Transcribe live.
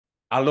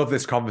I love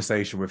this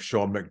conversation with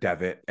Sean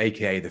McDevitt,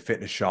 aka the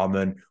fitness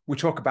shaman. We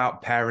talk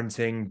about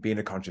parenting, being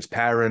a conscious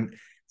parent,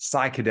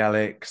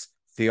 psychedelics,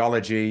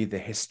 theology, the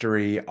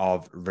history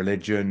of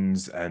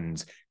religions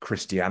and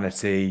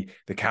Christianity,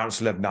 the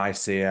Council of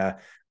Nicaea,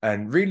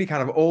 and really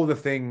kind of all the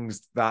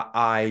things that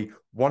I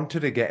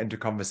wanted to get into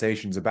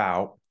conversations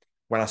about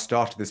when I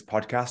started this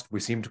podcast.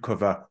 We seem to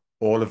cover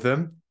all of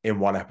them in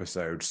one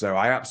episode. So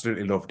I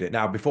absolutely loved it.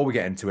 Now, before we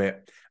get into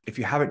it, if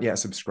you haven't yet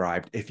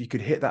subscribed, if you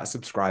could hit that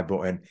subscribe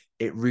button,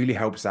 it really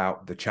helps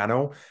out the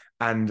channel.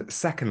 And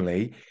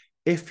secondly,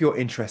 if you're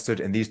interested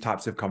in these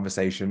types of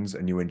conversations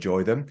and you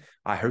enjoy them,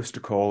 I host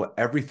a call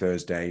every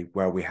Thursday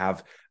where we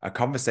have a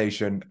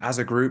conversation as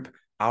a group.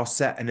 I'll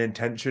set an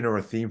intention or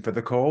a theme for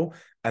the call,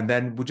 and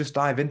then we'll just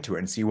dive into it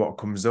and see what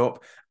comes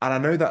up. And I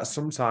know that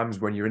sometimes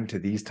when you're into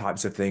these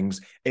types of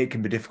things, it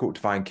can be difficult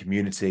to find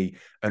community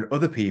and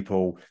other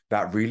people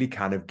that really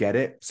kind of get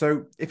it.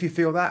 So if you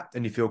feel that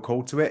and you feel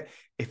called to it,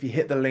 if you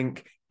hit the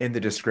link in the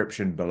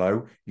description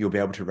below, you'll be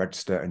able to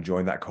register and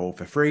join that call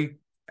for free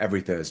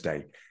every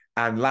Thursday.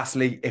 And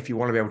lastly, if you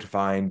want to be able to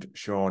find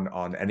Sean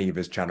on any of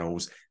his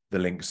channels, the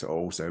links are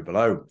also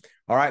below.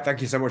 All right.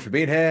 Thank you so much for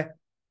being here.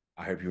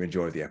 I hope you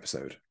enjoyed the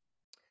episode.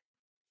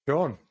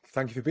 Sean,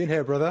 thank you for being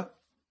here, brother.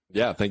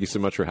 Yeah, thank you so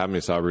much for having me,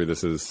 Sabri.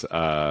 This is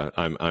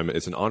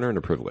it's an honor and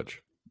a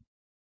privilege.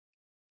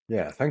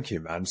 Yeah, thank you,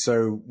 man.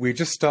 So we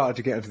just started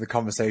to get into the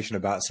conversation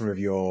about some of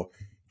your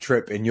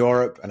trip in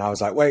Europe, and I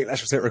was like, wait, let's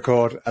just hit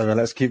record and then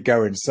let's keep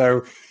going.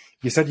 So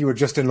you said you were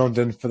just in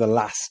London for the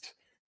last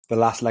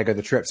leg of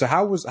the trip. So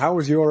how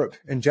was Europe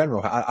in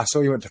general? I saw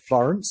you went to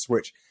Florence,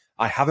 which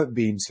I haven't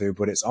been to,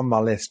 but it's on my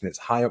list and it's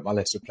high up my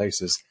list of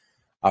places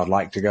I would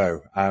like to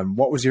go.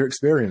 What was your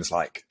experience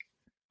like?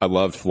 I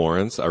loved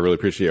Florence. I really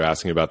appreciate you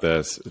asking about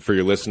this. For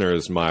your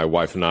listeners, my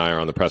wife and I are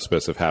on the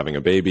precipice of having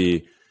a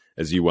baby.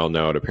 As you well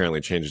know, it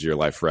apparently changes your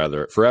life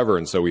forever.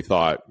 And so we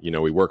thought,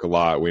 we work a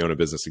lot, we own a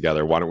business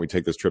together. Why don't we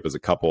take this trip as a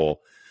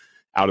couple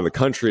out of the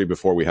country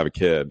before we have a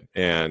kid?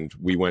 And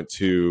we went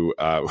to,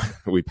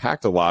 we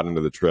packed a lot into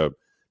the trip.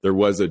 There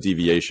was a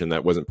deviation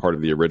that wasn't part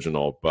of the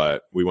original,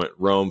 but we went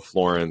Rome,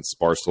 Florence,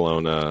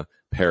 Barcelona,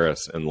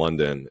 Paris, and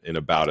London in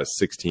about a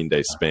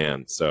 16-day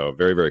span. So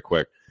very, very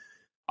quick.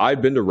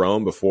 I'd been to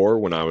Rome before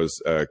when I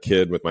was a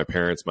kid with my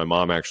parents. My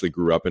mom actually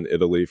grew up in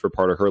Italy for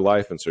part of her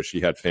life. And so she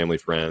had family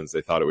friends.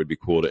 They thought it would be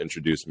cool to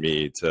introduce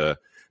me to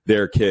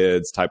their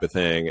kids type of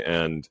thing.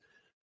 And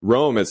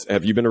Rome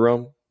have you been to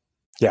Rome?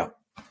 Yeah.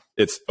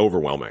 It's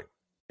overwhelming.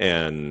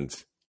 And,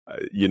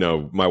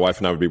 my wife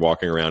and I would be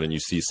walking around and you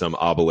see some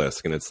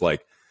obelisk and it's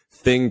like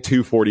thing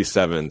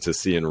 247 to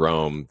see in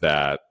Rome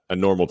that a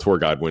normal tour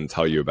guide wouldn't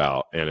tell you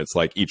about. And it's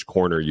like each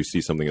corner you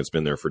see something that's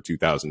been there for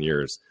 2,000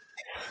 years.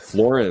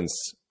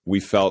 Florence, we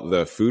felt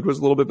the food was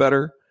a little bit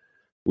better.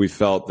 We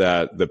felt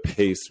that the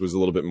pace was a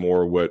little bit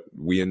more what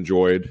we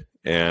enjoyed.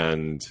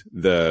 And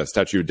the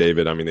Statue of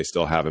David, they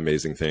still have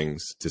amazing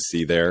things to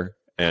see there.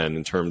 And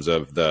in terms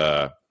of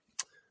the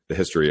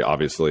history,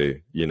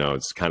 obviously,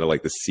 it's kind of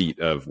like the seat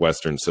of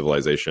Western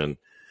civilization.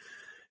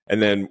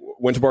 And then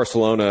went to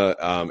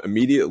Barcelona,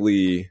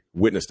 immediately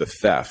witnessed a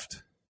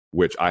theft,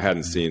 which I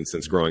hadn't seen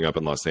since growing up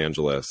in Los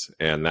Angeles.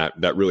 And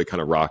that really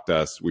kind of rocked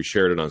us. We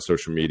shared it on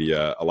social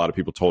media. A lot of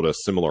people told us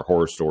similar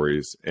horror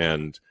stories.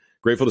 And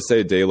grateful to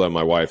say, Dayla,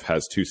 my wife,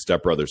 has two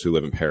stepbrothers who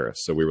live in Paris.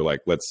 So we were like,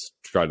 let's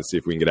try to see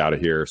if we can get out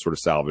of here, sort of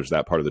salvage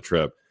that part of the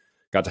trip.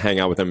 Got to hang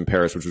out with them in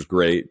Paris, which was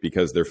great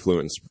because they're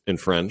fluent in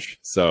French.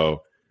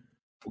 So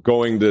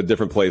going to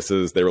different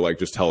places, they were like,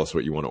 just tell us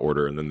what you want to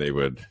order. And then they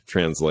would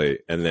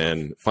translate. And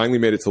then finally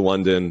made it to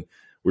London.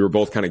 We were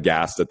both kind of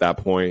gassed at that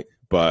point,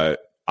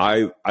 but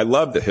I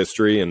love the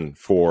history. And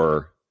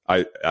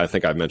I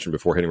think I mentioned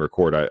before hitting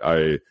record,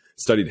 I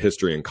studied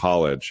history in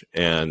college,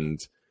 and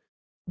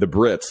the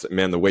Brits,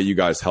 man, the way you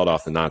guys held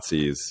off the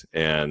Nazis,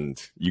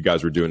 and you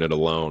guys were doing it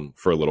alone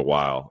for a little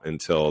while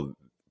until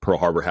Pearl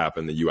Harbor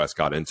happened, the US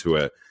got into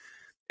it,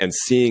 and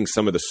seeing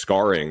some of the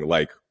scarring,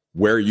 like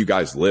where you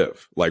guys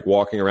live, like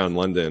walking around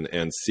London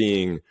and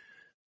seeing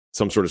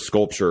some sort of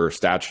sculpture or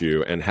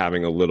statue and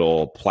having a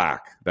little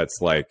plaque that's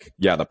like,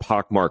 yeah, the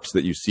pock marks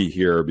that you see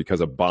here because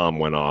a bomb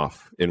went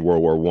off in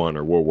World War I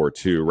or World War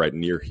II right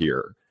near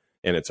here.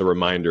 And it's a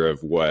reminder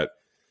of what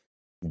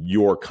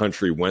your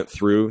country went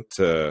through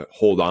to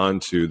hold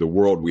on to the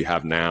world we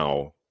have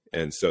now.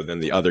 And so then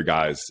the other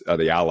guys,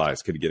 the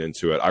allies, could get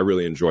into it. I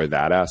really enjoyed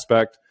that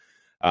aspect.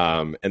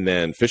 And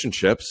then fish and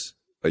chips,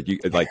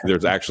 like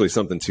there's actually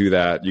something to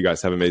that. You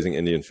guys have amazing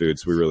Indian food,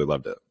 so we really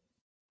loved it.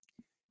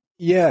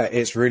 Yeah,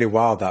 it's really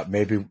wild that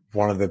maybe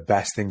one of the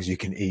best things you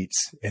can eat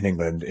in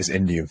England is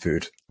Indian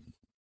food.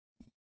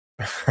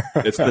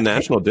 It's the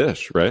national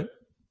dish, right?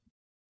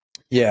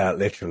 Yeah,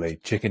 literally.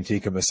 Chicken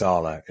tikka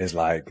masala is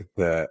like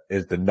the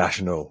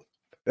national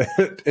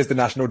is the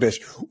national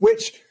dish,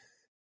 which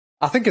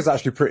I think is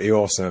actually pretty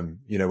awesome,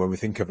 when we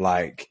think of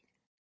like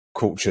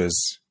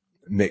cultures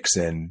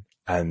mixing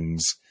and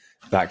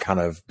that kind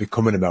of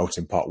becoming a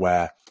melting pot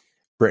where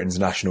Britain's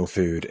national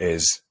food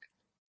is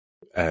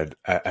a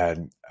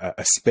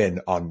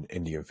spin on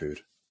Indian food.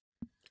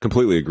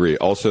 Completely agree.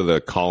 Also,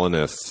 the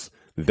colonists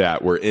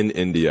that were in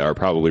India are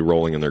probably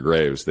rolling in their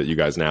graves that you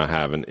guys now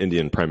have an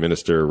Indian prime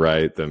minister,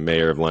 right? The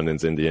mayor of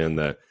London's Indian.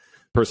 The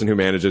person who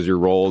manages your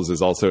rolls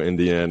is also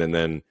Indian. And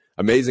then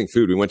amazing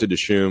food. We went to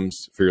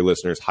Dishoom's. For your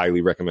listeners,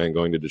 highly recommend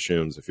going to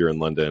Dishoom's if you're in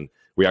London.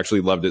 We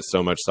actually loved it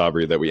so much,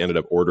 Sabri, that we ended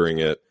up ordering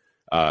it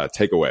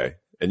takeaway.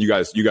 And you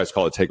guys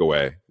call it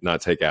takeaway,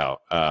 not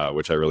takeout,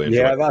 which I really enjoy.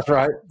 Yeah, that's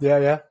right.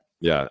 Yeah.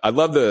 Yeah, I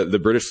love the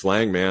British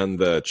slang, man.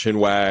 The chin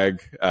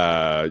wag,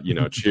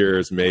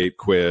 cheers, mate,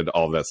 quid,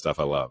 all that stuff.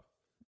 I love.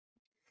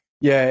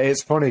 Yeah,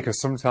 it's funny because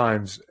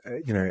sometimes,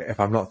 if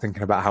I'm not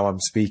thinking about how I'm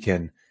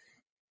speaking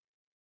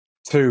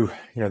to,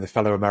 the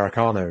fellow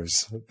Americanos,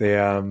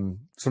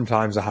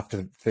 sometimes I have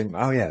to think,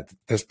 oh yeah,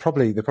 they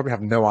probably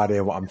have no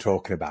idea what I'm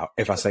talking about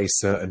if I say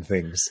certain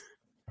things.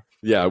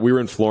 Yeah, we were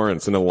in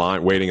Florence in a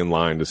line, waiting in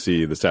line to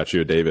see the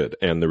statue of David.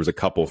 And there was a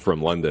couple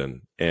from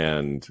London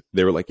and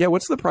they were like, yeah,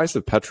 what's the price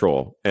of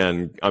petrol?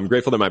 And I'm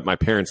grateful that my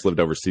parents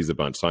lived overseas a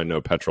bunch. So I know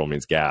petrol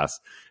means gas,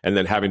 and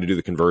then having to do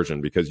the conversion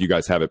because you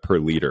guys have it per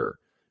liter,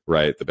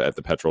 right? At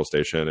the petrol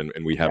station,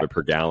 and we have it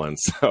per gallon.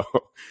 So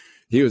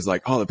he was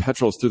like, oh, the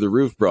petrol's through the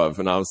roof, bruv.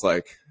 And I was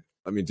like,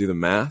 let me do the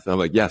math. And I'm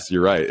like, yes,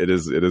 you're right. It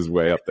is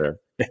way up there.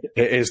 It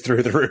is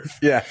through the roof.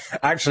 Yeah.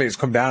 Actually, it's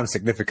come down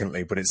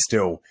significantly, but it's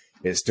still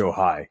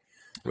high.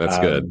 That's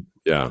good.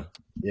 Yeah.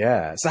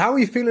 Yeah. So how are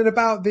you feeling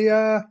about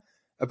the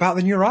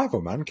new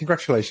arrival, man?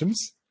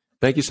 Congratulations.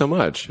 Thank you so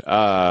much.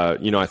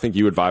 I think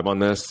you would vibe on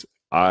this.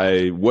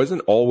 I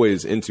wasn't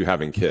always into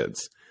having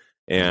kids,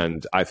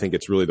 and I think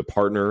it's really the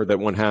partner that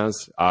one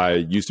has. I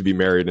used to be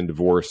married and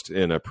divorced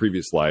in a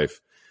previous life.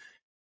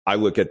 I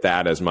look at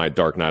that as my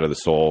dark night of the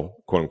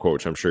soul, quote unquote,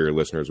 which I'm sure your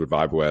listeners would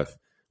vibe with,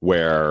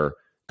 where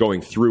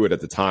going through it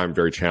at the time,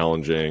 very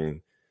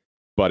challenging.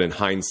 But in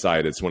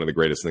hindsight, it's one of the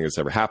greatest things that's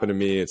ever happened to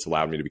me. It's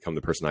allowed me to become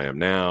the person I am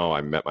now.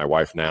 I met my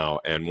wife now.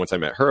 And once I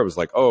met her, I was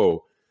like,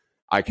 oh,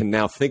 I can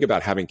now think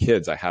about having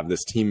kids. I have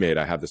this teammate.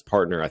 I have this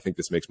partner. I think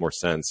this makes more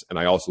sense. And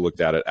I also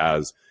looked at it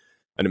as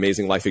an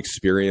amazing life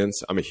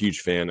experience. I'm a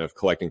huge fan of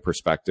collecting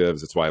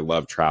perspectives. That's why I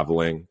love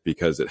traveling,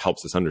 because it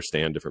helps us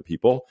understand different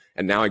people.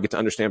 And now I get to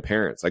understand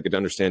parents. I get to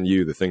understand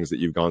you, the things that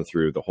you've gone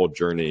through, the whole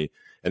journey,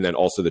 and then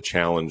also the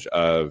challenge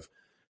of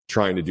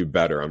trying to do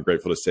better. I'm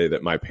grateful to say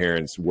that my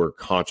parents were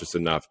conscious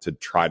enough to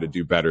try to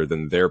do better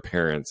than their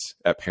parents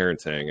at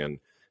parenting. And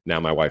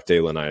now my wife,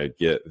 Dayla, and I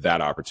get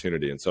that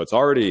opportunity. And so it's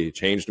already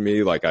changed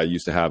me. Like, I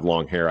used to have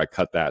long hair. I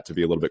cut that to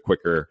be a little bit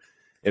quicker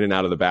in and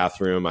out of the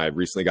bathroom. I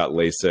recently got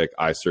LASIK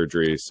eye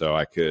surgery so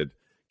I could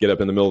get up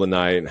in the middle of the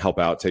night and help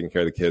out taking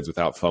care of the kids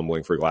without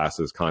fumbling for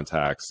glasses,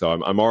 contacts. So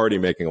I'm already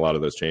making a lot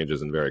of those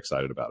changes and very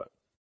excited about it.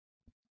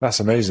 That's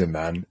amazing,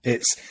 man.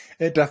 It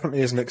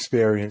definitely is an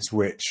experience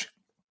which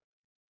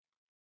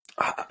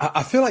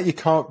I feel like you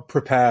can't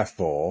prepare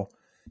for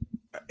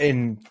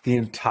in the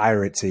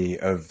entirety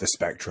of the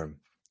spectrum.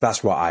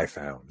 That's what I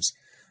found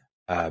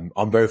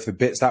on both the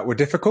bits that were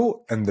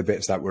difficult and the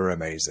bits that were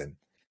amazing.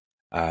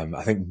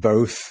 I think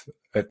both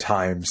at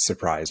times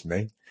surprised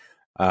me.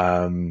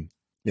 I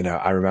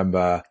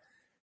remember,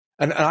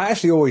 and I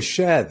actually always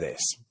share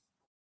this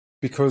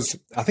because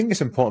I think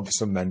it's important for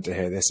some men to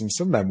hear this, and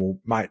some men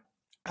might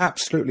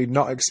absolutely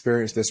not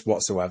experience this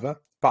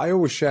whatsoever, but I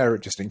always share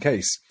it just in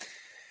case.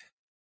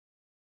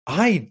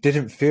 I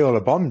didn't feel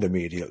a bond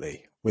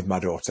immediately with my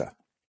daughter.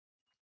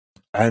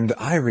 And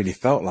I really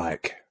felt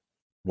like,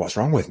 what's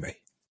wrong with me?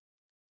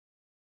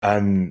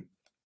 And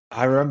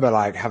I remember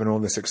like having all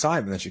this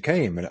excitement, and she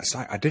came, and it's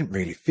like I didn't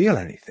really feel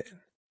anything.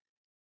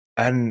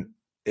 And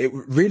it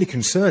really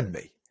concerned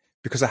me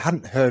because I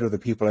hadn't heard other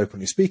people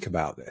openly speak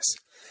about this.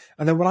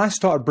 And then when I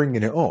started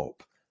bringing it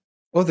up,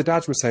 other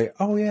dads would say,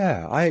 oh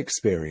yeah, I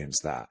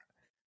experienced that.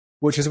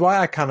 Which is why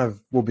I kind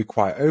of will be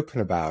quite open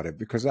about it,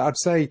 because I'd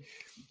say,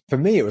 for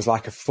me, it was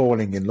like a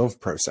falling in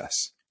love process.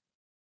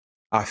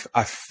 I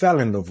fell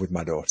in love with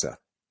my daughter.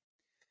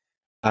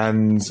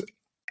 And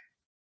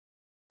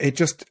it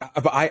just,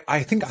 but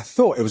I think I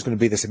thought it was going to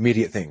be this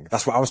immediate thing.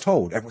 That's what I was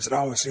told. Everyone said,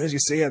 oh, as soon as you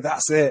see her,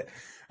 that's it.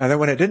 And then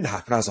when it didn't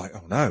happen, I was like,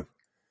 oh no,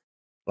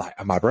 like,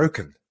 am I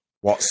broken?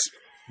 What's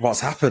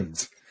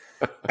happened?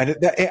 And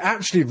it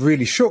actually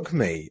really shook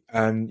me.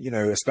 And,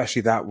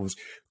 especially that was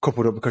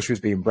coupled up because she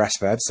was being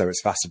breastfed. So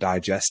it's faster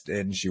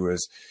digesting. She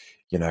was,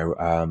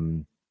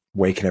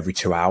 waking every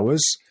 2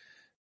 hours,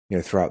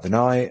 throughout the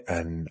night.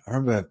 And I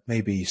remember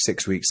maybe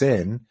 6 weeks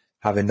in,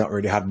 having not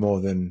really had more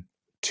than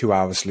 2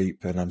 hours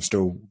sleep, and I'm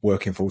still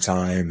working full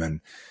time, and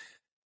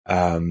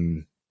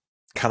kind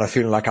of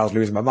feeling like I was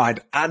losing my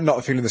mind and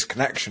not feeling this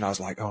connection. I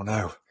was like, oh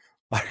no,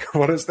 like,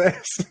 what is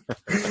this?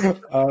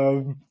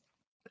 And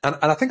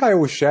I think I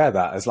always share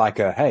that as like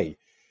hey,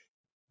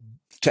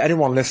 to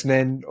anyone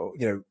listening,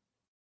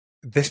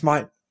 this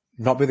might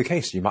not be the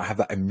case. You might have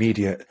that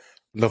immediate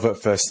love at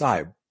first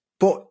sight,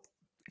 but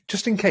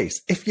just in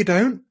case, if you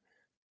don't,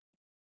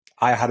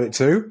 I had it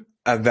too.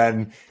 And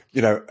then,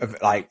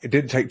 like, it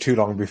didn't take too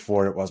long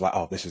before it was like,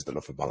 oh, this is the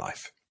love of my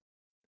life.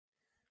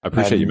 I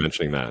appreciate you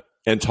mentioning that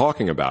and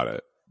talking about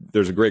it,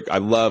 I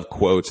love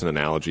quotes and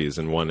analogies.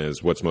 And one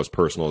is, what's most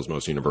personal is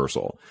most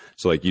universal.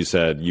 So like you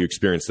said, you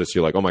experienced this,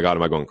 you're like, oh my God,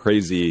 am I going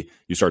crazy?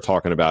 You start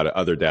talking about it.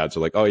 Other dads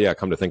are like, oh yeah,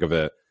 come to think of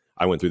it,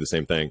 I went through the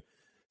same thing.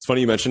 It's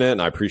funny you mention it,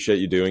 and I appreciate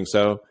you doing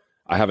so.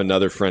 I have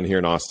another friend here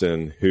in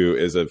Austin who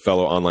is a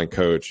fellow online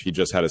coach. He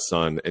just had a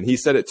son, and he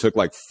said it took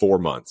like 4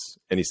 months.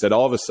 And he said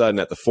all of a sudden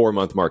at the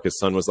 4-month mark, his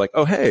son was like,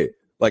 oh, hey,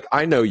 like,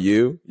 I know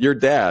you're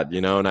dad, you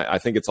know? And I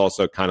think it's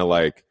also kind of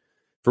like,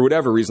 for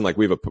whatever reason, like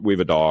we have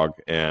a dog,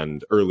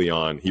 and early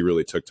on he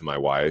really took to my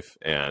wife.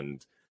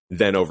 And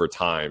then over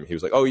time he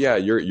was like, oh yeah,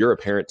 you're a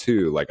parent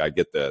too. Like, I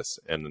get this.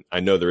 And I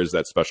know there is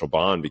that special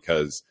bond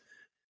because,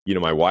 you know,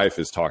 my wife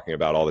is talking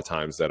about all the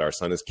times that our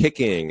son is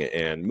kicking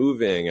and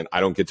moving, and I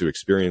don't get to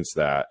experience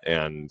that.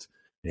 And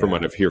from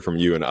what I've heard from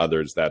you and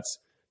others, that's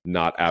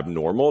not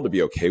abnormal to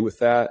be okay with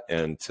that.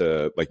 And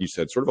to, like you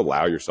said, sort of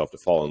allow yourself to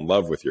fall in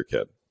love with your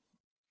kid.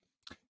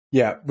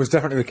 Yeah, it was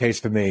definitely the case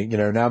for me. You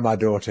know, now my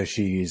daughter,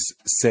 she's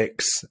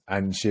 6,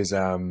 and she's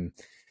a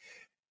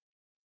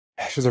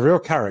real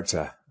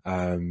character.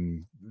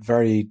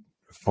 Very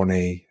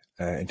funny,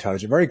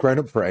 intelligent, very grown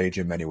up for her age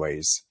in many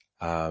ways.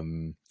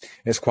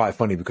 It's quite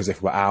funny because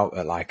if we're out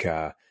at like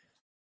a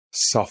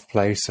soft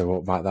place, so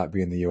what might that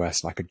be in the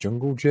US, like a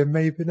jungle gym,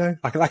 maybe, no,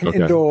 like an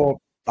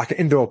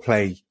indoor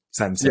play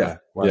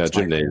center,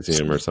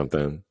 gymnasium, like, or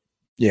something.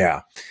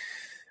 Yeah,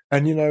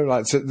 and you know,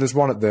 like, so there's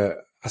one at the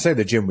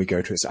gym we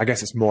go to. I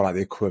guess it's more like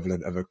the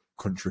equivalent of a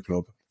country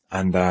club,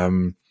 and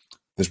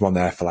there's one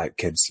there for like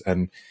kids.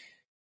 And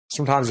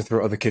sometimes if there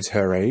are other kids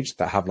her age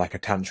that have like a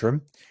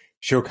tantrum,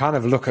 she'll kind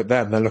of look at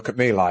them, then look at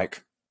me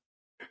like.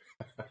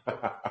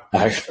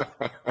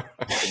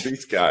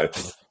 These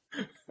guys.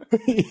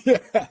 Yeah,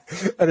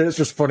 and it's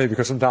just funny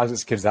because sometimes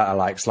it's kids that are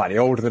like slightly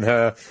older than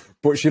her,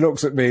 but she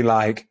looks at me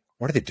like,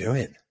 what are they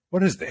doing?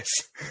 What is this?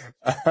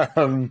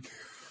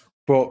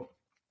 But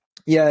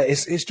yeah,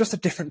 it's just a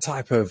different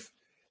type of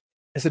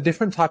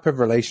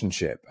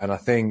relationship. And I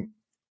think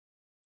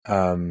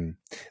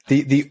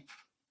the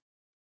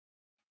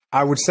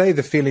I would say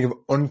the feeling of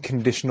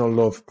unconditional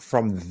love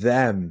from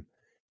them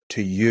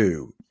to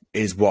you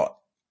is what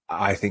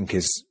I think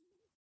is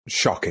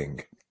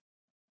shocking.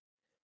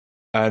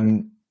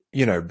 And,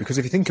 you know, because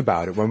if you think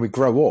about it, when we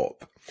grow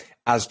up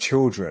as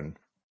children,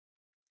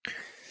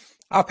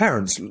 our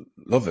parents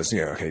love us,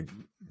 you know, okay,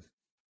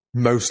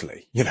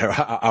 mostly, you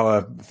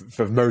know,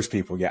 for most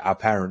people, yeah, our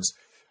parents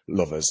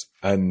love us.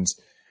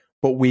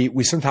 But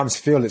we sometimes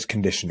feel it's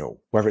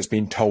conditional, whether it's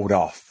being told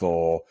off,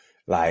 or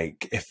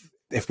like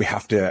if we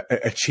have to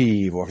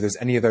achieve, or if there's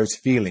any of those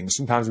feelings,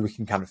 sometimes we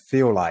can kind of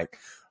feel like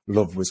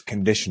love was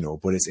conditional.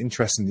 But it's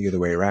interesting the other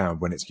way around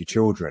when it's your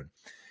children,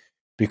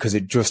 because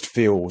it just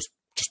feels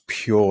just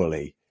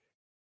purely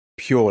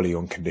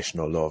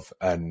unconditional love.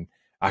 And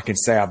I can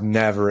say I've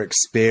never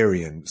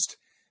experienced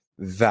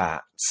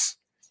that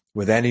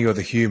with any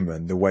other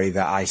human the way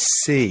that I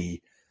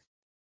see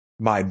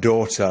my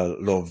daughter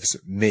loves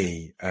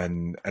me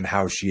and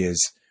how she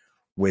is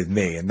with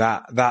me. And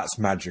that's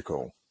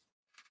magical.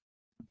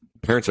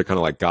 Parents are kind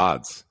of like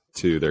gods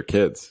to their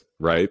kids,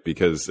 right?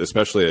 Because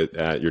especially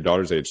at your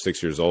daughter's age,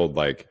 6 years old,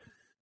 like,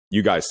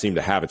 you guys seem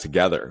to have it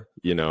together.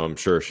 You know, I'm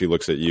sure she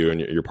looks at you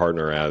and your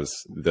partner as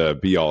the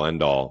be all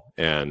end all,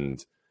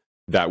 and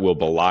that will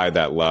belie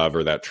that love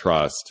or that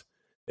trust.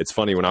 It's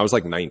funny, when I was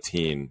like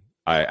 19,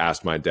 I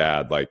asked my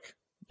dad, like,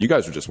 you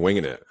guys were just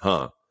winging it,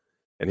 huh?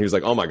 And he was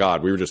like, oh my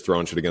God, we were just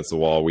throwing shit against the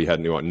wall. We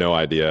had no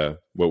idea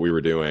what we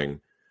were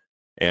doing.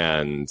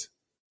 And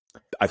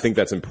I think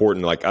that's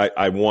important. Like,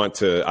 I want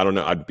to, I don't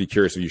know, I'd be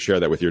curious if you share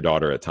that with your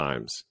daughter at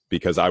times,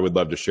 because I would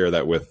love to share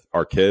that with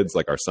our kids,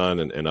 like our son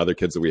and other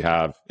kids that we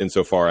have,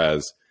 insofar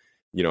as,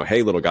 you know,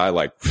 hey, little guy,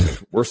 like,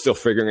 we're still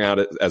figuring out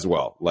it as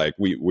well. Like,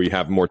 we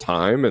have more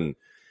time, and,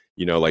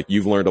 you know, like,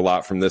 you've learned a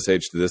lot from this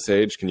age to this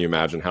age. Can you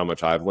imagine how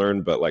much I've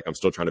learned? But like, I'm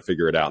still trying to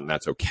figure it out, and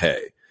that's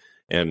okay.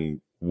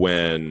 And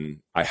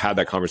when I had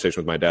that conversation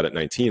with my dad at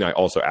 19, I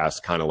also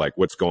asked kind of like,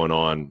 what's going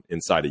on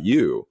inside of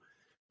you?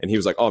 And he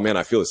was like, oh man,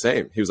 I feel the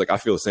same. He was like, I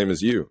feel the same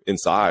as you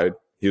inside.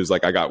 He was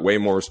like, I got way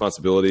more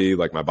responsibility.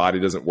 Like, my body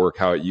doesn't work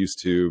how it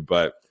used to,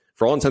 but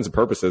for all intents and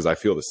purposes, I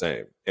feel the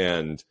same.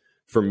 And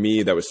for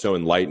me, that was so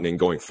enlightening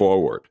going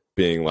forward,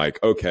 being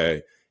like,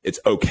 okay, it's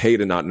okay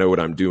to not know what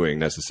I'm doing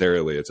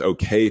necessarily. It's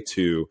okay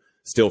to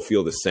still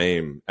feel the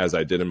same as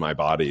I did in my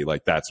body.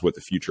 Like, that's what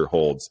the future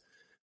holds.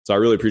 So I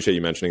really appreciate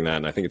you mentioning that.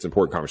 And I think it's an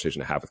important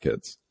conversation to have with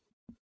kids.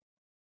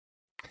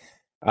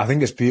 I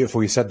think it's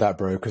beautiful you said that,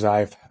 bro, because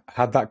I've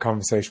had that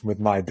conversation with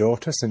my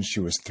daughter since she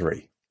was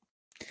 3.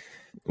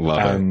 Love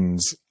and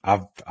it.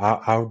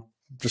 I'm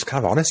just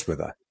kind of honest with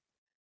her.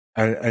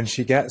 And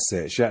she gets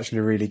it. She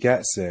actually really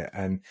gets it.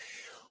 And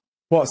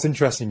what's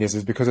interesting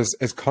is because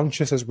as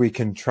conscious as we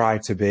can try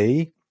to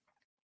be,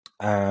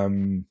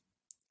 and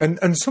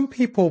some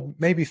people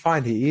maybe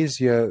find it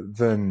easier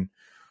than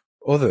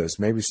others.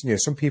 Maybe, you know,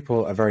 some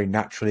people are very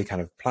naturally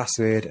kind of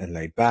placid and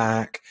laid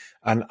back,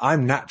 and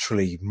I'm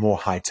naturally more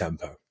high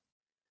tempo.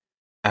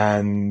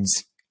 And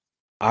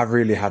I've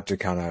really had to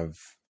kind of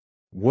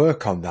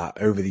work on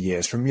that over the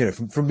years from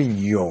being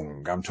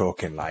young. I'm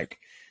talking like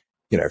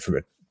from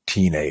a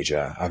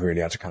teenager, I've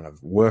really had to kind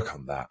of work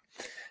on that.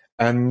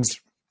 And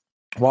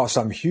whilst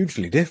I'm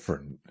hugely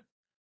different,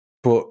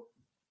 but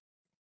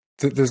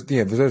there's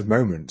those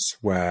moments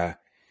where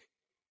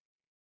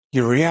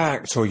you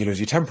react or you lose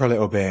your temper a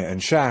little bit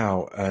and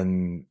shout,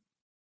 and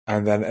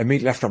then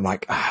immediately after I'm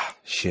like,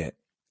 shit.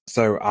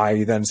 So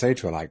I then say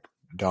to her, like,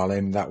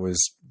 darling, that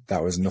was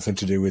nothing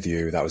to do with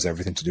you. That was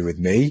everything to do with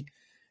me.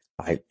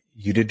 Like,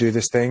 you did do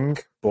this thing,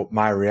 but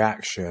my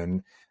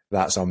reaction,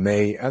 that's on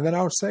me. And then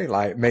I would say,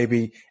 like,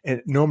 maybe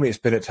normally it's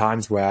been at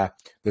times where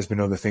there's been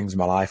other things in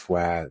my life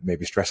where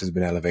maybe stress has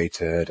been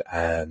elevated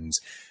and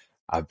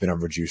I've been on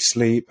reduced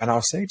sleep. And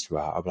I'll say to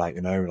her, I'll be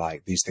like,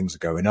 like, these things are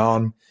going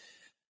on.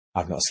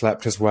 I've not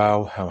slept as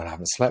well. And when I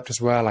haven't slept as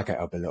well, I get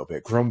up a little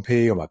bit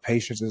grumpy, or my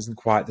patience isn't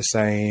quite the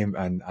same.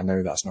 And I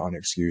know that's not an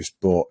excuse,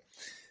 but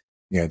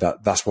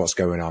that's what's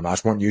going on. I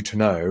just want you to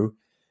know,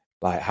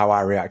 like, how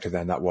I reacted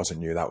then, that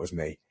wasn't you, that was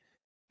me.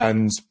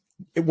 And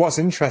what's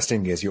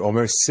interesting is you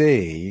almost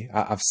see,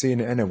 I've seen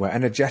it in her where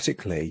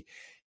energetically,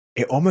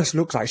 it almost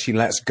looks like she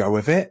lets go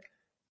of it.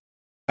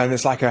 And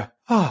it's like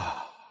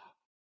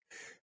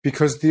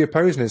because the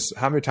opposing is,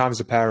 how many times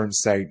the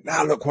parents say,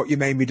 now look what you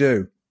made me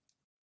do.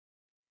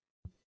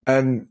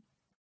 And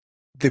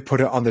they put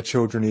it on the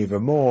children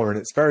even more. And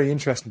it's very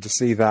interesting to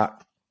see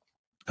that,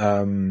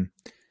 to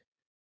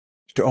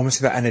almost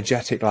see that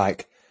energetic,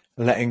 like,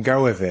 letting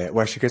go of it,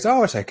 where she goes,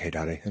 oh, it's okay,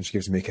 daddy. And she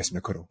gives me a kiss and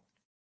a cuddle.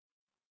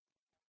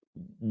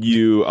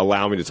 You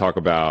allow me to talk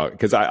about,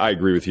 because I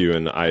agree with you,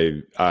 and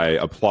I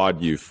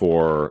applaud you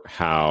for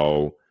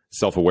how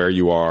self-aware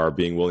you are,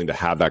 being willing to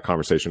have that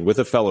conversation with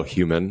a fellow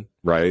human,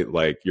 right?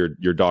 Like,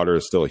 your daughter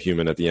is still a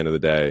human at the end of the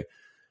day.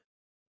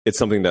 It's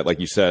something that, like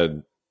you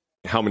said,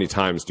 how many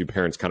times do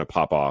parents kind of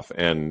pop off?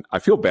 And I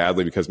feel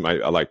badly because I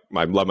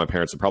love my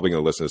parents. They're probably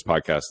going to listen to this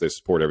podcast. They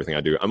support everything I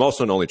do. I'm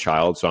also an only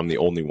child, so I'm the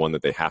only one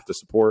that they have to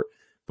support.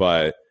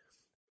 But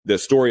the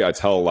story I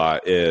tell a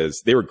lot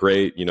is they were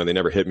great. They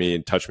never hit me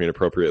and touched me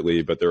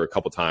inappropriately, but there were a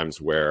couple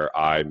times where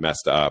I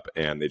messed up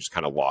and they just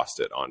kind of lost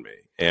it on me.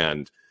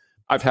 And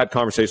I've had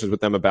conversations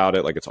with them about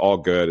it. Like, it's all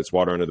good. It's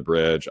water under the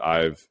bridge.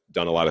 I've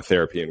done a lot of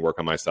therapy and work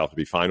on myself to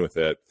be fine with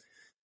it.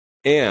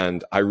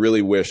 And I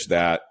really wish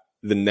that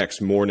the next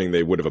morning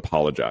they would have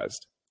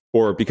apologized,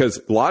 or because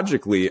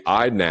logically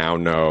I now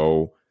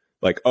know,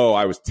 like, oh,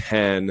 I was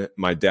 10.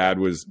 My dad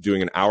was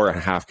doing an hour and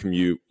a half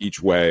commute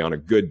each way on a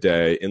good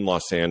day in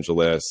Los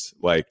Angeles,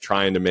 like,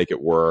 trying to make it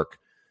work,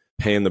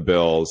 paying the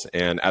bills.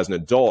 And as an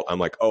adult, I'm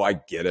like, oh, I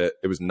get it.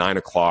 It was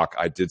 9:00.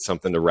 I did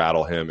something to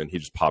rattle him and he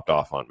just popped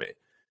off on me.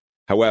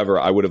 However,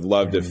 I would have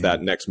loved if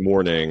that next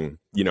morning,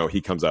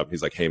 he comes up,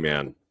 he's like, hey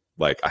man,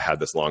 like, I had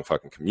this long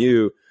fucking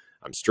commute.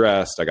 I'm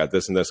stressed. I got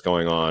this and this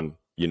going on.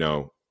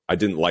 I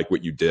didn't like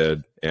what you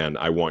did and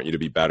I want you to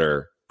be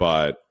better,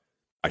 but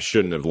I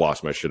shouldn't have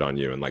lost my shit on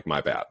you, and, like,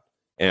 my bad.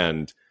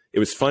 And it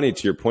was funny,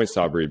 to your point,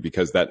 Sabri,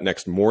 because that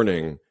next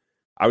morning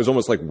I was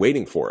almost like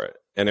waiting for it.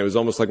 And it was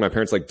almost like my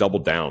parents, like,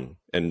 doubled down,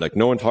 and, like,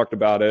 no one talked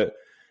about it.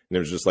 And it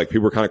was just like,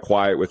 people were kind of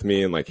quiet with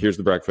me, and, like, here's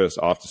the breakfast,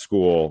 off to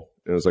school.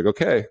 And it was like,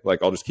 okay,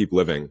 like, I'll just keep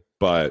living.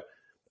 But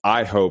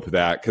I hope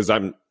that, because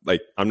I'm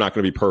not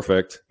going to be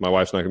perfect. My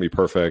wife's not going to be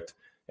perfect.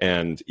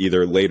 And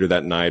either later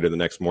that night or the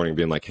next morning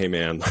being like, hey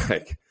man,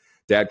 like,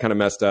 dad kind of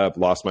messed up,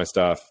 lost my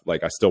stuff.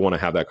 Like, I still want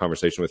to have that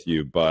conversation with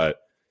you, but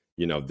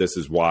this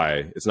is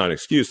why. It's not an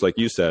excuse, like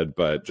you said,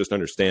 but just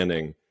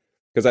understanding,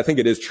 because I think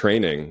it is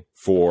training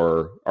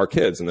for our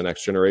kids and the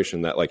next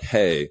generation that, like,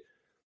 hey, if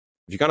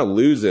you kind of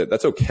lose it,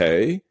 that's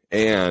okay.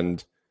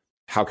 And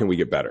how can we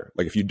get better?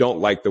 Like, if you don't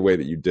like the way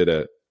that you did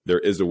it, there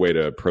is a way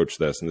to approach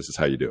this, and this is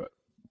how you do it.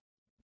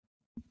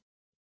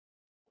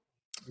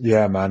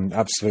 Yeah, man,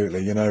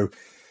 absolutely.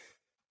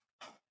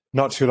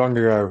 Not too long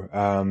ago,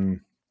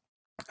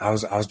 I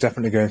was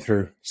definitely going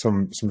through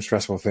some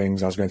stressful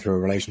things. I was going through a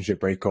relationship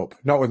breakup,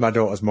 not with my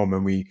daughter's mum,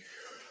 and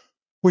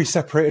we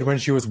separated when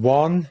she was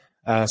 1.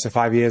 So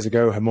 5 years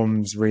ago. Her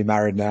mum's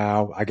remarried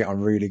now. I get on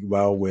really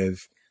well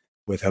with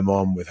her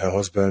mum, with her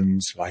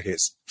husband. Like,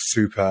 it's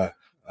super.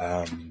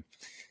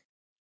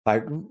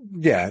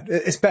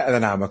 It's better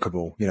than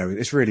amicable.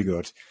 It's really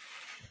good.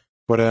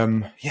 But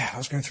I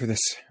was going through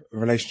this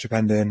relationship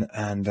ending,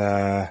 and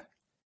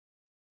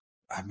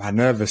my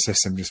nervous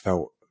system just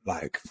felt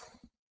like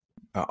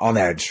on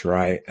edge,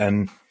 right?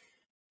 And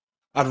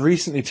I'd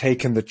recently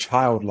taken the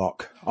child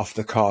lock off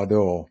the car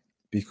door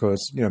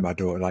because, my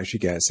daughter, like, she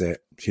gets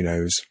it, she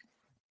knows.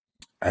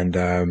 And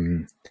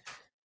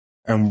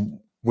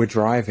we're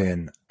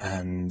driving,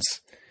 and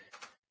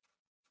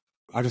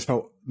I just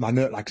felt my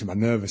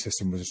nervous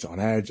system was just on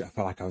edge. I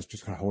felt like I was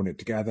just kind of holding it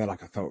together.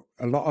 Like, I felt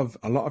a lot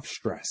of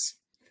stress.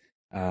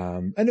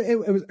 And it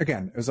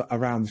was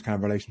around this kind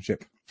of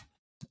relationship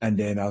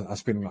ending. I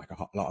was feeling like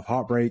a lot of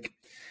heartbreak,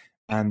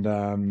 and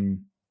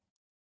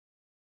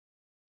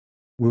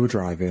we were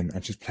driving,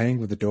 and she's playing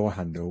with the door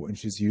handle, and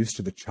she's used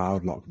to the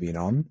child lock being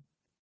on,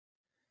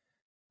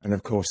 and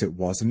of course it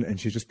wasn't, and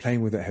she's just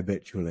playing with it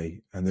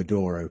habitually, and the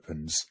door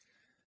opens,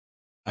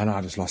 and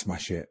I just lost my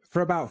shit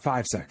for about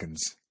 5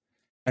 seconds.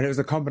 And it was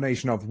a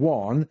combination of,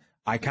 one,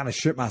 I kind of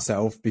shit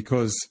myself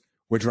because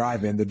we're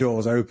driving, the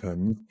doors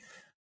opened.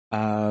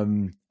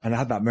 And I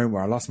had that moment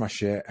where I lost my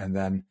shit, and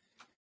then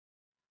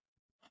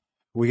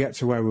we get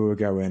to where we were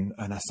going,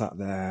 and I sat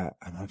there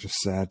and I just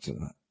said,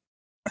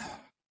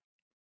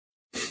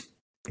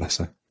 bless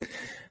her.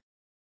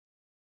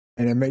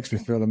 And it makes me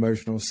feel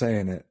emotional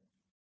saying it.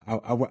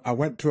 I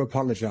went to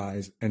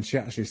apologize, and she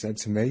actually said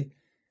to me,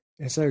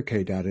 "It's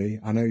okay, Daddy.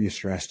 I know you're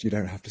stressed. You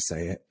don't have to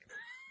say it."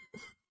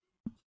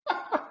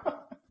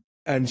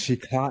 And she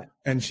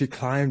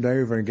climbed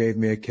over and gave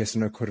me a kiss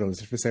and a cuddle,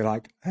 as if to say,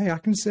 like, "Hey, I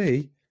can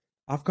see.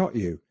 I've got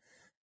you."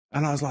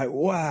 And I was like,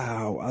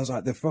 wow. I was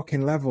like, the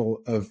fucking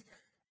level of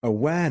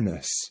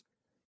awareness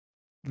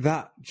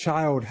that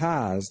child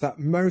has, that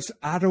most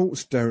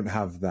adults don't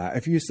have that.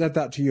 If you said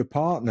that to your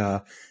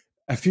partner,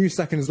 a few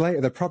seconds later,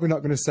 they're probably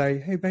not going to say,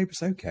 "Hey, babe,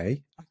 it's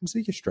okay. I can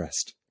see you're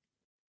stressed."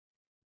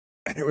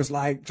 And it was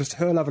like just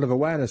her level of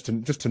awareness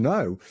to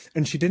know.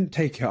 And she didn't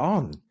take it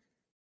on.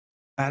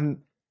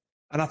 And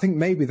I think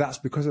maybe that's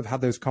because I've had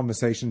those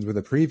conversations with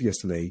her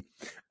previously.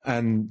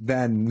 And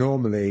then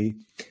normally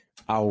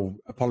I'll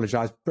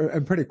apologize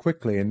and pretty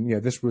quickly. And,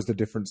 this was the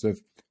difference of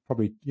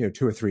probably,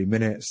 2 or 3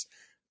 minutes.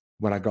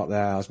 When I got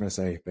there, I was going to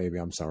say, "Baby,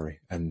 I'm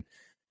sorry." And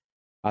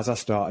as I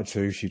started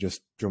to, she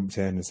just jumped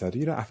in and said,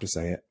 "You don't have to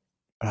say it."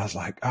 And I was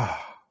like,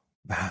 oh,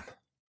 man.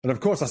 And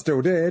of course I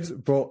still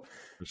did, but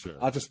sure.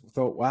 I just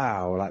thought,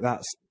 wow, like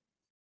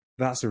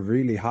that's a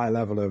really high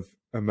level of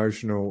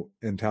emotional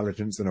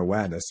intelligence and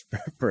awareness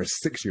for a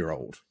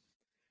 6-year-old.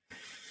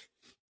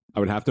 I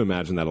would have to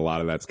imagine that a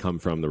lot of that's come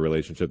from the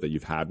relationship that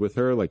you've had with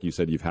her. Like you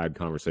said, you've had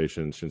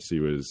conversations since she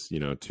was,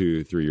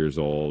 2, 3 years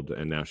old,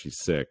 and now she's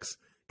 6,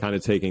 kind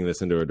of taking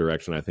this into a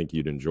direction I think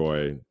you'd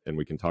enjoy, and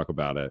we can talk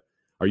about it.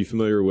 Are you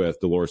familiar with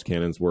Dolores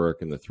Cannon's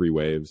work and the 3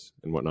 waves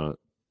and whatnot?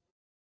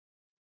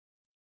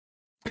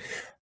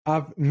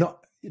 I've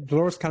not,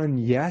 Dolores Cannon,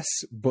 yes,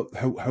 but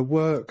her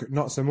work,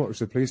 not so much.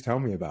 So please tell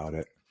me about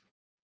it.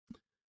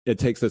 It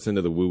takes us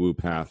into the woo-woo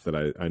path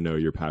that I know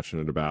you're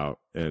passionate about,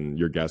 and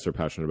your guests are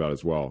passionate about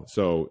as well.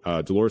 So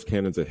Dolores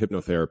Cannon's a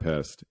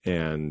hypnotherapist,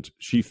 and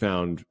she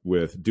found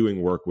with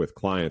doing work with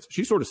clients,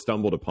 she sort of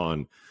stumbled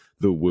upon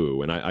the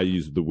woo. And I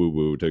use the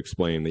woo-woo to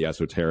explain the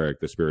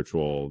esoteric, the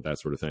spiritual, that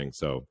sort of thing.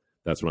 So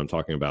that's what I'm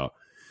talking about.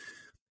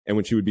 And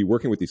when she would be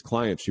working with these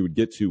clients, she would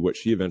get to what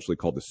she eventually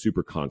called the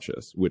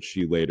superconscious, which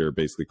she later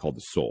basically called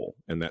the soul,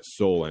 and that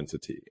soul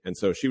entity. And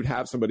so she would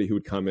have somebody who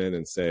would come in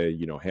and say,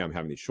 "Hey, I'm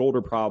having these shoulder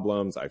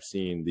problems. I've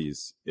seen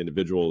these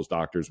individuals,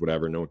 doctors,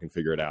 whatever. No one can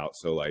figure it out.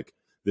 So like,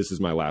 this is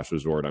my last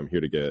resort. I'm here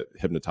to get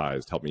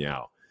hypnotized. Help me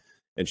out."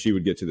 And she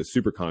would get to the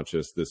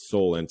superconscious, this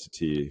soul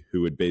entity,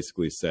 who would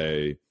basically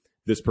say,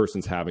 "This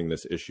person's having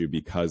this issue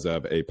because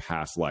of a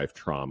past life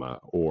trauma,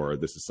 or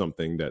this is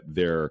something that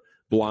they're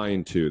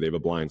blind to. They have a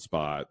blind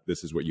spot.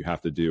 This is what you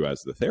have to do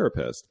as the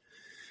therapist."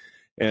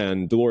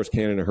 And Dolores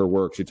Cannon, in her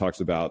work, she talks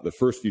about the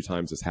first few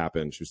times this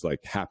happened, she was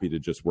like happy to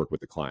just work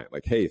with the client.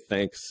 Like, "Hey,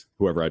 thanks,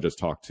 whoever I just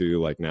talked to.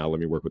 Like, now let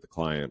me work with the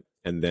client."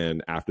 And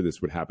then after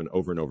this would happen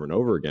over and over and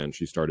over again,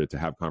 she started to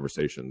have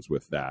conversations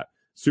with that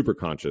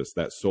superconscious,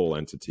 that soul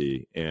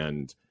entity.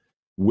 And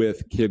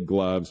with kid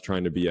gloves,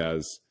 trying to be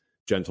as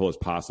gentle as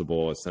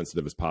possible, as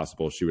sensitive as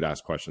possible, she would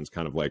ask questions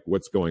kind of like,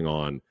 "What's going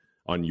on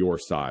your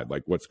side?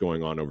 Like, what's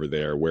going on over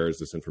there? Where is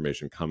this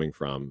information coming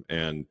from?"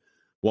 And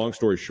long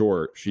story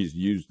short, she's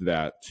used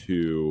that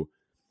to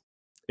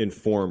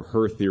inform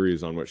her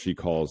theories on what she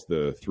calls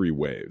the 3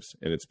 waves.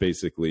 And it's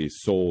basically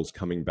souls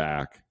coming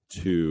back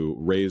to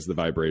raise the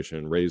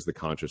vibration, raise the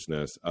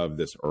consciousness of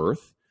this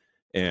earth.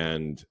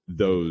 And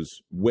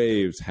those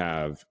waves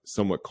have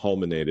somewhat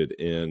culminated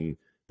in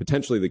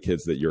potentially the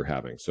kids that you're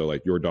having. So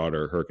like your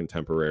daughter, her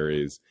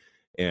contemporaries,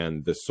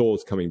 and the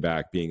souls coming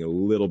back being a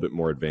little bit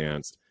more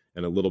advanced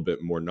and a little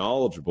bit more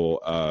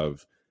knowledgeable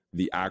of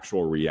the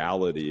actual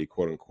reality,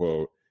 quote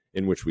unquote,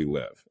 in which we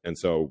live. And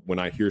so when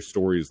I hear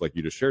stories like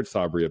you just shared,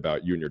 Sabri,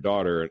 about you and your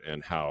daughter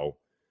and how,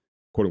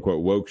 quote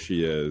unquote, woke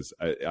she is,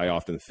 I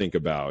often think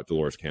about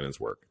Dolores Cannon's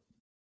work.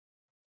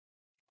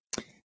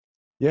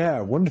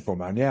 Yeah, wonderful,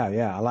 man.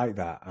 Yeah, I like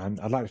that. And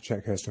I'd like to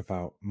check her stuff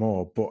out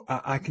more, but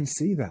I can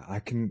see that. I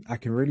can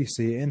really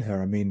see it in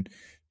her. I mean,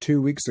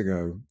 2 weeks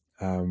ago,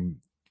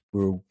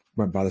 we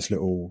went by a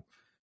little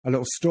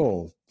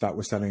stall that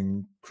was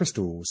selling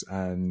crystals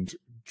and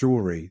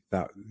jewelry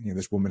that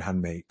this woman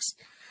hand makes.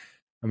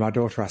 And my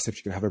daughter asked if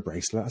she could have a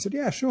bracelet. I said,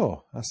 "Yeah,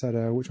 sure." I said,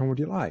 "Which one would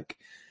you like?"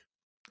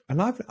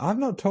 And I've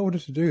not told her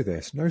to do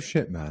this. No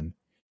shit, man.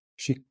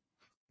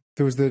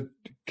 There was the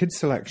kids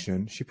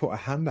selection. She put her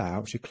hand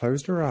out. She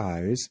closed her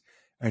eyes,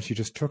 and she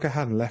just took her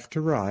hand left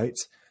to right,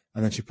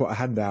 and then she put her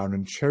hand down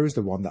and chose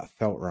the one that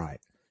felt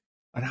right.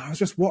 And I was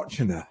just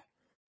watching her,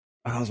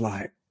 and I was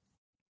like,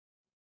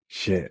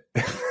 shit.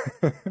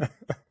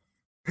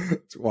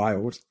 It's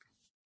wild.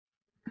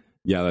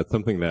 Yeah, that's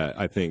something that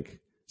I think,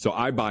 so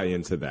I buy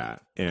into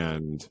that.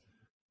 And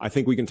I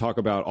think we can talk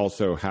about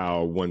also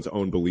how one's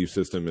own belief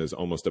system is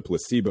almost a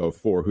placebo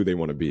for who they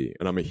want to be.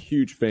 And I'm a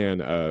huge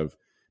fan of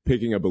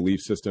picking a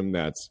belief system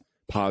that's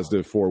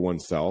positive for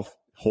oneself,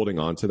 holding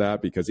on to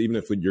that, because even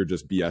if you're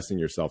just BSing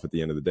yourself at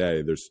the end of the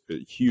day, there's a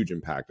huge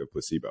impact of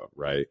placebo,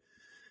 right?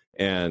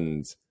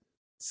 And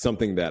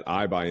something that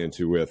I buy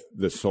into with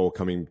the soul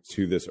coming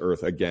to this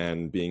earth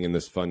again, being in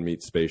this fun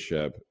meat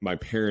spaceship, my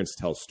parents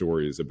tell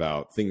stories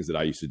about things that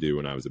I used to do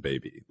when I was a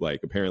baby. Like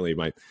apparently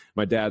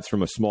my dad's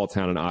from a small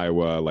town in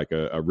Iowa, like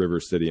a river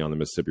city on the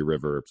Mississippi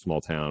River,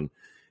 small town,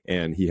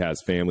 and he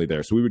has family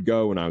there. So we would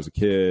go when I was a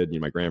kid,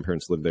 my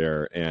grandparents lived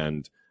there,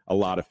 and a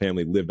lot of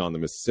family lived on the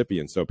Mississippi.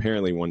 And so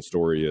apparently one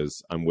story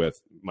is I'm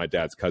with my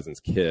dad's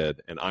cousin's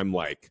kid, and I'm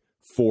like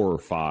 4 or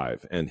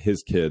 5, and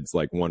his kid's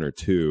like 1 or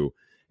 2,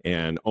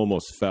 and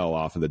almost fell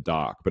off of the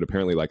dock. But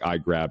apparently like I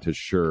grabbed his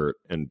shirt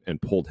and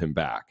pulled him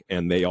back,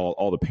 and they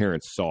all the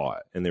parents saw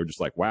it, and they were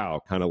just like,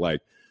 wow, kind of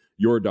like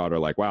your daughter,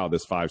 like, wow,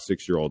 this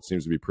 5-6-year-old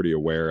seems to be pretty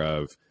aware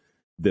of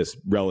this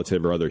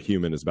relative or other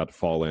human is about to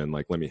fall in,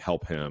 like, let me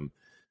help him.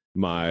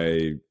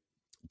 My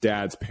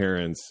dad's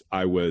parents,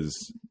 I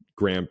was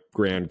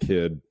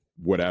grandkid,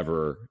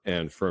 whatever.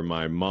 And for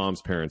my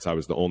mom's parents, I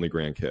was the only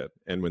grandkid.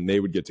 And when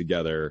they would get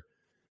together,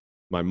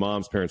 my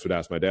mom's parents would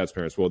ask my dad's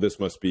parents, well, this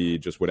must be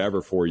just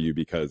whatever for you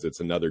because it's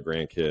another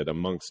grandkid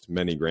amongst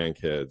many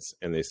grandkids.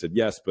 And they said,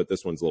 yes, but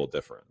this one's a little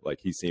different.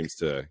 Like he seems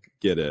to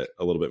get it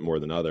a little bit more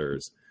than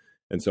others.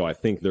 And so I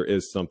think there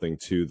is something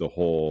to the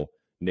whole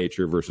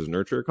nature versus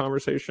nurture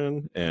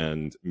conversation,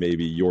 and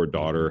maybe your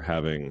daughter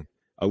having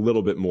a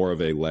little bit more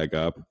of a leg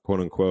up, quote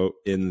unquote,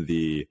 in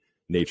the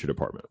nature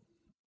department.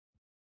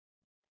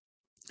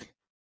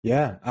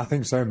 Yeah, I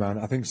think so, man.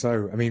 I think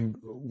so. I mean,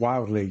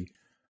 wildly,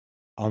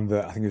 I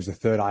think it was the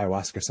 3rd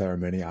ayahuasca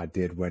ceremony I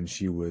did when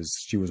she was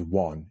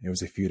 1. It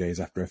was a few days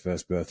after her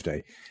first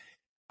birthday.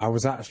 I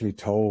was actually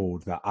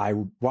told that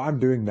what I'm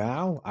doing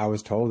now, I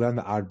was told then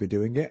that I'd be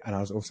doing it. And I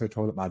was also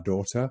told that my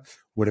daughter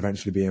would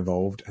eventually be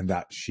involved and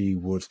that she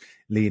would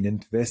lean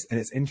into this. And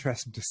it's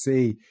interesting to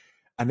see.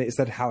 And it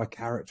said how a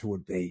character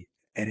would be.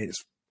 And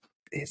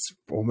it's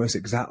almost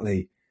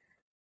exactly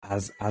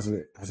as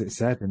it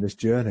said in this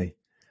journey.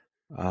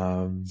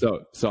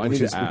 So I need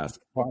to ask,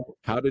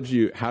 how did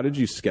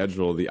you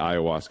schedule the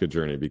ayahuasca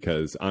journey?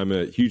 Because I'm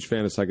a huge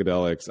fan of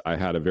psychedelics. I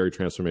had a very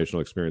transformational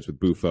experience with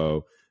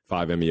Bufo,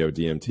 5-MeO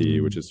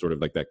DMT, which is sort of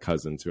like that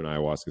cousin to an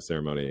ayahuasca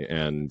ceremony.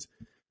 And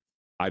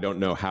I don't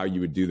know how you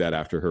would do that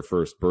after her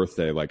first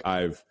birthday. Like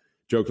I've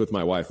joked with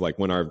my wife, like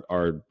when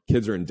our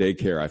kids are in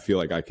daycare, I feel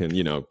like I can,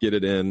 get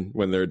it in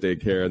when they're at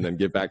daycare and then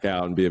get back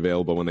out and be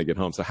available when they get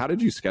home. So how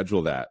did you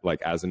schedule that,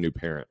 like as a new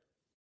parent?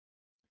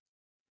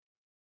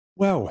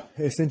 Well,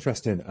 it's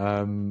interesting.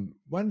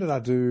 When did I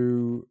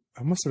do?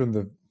 I must have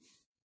done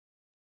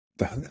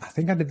I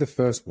think I did the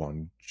first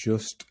one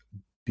just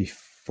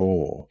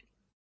before.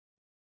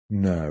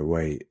 No,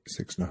 wait,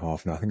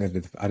 6.5. No, I think I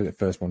did the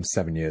first one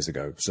 7 years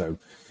ago. So,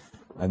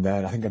 and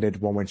then I think I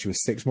did one when she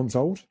was 6 months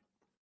old,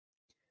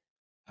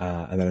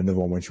 and then another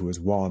one when she was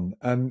 1.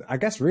 And I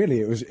guess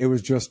really it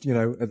was just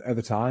at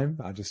the time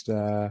I just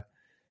a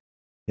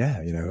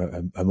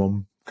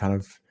mum kind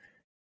of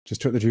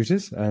just took the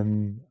duties,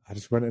 and I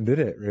just went and did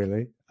it,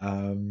 really.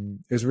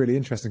 It was really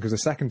interesting because the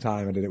second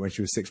time I did it when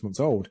she was 6 months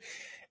old,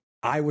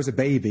 I was a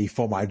baby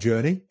for my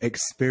journey,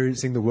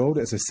 experiencing the world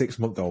as a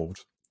 6-month-old.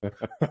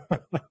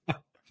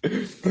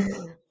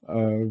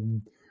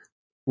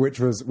 Which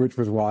was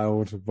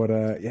wild. But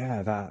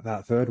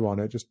that third one,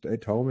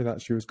 it told me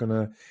that she was going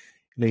to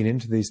lean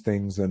into these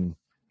things. And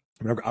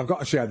I mean, I've got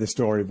to share this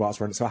story whilst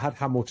we're on it. So I had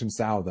Hamilton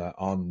Souther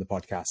on the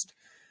podcast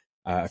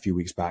a few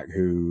weeks back,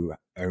 who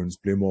owns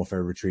Blue Morpho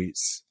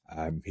Retreats.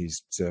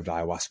 He's served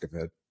ayahuasca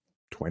for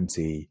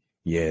 20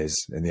 years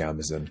in the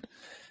Amazon.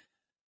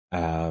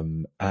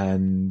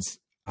 And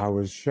I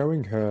was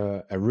showing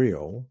her a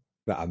reel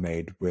that I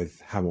made with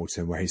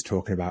Hamilton where he's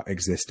talking about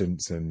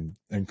existence and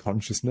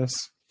consciousness.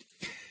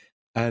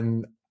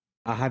 And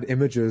I had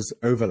images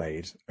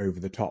overlaid over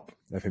the top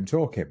of him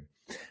talking.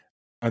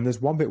 And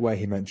there's one bit where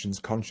he mentions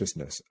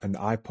consciousness, and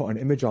I put an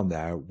image on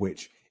there,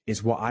 which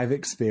is what I've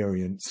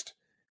experienced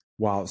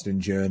whilst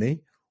in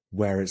journey,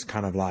 where it's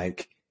kind of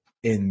like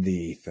in the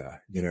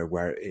ether,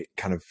 where it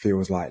kind of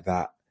feels like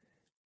that,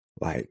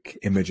 like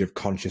image of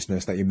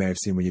consciousness that you may have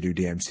seen when you do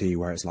DMT,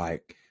 where it's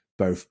like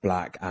both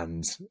black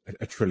and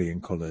a trillion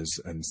colors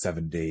and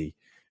 7D,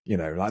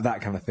 like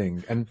that kind of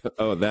thing. And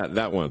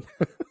that one.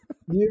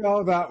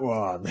 That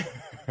one.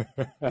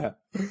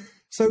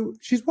 So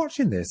she's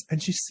watching this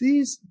and she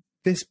sees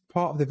this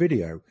part of the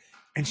video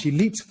and she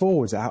leaps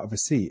forwards out of her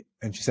seat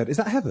and she said, "Is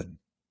that heaven?"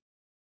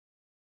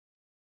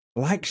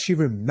 Like she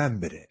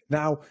remembered it.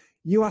 Now,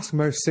 you ask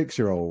most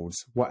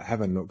 6-year-olds what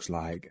heaven looks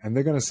like, and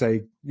they're going to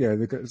say,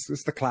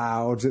 it's the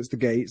clouds, it's the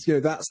gates.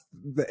 That's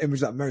the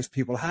image that most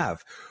people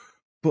have.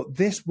 But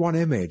this one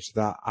image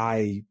that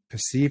I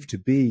perceived to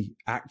be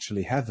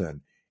actually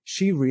heaven,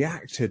 she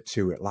reacted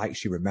to it like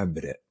she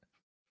remembered it.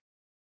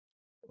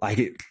 Like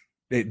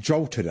it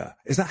jolted her.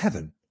 "Is that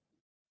heaven?"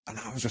 And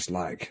I was just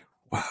like,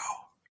 wow.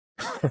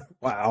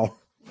 Wow.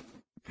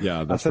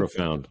 Yeah, that's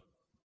profound.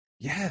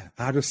 Yeah.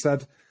 I just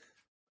said,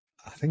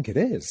 I think it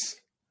is.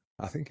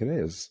 I think it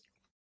is.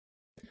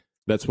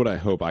 That's what I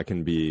hope I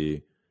can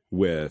be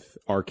with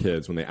our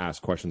kids when they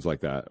ask questions like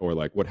that, or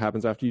like, what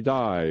happens after you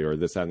die, or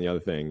this, that, and the other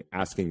thing,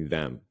 asking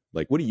them,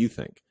 like, what do you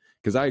think?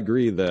 Because I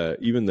agree that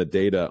even the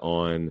data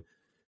on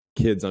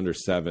kids under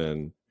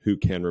 7 who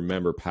can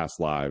remember past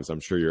lives, I'm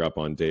sure you're up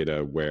on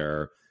data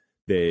where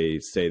they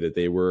say that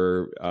they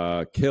were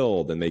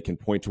killed and they can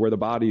point to where the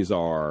bodies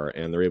are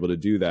and they're able to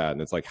do that.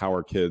 And it's like, how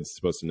are kids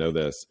supposed to know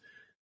this?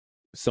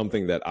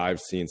 Something that I've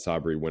seen,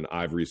 Sabri, when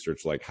I've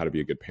researched like how to be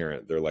a good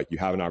parent, they're like, you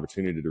have an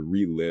opportunity to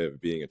relive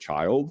being a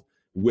child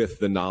with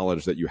the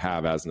knowledge that you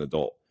have as an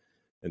adult.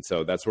 And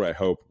so that's where I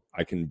hope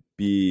I can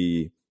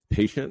be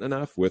patient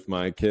enough with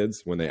my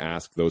kids when they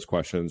ask those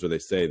questions or they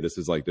say, this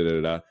is like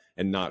da-da-da-da,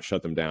 and not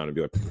shut them down and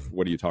be like,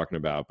 what are you talking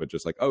about? But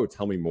just like, oh,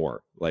 tell me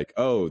more. Like,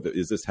 oh,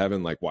 is this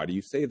heaven? Like, why do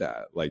you say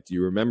that? Like, do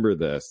you remember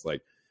this?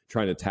 Like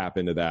trying to tap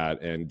into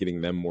that and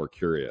getting them more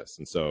curious.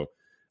 And so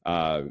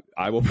I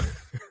will,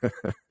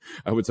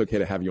 I hope it's okay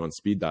to have you on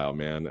speed dial,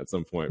 man, at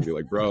some point and be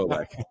like, bro,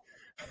 like,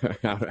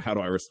 how do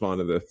I respond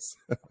to this?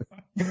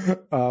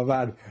 Oh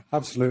man,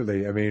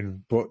 absolutely. I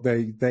mean, but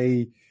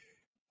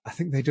I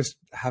think they just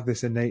have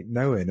this innate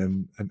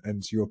knowing,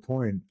 and to your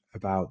point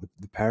about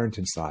the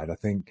parenting side, I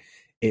think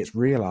it's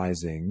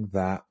realizing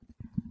that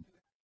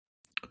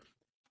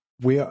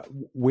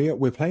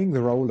we're playing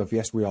the role of,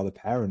 yes, we are the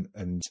parent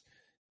and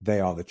they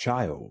are the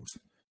child,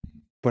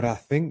 but I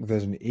think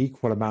there's an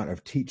equal amount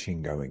of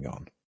teaching going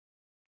on.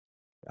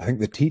 I think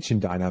the teaching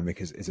dynamic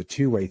is a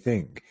two-way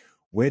thing.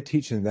 We're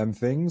teaching them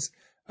things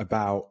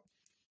about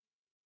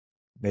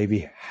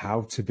maybe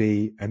how to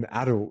be an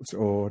adult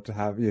or to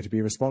have, to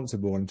be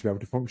responsible and to be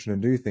able to function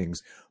and do things.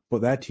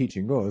 But they're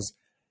teaching us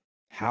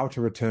how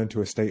to return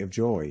to a state of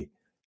joy,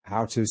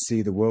 how to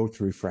see the world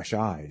through fresh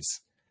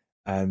eyes,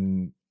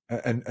 and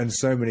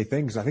so many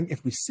things. I think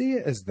if we see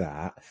it as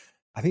that,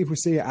 I think if we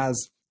see it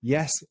as,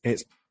 yes,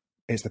 it's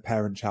the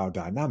parent-child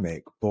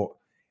dynamic, but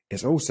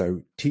it's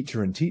also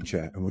teacher and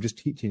teacher, and we're just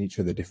teaching each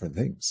other different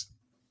things.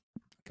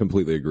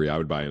 Completely agree. I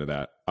would buy into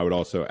that. I would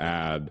also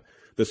add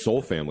the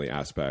soul family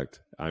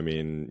aspect. I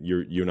mean,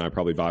 you and I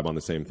probably vibe on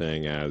the same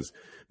thing. As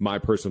my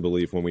personal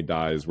belief, when we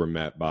die is we're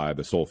met by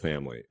the soul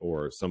family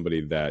or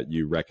somebody that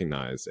you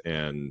recognize.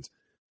 And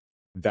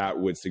that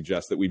would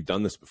suggest that we've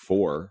done this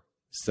before.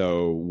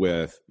 So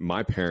with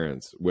my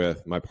parents,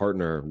 with my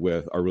partner,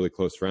 with our really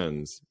close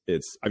friends,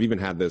 I've even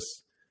had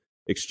this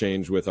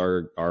exchange with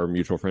our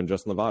mutual friend,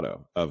 Justin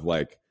Lovato, of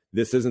like,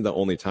 this isn't the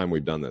only time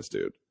we've done this,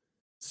 dude.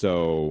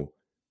 So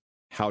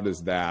how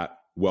does that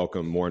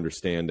welcome more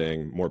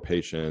understanding, more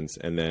patience?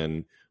 And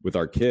then with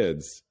our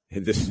kids,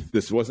 this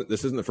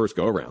isn't the first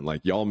go around.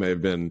 Like y'all may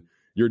have been,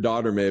 your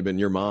daughter may have been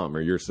your mom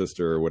or your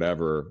sister or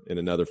whatever in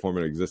another form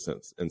of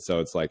existence. And so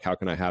it's like, how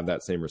can I have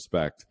that same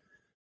respect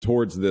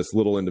towards this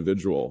little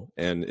individual?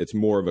 And it's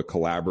more of a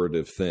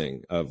collaborative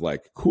thing of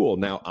like, cool,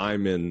 now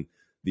I'm in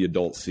the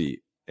adult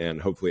seat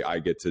and hopefully I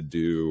get to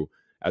do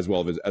as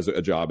well as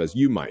a job as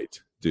you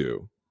might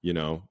do,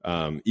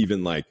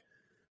 even like,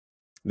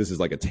 this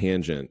is like a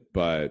tangent,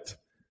 but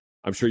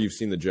I'm sure you've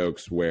seen the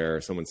jokes where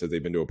someone says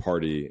they've been to a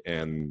party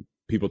and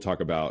people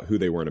talk about who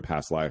they were in a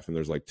past life. And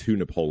there's like 2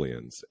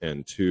 Napoleons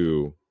and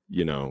 2,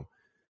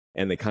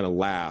 and they kind of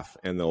laugh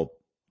and they'll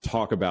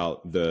talk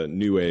about the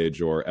new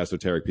age or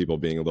esoteric people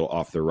being a little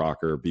off their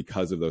rocker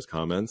because of those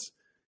comments.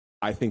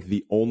 I think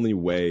the only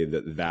way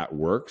that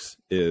works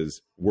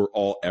is we're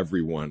all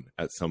everyone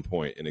at some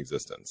point in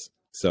existence.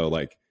 So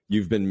like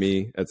you've been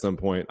me at some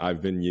point,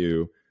 I've been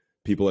you.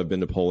 People have been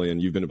Napoleon,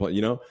 you've been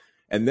Napoleon,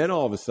 and then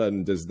all of a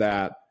sudden, does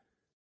that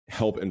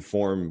help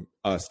inform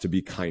us to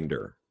be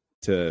kinder,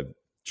 to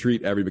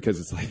treat because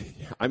it's like,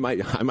 I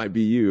might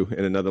be you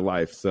in another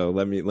life. So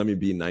let me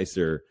be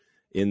nicer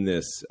in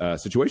this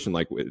situation.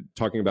 Like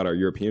talking about our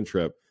European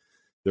trip,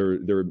 there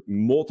were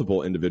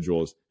multiple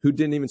individuals who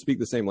didn't even speak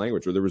the same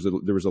language, or there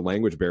was a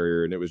language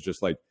barrier, and it was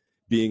just like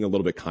being a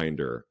little bit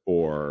kinder,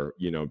 or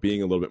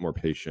being a little bit more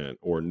patient,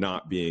 or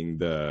not being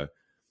the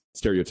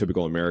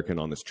stereotypical American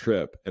on this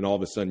trip. And all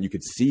of a sudden you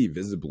could see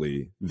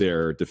visibly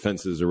their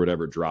defenses or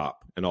whatever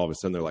drop. And all of a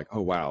sudden they're like,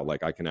 oh, wow,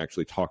 like I can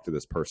actually talk to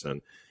this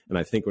person. And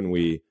I think when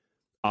we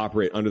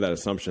operate under that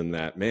assumption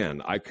that,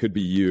 man, I could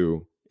be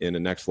you in a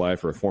next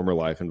life or a former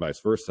life and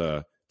vice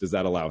versa, does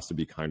that allow us to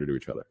be kinder to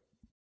each other?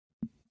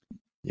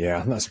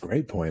 Yeah, that's a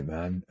great point,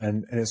 man.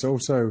 And it's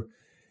also,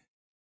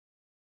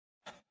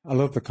 I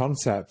love the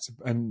concept.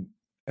 And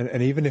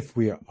even if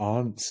we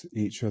aren't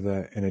each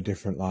other in a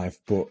different life,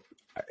 but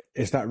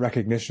it's that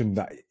recognition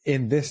that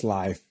in this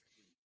life,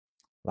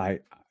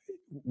 like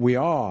we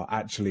are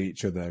actually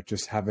each other,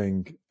 just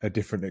having a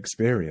different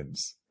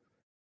experience.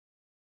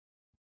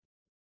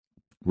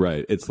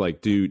 Right. It's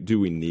like, do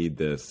we need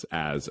this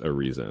as a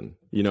reason?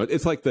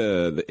 It's like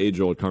the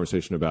age-old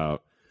conversation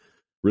about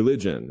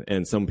religion,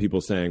 and some people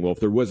saying, well, if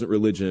there wasn't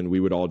religion, we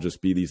would all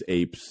just be these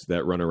apes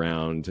that run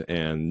around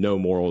and no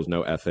morals,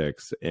 no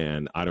ethics.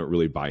 And I don't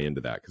really buy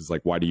into that, because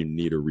like, why do you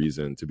need a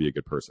reason to be a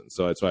good person?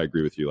 So that's why I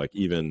agree with you. Like,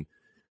 even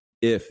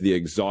if the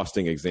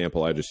exhausting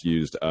example I just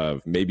used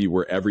of maybe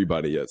we're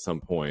everybody at some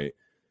point,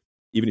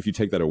 even if you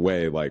take that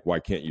away, like, why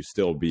can't you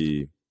still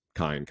be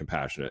kind,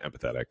 compassionate,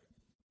 empathetic?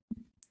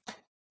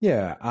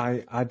 Yeah,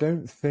 I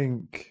don't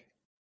think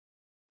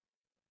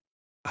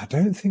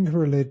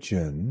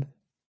religion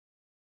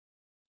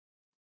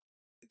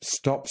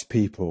stops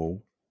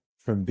people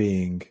from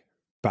being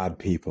bad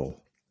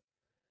people.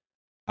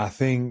 I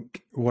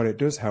think what it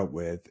does help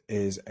with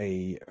is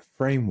a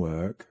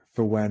framework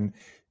for when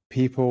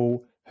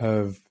people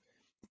have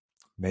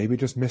maybe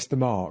just missed the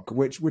mark,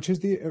 which is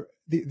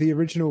the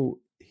original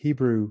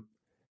Hebrew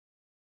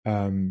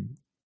um,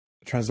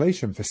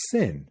 translation for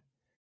sin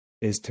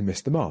is to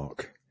miss the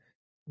mark,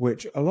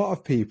 which a lot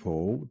of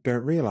people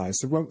don't realize.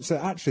 So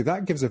actually,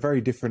 that gives a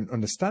very different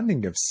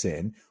understanding of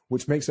sin,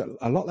 which makes it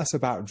a lot less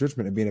about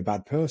judgment and being a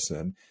bad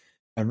person,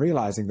 and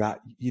realizing that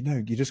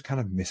you're just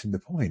kind of missing the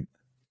point.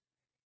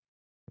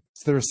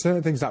 So there are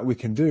certain things that we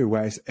can do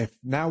where if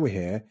now we're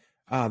here,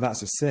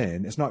 that's a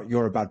sin. It's not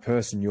you're a bad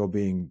person. You're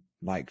being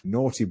like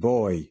naughty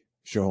boy,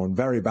 Sean,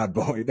 very bad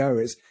boy.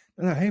 No,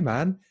 no. Hey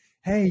man,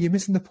 hey, you're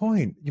missing the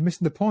point. You're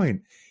missing the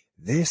point.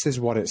 This is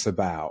what it's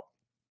about.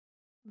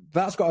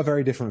 That's got a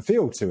very different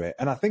feel to it.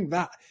 And I think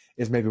that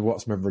is maybe what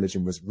some of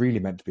religion was really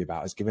meant to be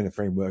about, is giving a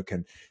framework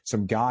and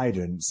some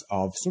guidance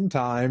of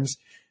sometimes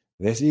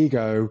this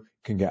ego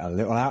can get a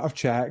little out of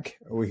check,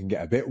 or we can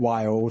get a bit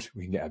wild,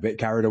 we can get a bit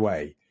carried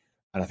away.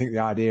 And I think the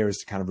idea is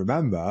to kind of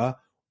remember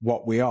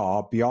what we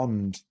are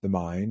beyond the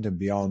mind and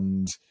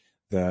beyond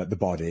the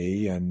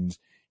body, and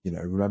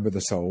remember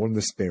the soul and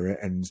the spirit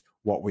and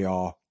what we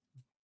are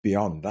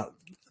beyond.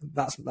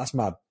 That's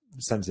my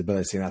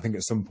sensibility. And I think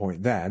at some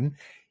point then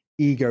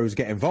egos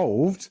get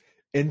involved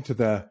into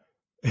the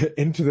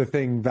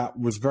thing that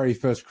was very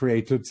first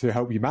created to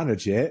help you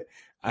manage it,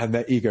 and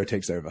the ego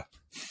takes over.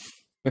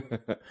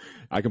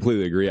 I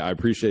completely agree. I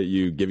appreciate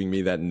you giving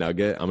me that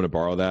nugget. I'm going to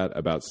borrow that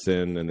about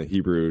sin and the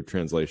Hebrew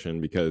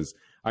translation, because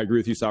I agree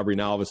with you, Sabri.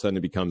 Now all of a sudden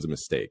it becomes a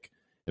mistake.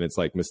 And it's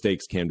like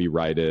mistakes can be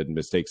righted,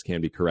 mistakes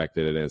can be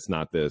corrected. And it's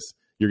not this,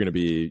 you're going to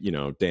be,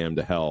 damned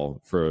to hell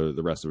for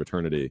the rest of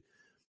eternity.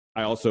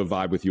 I also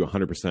vibe with you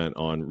 100%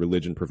 on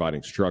religion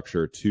providing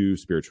structure to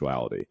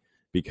spirituality,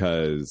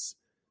 because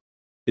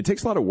it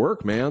takes a lot of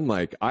work, man.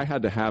 Like, I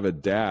had to have a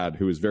dad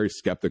who was very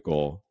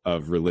skeptical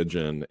of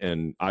religion,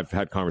 and I've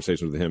had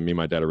conversations with him. Me and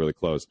my dad are really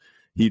close.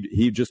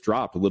 He just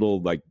dropped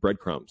little like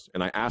breadcrumbs,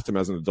 and I asked him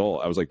as an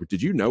adult, I was like,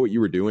 did you know what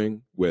you were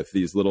doing with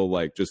these little,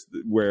 like, just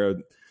where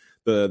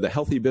the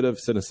healthy bit of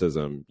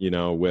cynicism,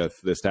 with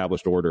the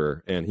established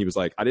order? And he was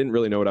like, I didn't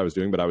really know what I was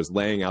doing, but I was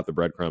laying out the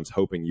breadcrumbs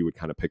hoping you would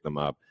kind of pick them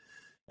up.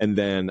 And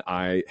then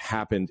I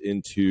happened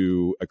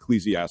into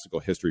ecclesiastical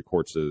history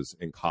courses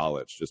in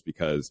college just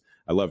because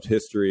I loved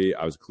history.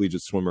 I was a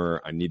collegiate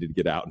swimmer. I needed to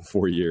get out in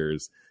 4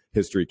 years.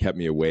 History kept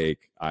me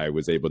awake. I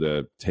was able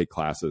to take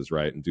classes,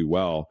 right, and do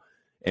well.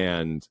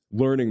 And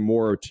learning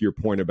more, to your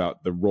point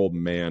about the role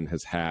man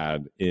has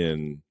had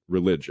in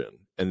religion.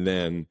 And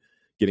then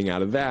getting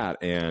out of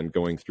that and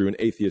going through an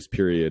atheist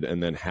period,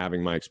 and then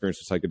having my experience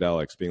with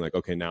psychedelics, being like,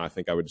 okay, now I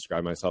think I would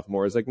describe myself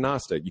more as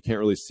agnostic. You can't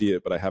really see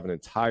it, but I have an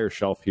entire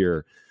shelf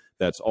here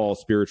that's all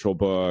spiritual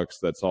books,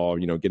 that's all,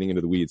 getting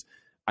into the weeds.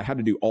 I had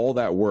to do all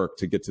that work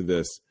to get to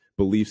this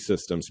belief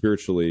system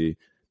spiritually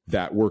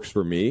that works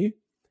for me.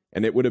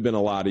 And it would have been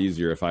a lot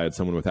easier if I had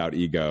someone without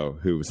ego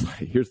who was like,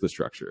 here's the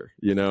structure,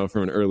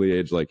 from an early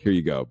age, like, here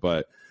you go.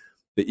 But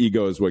the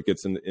ego is what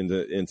gets into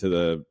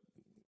the,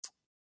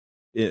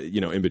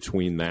 in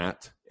between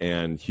that,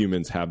 and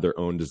humans have their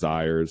own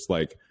desires.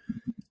 Like,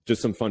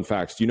 just some fun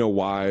facts. Do you know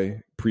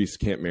why priests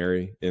can't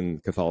marry in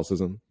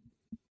Catholicism?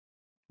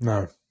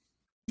 No.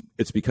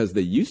 It's because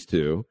they used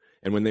to,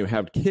 and when they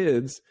have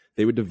kids,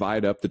 they would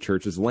divide up the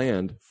church's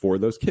land for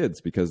those kids,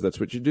 because that's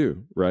what you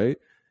do, right?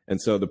 And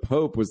so the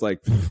Pope was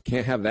like,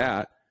 can't have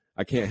that.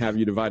 I can't have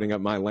you dividing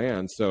up my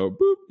land. So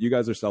boop, you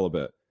guys are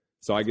celibate.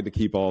 So I get to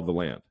keep all of the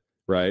land,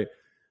 right?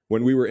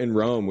 When we were in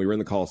Rome, we were in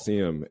the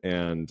Colosseum,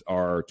 and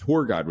our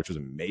tour guide, which was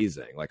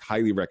amazing, like,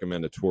 highly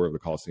recommend a tour of the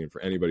Colosseum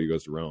for anybody who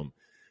goes to Rome.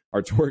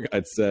 Our tour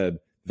guide said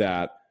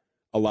that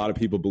a lot of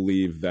people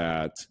believe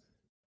that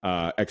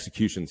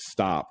execution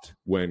stopped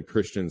when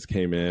Christians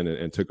came in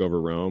and took over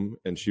Rome.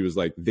 And she was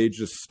like, they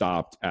just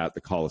stopped at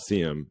the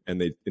Colosseum,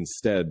 and they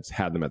instead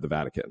had them at the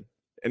Vatican.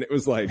 And it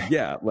was like,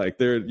 yeah, like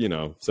they're,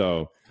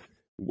 so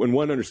when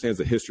one understands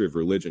the history of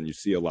religion, you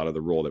see a lot of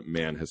the role that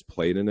man has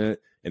played in it.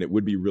 And it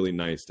would be really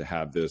nice to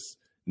have this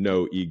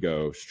no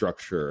ego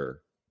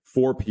structure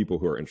for people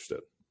who are interested.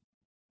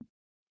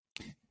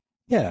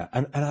 Yeah.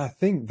 And I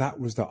think that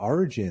was the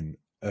origin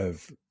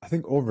of, I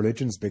think all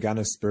religions began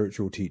as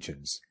spiritual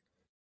teachings.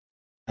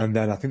 And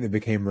then I think they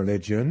became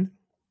religion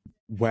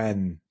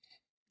when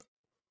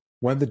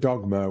the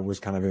dogma was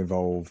kind of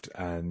involved,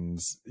 and,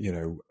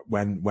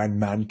 when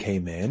man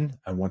came in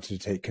and wanted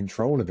to take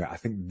control of it, I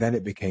think then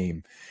it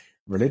became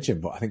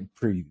religion. But I think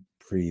pre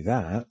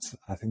that,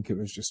 I think it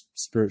was just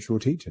spiritual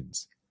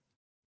teachings.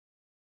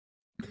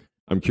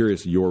 I'm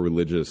curious, your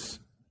religious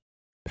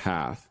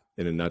path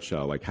in a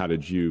nutshell. Like, how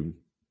did you,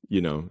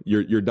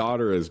 your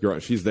daughter is growing,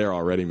 she's there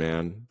already,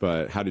 man.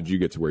 But how did you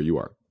get to where you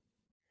are?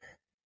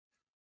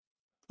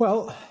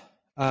 Well,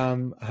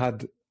 I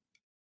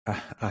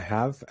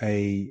have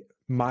a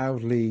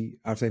mildly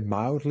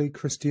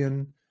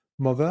Christian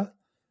mother.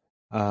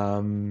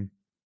 You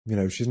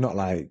know, she's not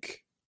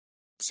like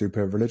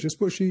super religious,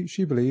 but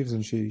she believes,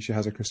 and she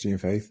has a Christian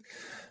faith.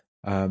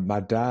 My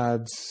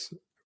dad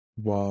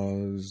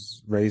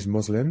was raised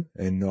Muslim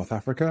in North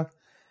Africa.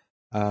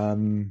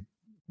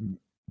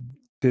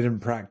 Didn't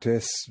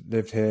practice,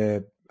 lived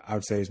here. I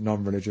would say he's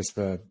non-religious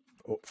for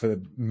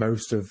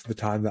most of the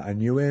time that I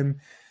knew him.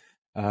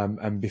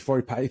 And before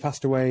he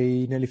passed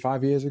away nearly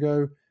 5 years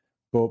ago.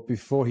 But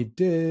before he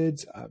did,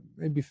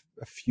 maybe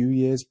a few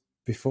years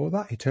before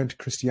that, he turned to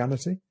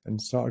Christianity and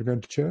started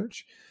going to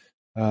church.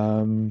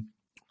 You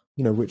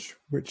know, which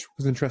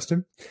was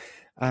interesting.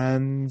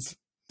 And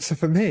so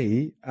for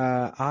me,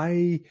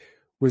 I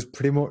was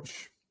pretty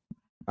much,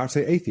 I would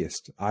say,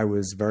 atheist. I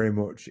was very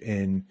much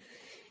in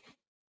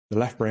the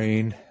left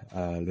brain,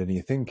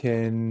 linear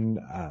thinking,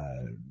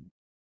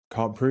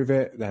 can't prove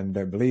it, then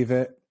don't believe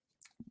it.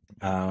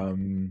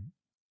 And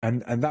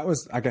that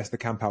was, I guess, the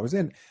camp I was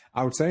in.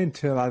 I would say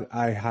until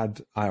I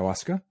had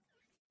ayahuasca.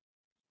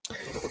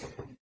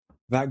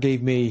 That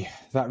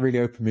really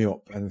opened me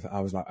up, and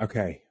I was like,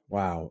 okay,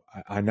 wow,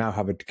 I now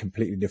have a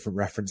completely different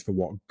reference for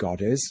what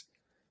God is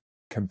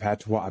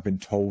compared to what I've been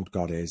told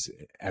God is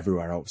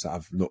everywhere else that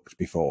I've looked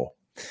before.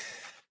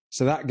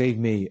 So that gave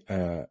me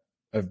a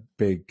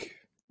big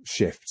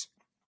shift.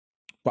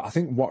 But I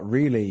think what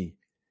really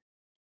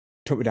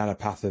took me down a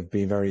path of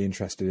being very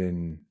interested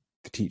in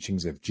the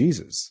teachings of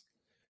Jesus,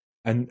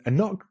 and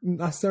not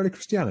necessarily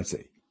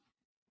Christianity.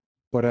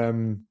 But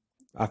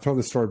I've told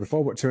this story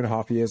before, but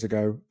 2.5 years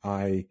ago,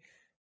 I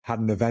had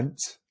an event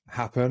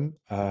happen.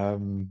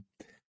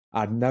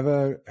 I'd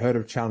never heard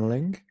of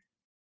channeling,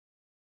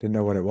 didn't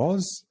know what it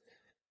was.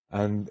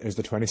 And it was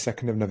the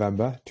 22nd of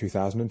November,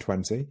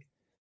 2020.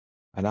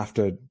 And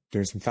after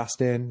doing some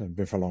fasting and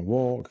been for a long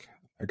walk,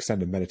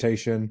 extended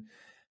meditation,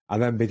 I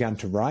then began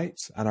to write,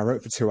 and I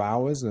wrote for 2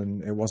 hours,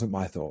 and it wasn't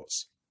my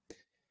thoughts.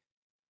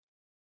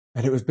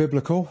 And it was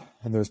biblical,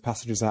 and there was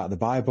passages out of the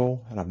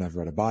Bible, and I've never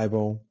read a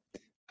Bible.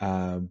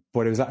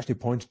 But it was actually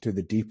pointing to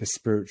the deeper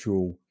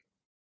spiritual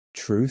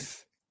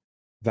truth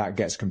that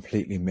gets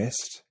completely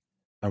missed,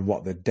 and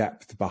what the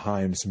depth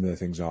behind some of the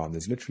things are. And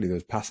there's literally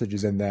those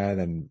passages in there,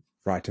 then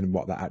writing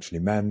what that actually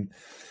meant.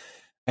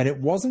 And it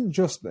wasn't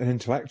just an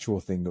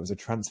intellectual thing. It was a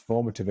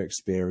transformative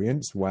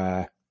experience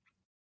where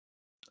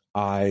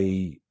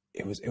it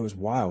was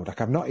wild.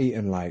 Like, I've not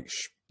eaten like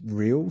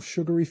real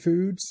sugary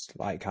foods,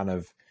 like kind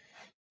of,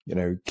 you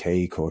know,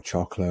 cake or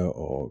chocolate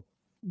or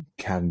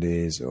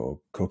candies or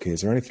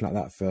cookies or anything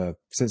like that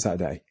since that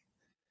day.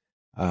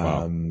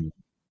 Wow.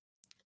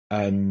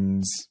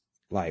 And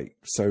like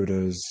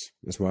sodas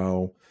as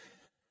well.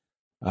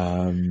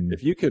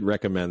 If you could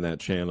recommend that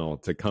channel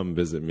to come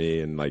visit me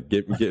and like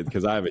get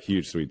because I have a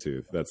huge sweet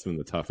tooth. That's been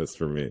the toughest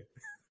for me.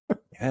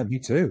 Yeah, me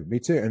too.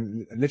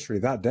 And literally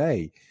that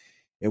day,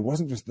 it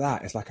wasn't just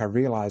that. It's like I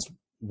realized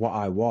what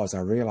I was. I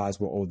realized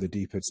what all the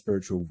deeper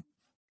spiritual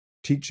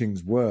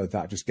teachings were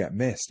that just get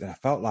missed. And I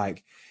felt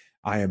like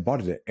I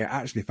embodied it. It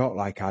actually felt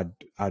like I'd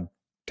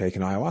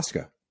taken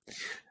ayahuasca,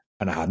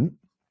 and I hadn't.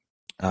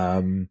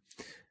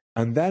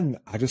 And then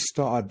I just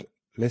started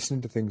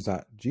listening to things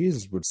that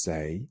Jesus would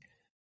say,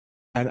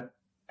 and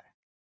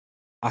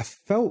I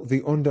felt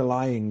the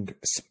underlying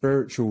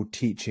spiritual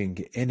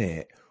teaching in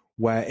it,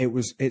 where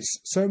it's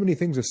so many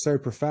things are so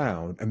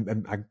profound,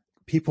 and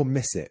people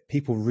miss it.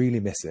 People really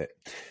miss it.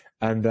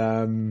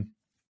 And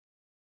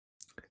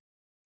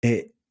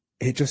it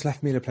just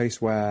left me in a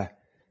place where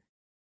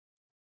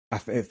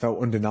it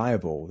felt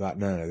undeniable that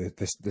no,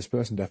 this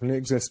person definitely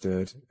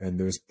existed, and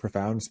there was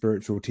profound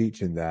spiritual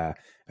teaching there,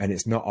 and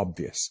it's not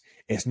obvious.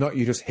 It's not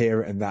you just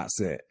hear it and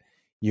that's it.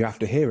 You have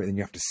to hear it, and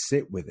you have to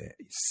sit with it,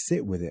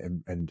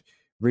 and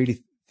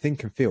really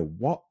think and feel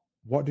what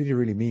did he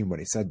really mean when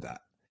he said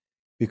that?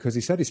 Because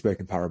he said he spoke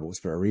in parables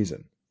for a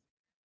reason.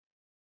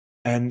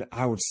 And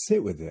I would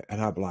sit with it,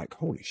 and I'd be like,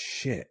 holy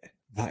shit,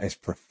 that is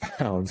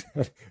profound.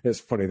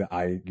 It's funny that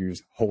I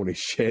use holy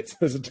shit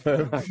as a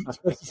term to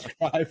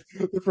describe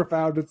the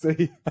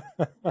profundity.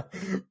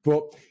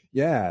 But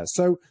yeah,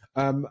 so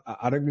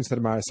I don't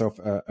consider myself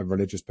a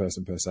religious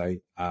person per se,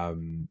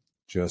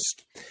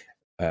 just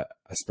a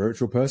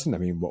spiritual person. I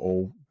mean, we're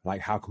all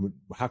like, how can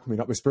we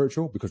not be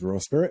spiritual? Because we're all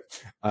spirit.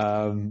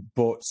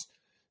 But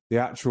the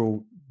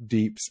actual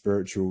deep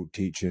spiritual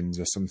teachings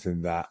are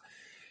something that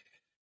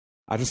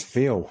I just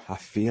feel. I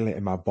feel it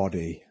in my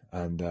body.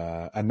 And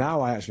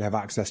now I actually have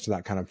access to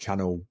that kind of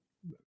channel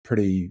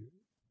pretty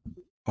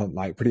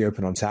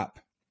open on tap,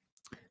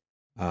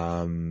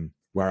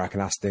 where I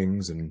can ask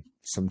things, and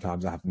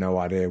sometimes I have no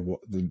idea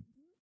what the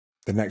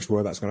next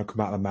word that's going to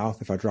come out of my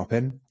mouth if I drop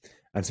in,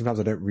 and sometimes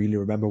I don't really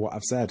remember what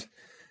I've said.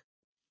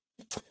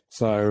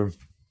 So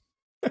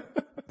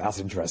that's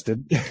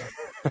interesting.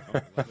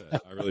 I love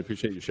it. I really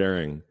appreciate you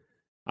sharing.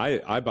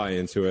 I buy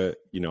into it.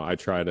 You know, I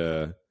try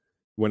to,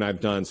 when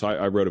I've done, so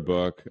I wrote a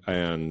book,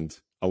 and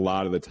a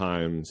lot of the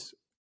times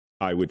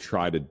I would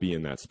try to be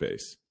in that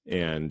space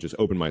and just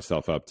open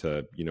myself up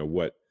to, you know,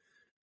 what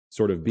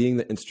sort of being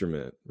the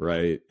instrument,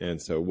 right?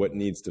 And so what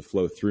needs to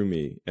flow through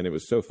me? And it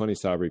was so funny,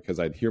 Sabri,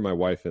 because I'd hear my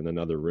wife in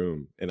another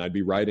room and I'd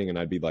be writing and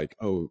I'd be like,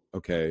 oh,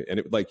 okay. And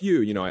it like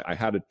you know, I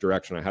had a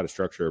direction, I had a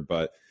structure,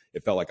 but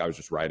it felt like I was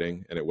just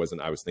writing and it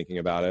wasn't, I was thinking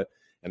about it.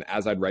 And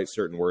as I'd write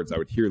certain words, I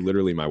would hear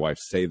literally my wife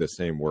say the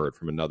same word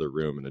from another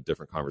room in a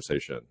different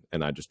conversation.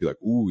 And I'd just be like,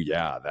 ooh,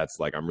 yeah, that's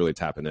like, I'm really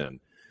tapping in.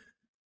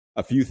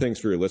 A few things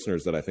for your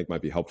listeners that I think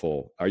might be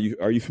helpful. Are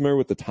you familiar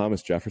with the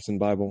Thomas Jefferson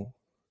Bible?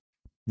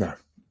 No.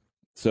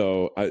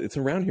 So it's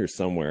around here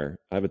somewhere.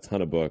 I have a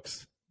ton of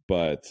books,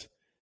 but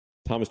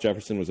Thomas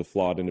Jefferson was a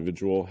flawed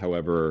individual.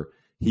 However,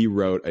 he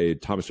wrote a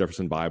Thomas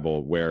Jefferson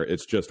Bible where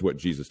it's just what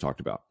Jesus talked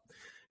about.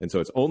 And so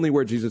it's only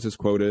where Jesus is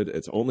quoted.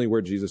 It's only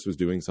where Jesus was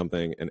doing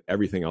something, and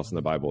everything else in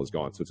the Bible is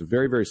gone. So it's a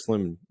very, very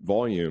slim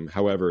volume.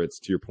 However, it's,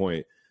 to your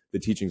point, the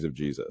teachings of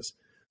Jesus.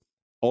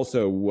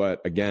 Also,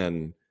 what,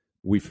 again,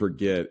 we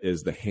forget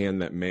is the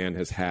hand that man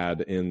has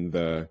had in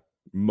the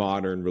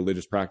modern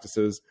religious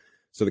practices.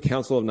 So the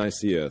Council of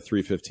Nicaea,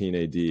 315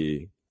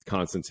 AD,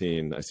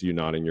 Constantine, I see you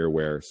nodding, you're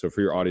aware. So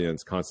for your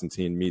audience,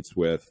 Constantine meets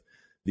with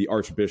the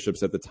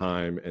archbishops at the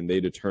time, and they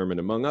determine,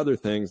 among other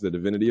things, the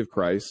divinity of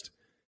Christ.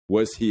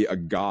 Was he a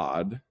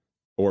god,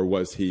 or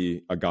was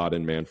he a god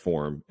in man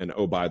form? And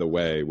oh, by the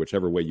way,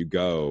 whichever way you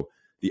go,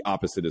 the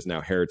opposite is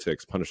now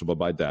heretics, punishable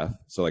by death.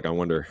 So like, I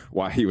wonder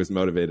why he was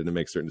motivated to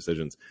make certain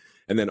decisions.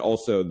 And then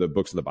also the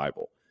books of the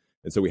Bible.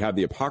 And so we have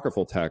the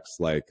apocryphal texts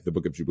like the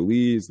Book of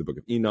Jubilees, the Book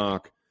of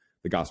Enoch,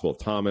 the Gospel of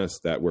Thomas,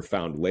 that were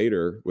found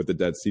later with the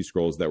Dead Sea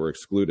Scrolls that were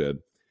excluded.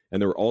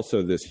 And there were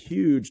also this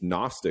huge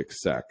Gnostic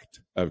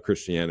sect of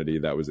Christianity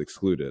that was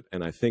excluded.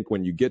 And I think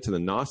when you get to the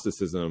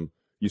Gnosticism,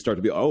 you start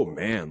to be, oh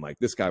man, like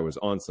this guy was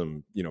on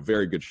some, you know,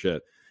 very good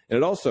shit. And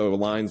it also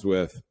aligns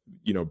with,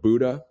 you know,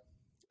 Buddha.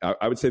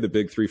 I would say the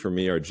big three for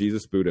me are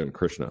Jesus, Buddha, and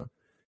Krishna.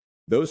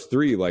 Those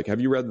three, like,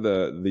 have you read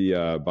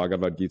the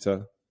Bhagavad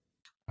Gita?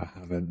 I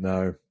haven't,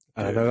 no.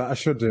 And I know that I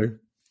should do.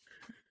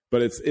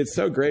 But it's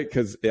so great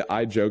because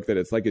I joke that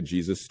it's like a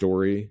Jesus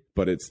story,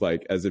 but it's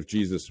like as if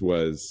Jesus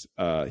was,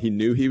 he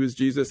knew he was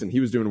Jesus and he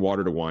was doing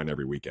water to wine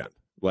every weekend.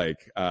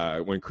 Like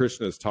when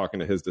Krishna is talking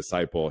to his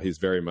disciple, he's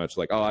very much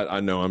like, oh,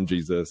 I know I'm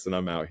Jesus and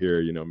I'm out here,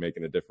 you know,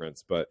 making a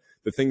difference. But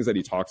the things that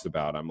he talks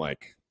about, I'm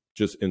like,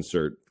 just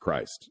insert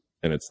Christ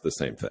and it's the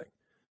same thing.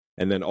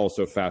 And then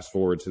also fast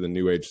forward to the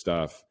New Age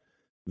stuff.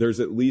 There's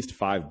at least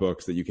 5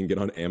 books that you can get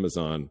on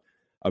Amazon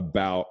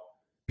about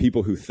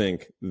people who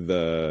think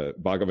the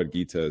Bhagavad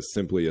Gita is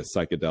simply a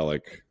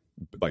psychedelic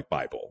like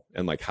Bible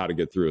and like how to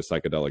get through a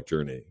psychedelic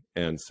journey.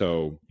 And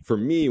so for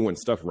me, when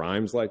stuff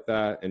rhymes like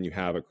that and you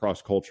have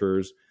across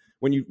cultures,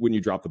 when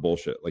you drop the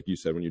bullshit, like you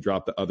said, when you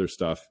drop the other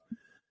stuff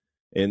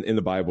in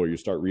the Bible, you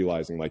start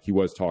realizing like he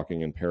was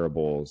talking in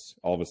parables,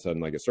 all of a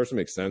sudden like it starts to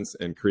make sense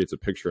and creates a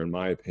picture, in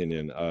my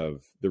opinion,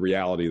 of the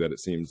reality that it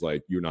seems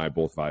like you and I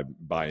both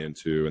buy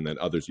into, and then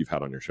others you've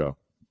had on your show.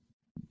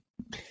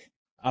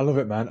 I love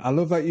it, man. I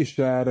love that you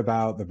shared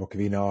about the Book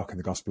of Enoch and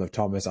the Gospel of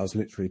Thomas. I was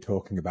literally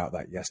talking about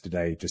that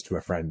yesterday just to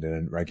a friend in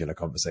a regular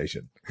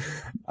conversation.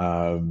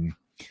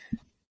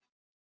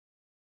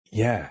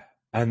 Yeah.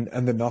 And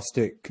the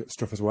Gnostic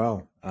stuff as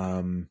well.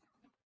 I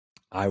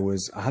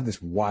had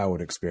this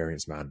wild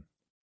experience, man.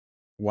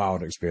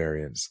 Wild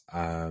experience.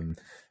 A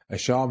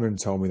shaman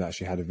told me that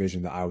she had a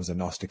vision that I was a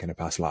Gnostic in a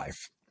past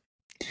life.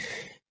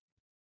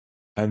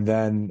 And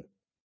then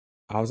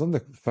I was on the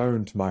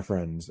phone to my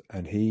friends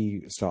and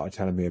he started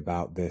telling me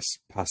about this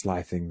past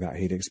life thing that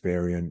he'd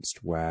experienced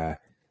where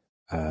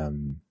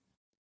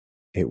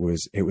it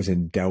was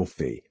in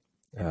Delphi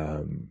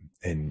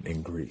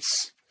in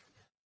Greece.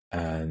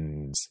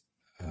 And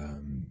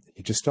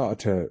he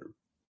started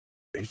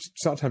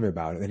telling me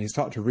about it, and he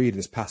started to read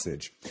this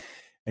passage,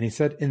 and he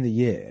said in the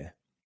year,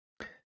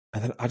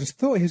 and then I just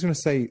thought he was going to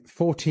say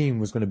 14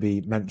 was going to be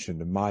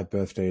mentioned, and my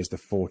birthday is the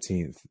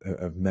 14th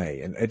of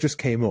May, and it just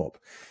came up.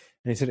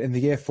 And he said, in the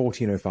year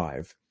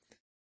 1405,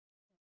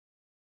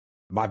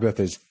 my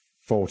birthday's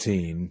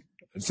 14.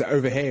 So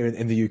over here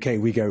in the UK,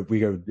 we go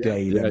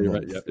day. Yeah, you're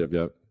right.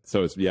 Yep.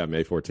 So it's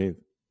May 14th.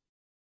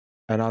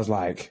 And I was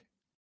like,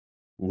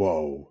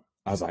 whoa.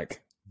 I was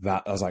like,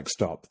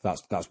 stop.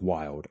 That's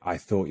wild. I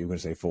thought you were going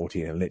to say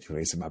 14, and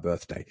literally it's my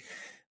birthday.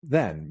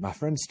 Then my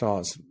friend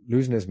starts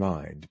losing his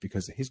mind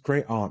because his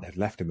great aunt had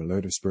left him a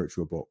load of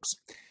spiritual books.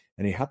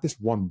 And he had this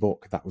one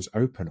book that was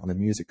open on a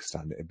music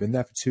stand. It had been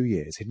there for 2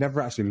 years. He'd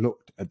never actually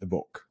looked at the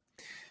book.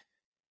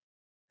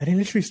 And he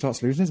literally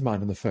starts losing his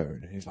mind on the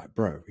phone. And he's like,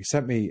 bro, he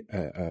sent me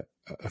a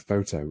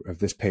photo of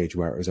this page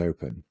where it was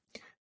open.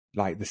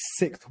 Like the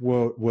 6th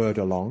word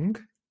along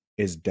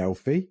is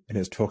Delphi, and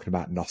it's talking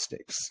about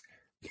Gnostics.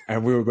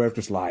 And we were both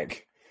just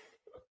like,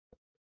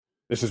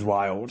 this is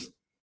wild.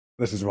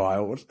 This is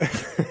wild.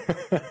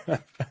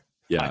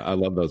 Yeah, I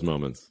love those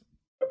moments.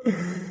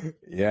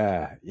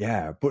 Yeah.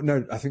 But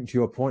no, I think to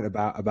your point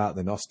about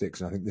the Gnostics,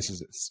 and I think this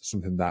is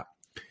something that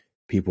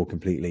people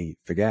completely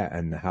forget,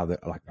 and how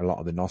that like a lot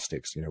of the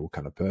Gnostics, were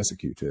kind of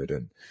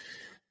persecuted,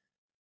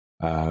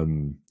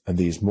 and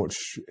these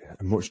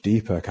much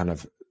deeper kind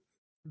of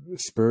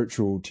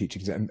spiritual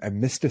teachings and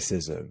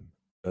mysticism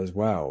as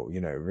well,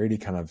 you know, really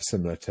kind of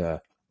similar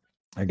to,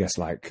 I guess,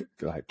 like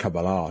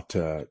Kabbalah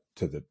to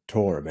the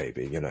Torah,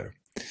 maybe, you know.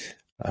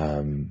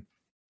 The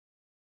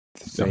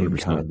same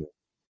 100%. kind of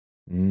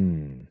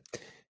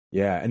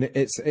yeah, and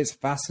it's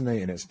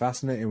fascinating. It's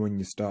fascinating when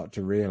you start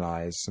to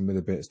realize some of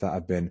the bits that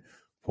have been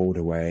pulled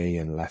away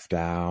and left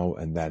out,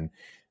 and then,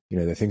 you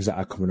know, the things that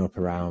are coming up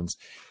around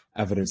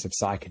evidence of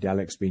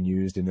psychedelics being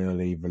used in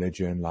early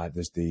religion. Like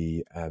there's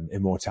the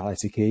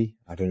immortality key.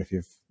 I don't know if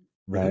you've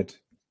read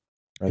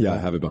yeah, that. I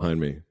have it behind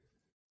me.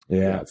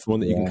 Yeah, it's the one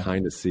that you can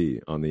kind of see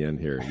on the end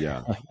here.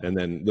 Yeah, and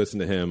then listen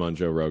to him on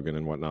Joe Rogan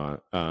and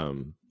whatnot.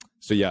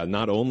 So yeah,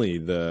 not only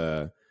in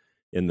the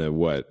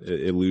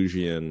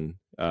Eleusinian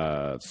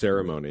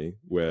ceremony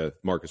with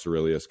Marcus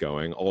Aurelius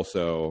going,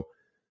 also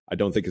I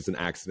don't think it's an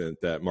accident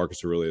that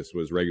Marcus Aurelius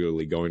was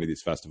regularly going to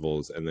these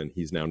festivals, and then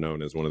he's now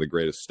known as one of the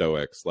greatest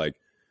Stoics. Like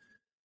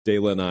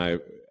Dayla and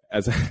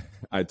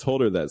I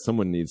told her that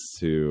someone needs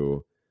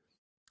to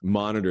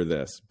monitor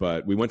this,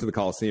 but we went to the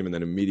Coliseum and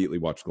then immediately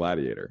watched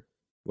Gladiator.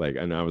 Like,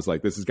 and I was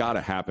like, this has got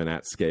to happen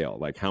at scale.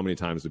 Like, how many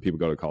times do people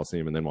go to the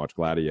Coliseum and then watch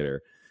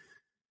Gladiator?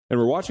 And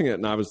we're watching it,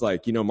 and I was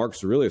like, you know,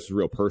 Marcus Aurelius is a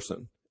real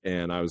person.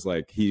 And I was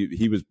like,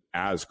 he was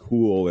as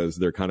cool as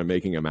they're kind of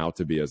making him out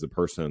to be as a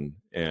person.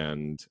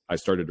 And I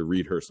started to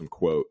read her some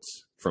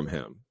quotes from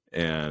him.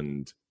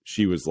 And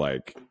she was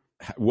like,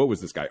 what was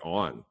this guy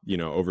on, you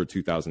know, over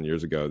 2,000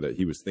 years ago that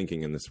he was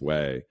thinking in this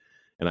way?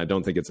 And I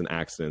don't think it's an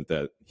accident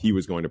that he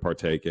was going to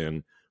partake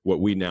in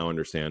what we now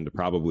understand to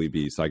probably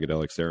be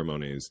psychedelic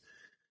ceremonies,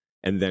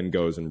 and then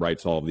goes and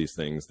writes all of these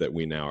things that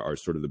we now are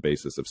sort of the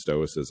basis of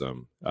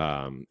Stoicism.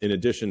 In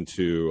addition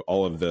to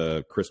all of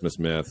the Christmas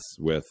myths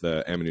with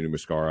the Amanita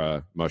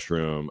muscara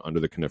mushroom under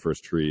the coniferous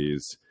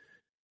trees,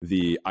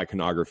 the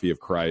iconography of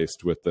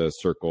Christ with the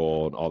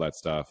circle and all that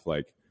stuff,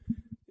 like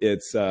it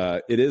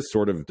is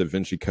sort of Da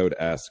Vinci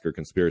Code-esque or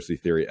conspiracy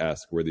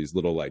theory-esque, where these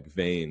little like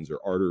veins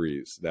or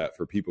arteries that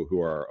for people who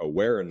are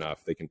aware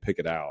enough, they can pick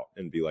it out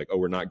and be like, oh,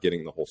 we're not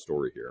getting the whole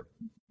story here.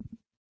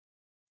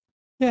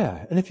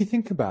 Yeah, and if you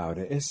think about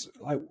it, it's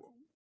like,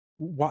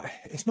 what?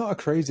 It's not a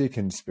crazy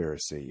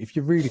conspiracy if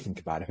you really think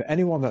about it. For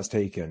anyone that's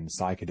taken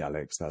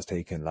psychedelics, that's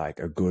taken like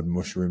a good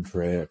mushroom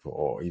trip,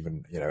 or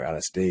even, you know,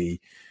 LSD,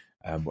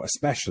 but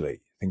especially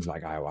things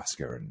like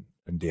ayahuasca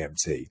and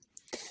DMT,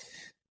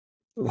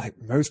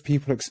 like most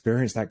people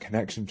experience that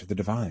connection to the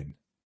divine.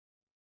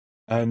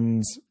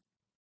 And,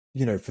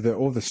 you know, for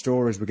all the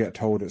stories we get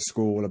told at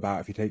school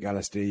about if you take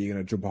LSD, you're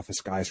going to jump off a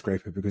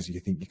skyscraper because you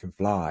think you can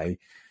fly.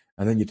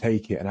 And then you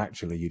take it and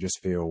actually you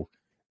just feel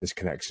this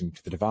connection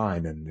to the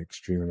divine and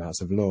extreme amounts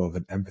of love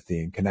and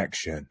empathy and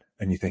connection.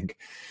 And you think,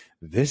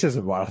 this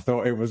isn't what I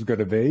thought it was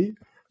going to be.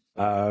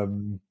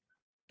 And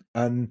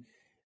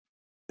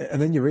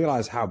then you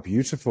realize how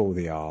beautiful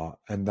they are,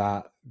 and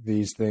that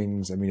these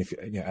things, I mean, if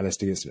you know,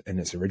 LSD is in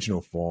its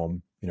original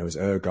form, you know, as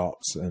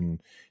ergots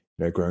and,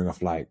 you know, growing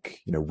off like,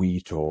 you know,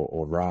 wheat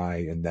or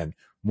rye, and then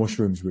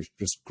mushrooms, which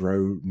just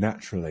grow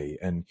naturally,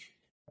 and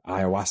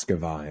ayahuasca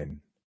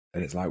vine.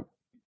 And it's like,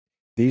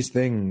 these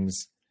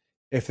things,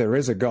 if there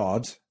is a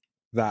God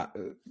that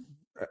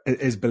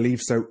is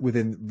believed so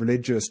within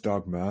religious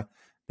dogma,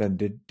 then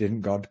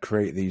didn't God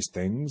create these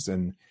things?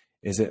 And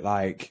is it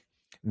like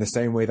in the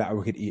same way that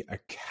we could eat a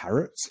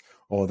carrot,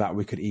 or that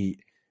we could eat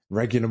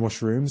regular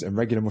mushrooms, and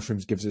regular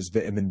mushrooms gives us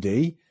vitamin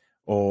D,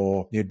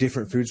 or, you know,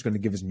 different foods going to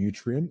give us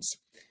nutrients?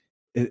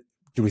 Do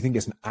we think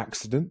it's an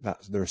accident that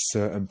there are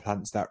certain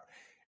plants that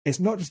it's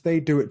not just they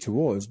do it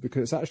to us,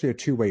 because it's actually a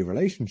two-way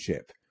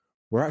relationship.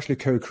 We're actually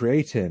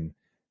co-creating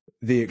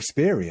the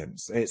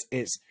experience.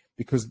 It's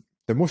because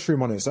the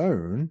mushroom on its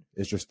own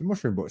is just the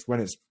mushroom, but it's when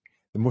it's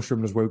the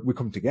mushroom as we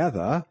come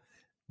together,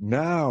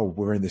 now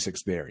we're in this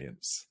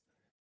experience.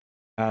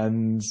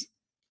 And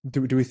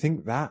do we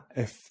think that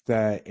if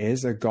there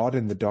is a God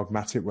in the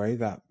dogmatic way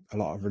that a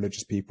lot of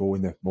religious people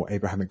in the more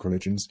Abrahamic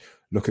religions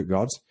look at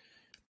gods,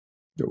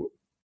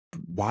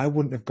 why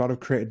wouldn't have God have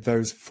created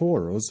those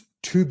for us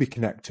to be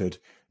connected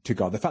to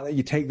God? The fact that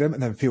you take them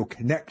and then feel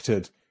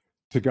connected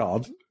to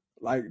God,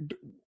 like,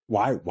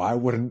 why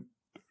wouldn't,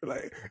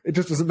 like, it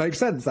just doesn't make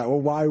sense that,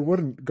 well, why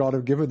wouldn't God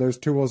have given those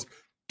to us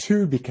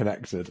to be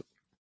connected?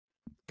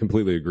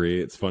 Completely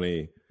agree. It's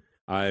funny.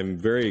 I'm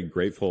very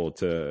grateful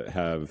to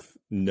have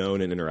known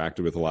and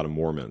interacted with a lot of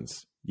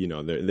Mormons. You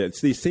know,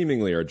 these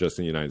seemingly are just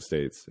in the United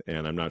States,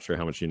 and I'm not sure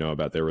how much you know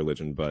about their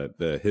religion, but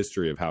the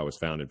history of how it was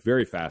founded,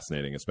 very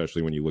fascinating,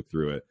 especially when you look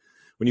through it.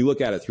 When you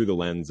look at it through the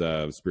lens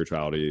of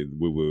spirituality,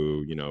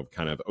 woo-woo, you know,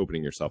 kind of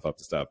opening yourself up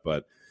to stuff.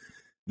 But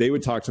they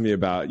would talk to me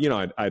about, you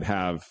know, I'd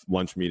have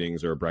lunch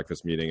meetings or a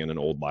breakfast meeting in an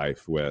old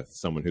life with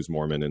someone who's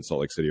Mormon in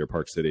Salt Lake City or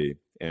Park City,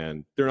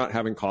 and they're not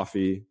having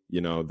coffee,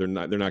 you know, they're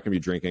not going to be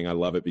drinking. I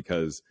love it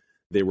because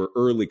they were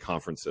early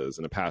conferences.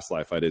 In a past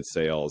life, I did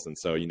sales. And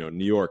so, you know,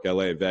 New York,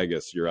 LA,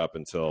 Vegas, you're up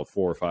until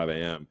 4 or 5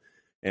 a.m.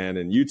 And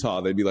in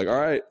Utah, they'd be like, all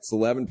right, it's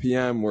 11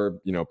 p.m. We're,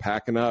 you know,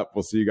 packing up.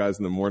 We'll see you guys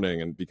in the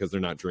morning. And because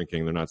they're not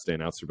drinking, they're not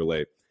staying out super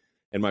late.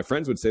 And my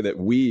friends would say that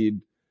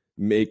weed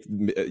make,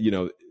 you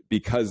know,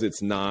 because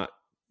it's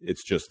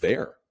just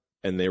there.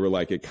 And they were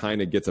like, it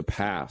kind of gets a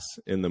pass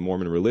in the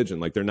Mormon religion.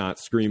 Like, they're not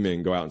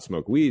screaming, go out and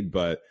smoke weed,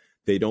 but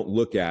they don't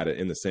look at it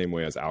in the same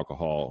way as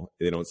alcohol.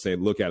 They don't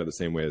look at it the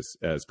same way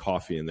as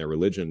coffee in their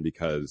religion,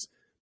 because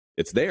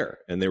it's there.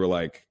 And they were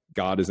like,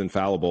 God is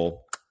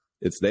infallible.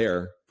 It's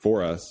there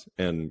for us,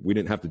 and we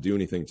didn't have to do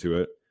anything to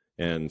it.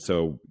 And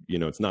so,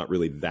 it's not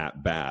really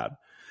that bad.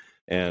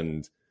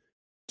 And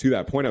to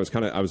that point,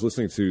 I was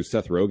listening to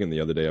Seth Rogen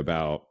the other day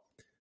about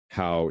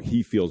how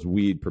he feels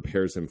weed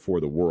prepares him for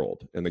the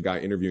world. And the guy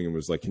interviewing him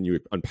was like, can you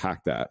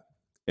unpack that?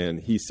 And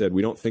he said,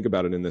 we don't think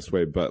about it in this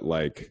way, but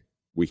like,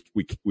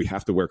 we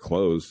have to wear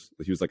clothes.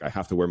 He was like, I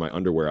have to wear my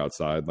underwear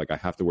outside. Like, I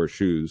have to wear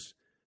shoes.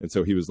 And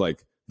so he was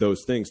like,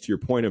 those things, to your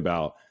point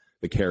about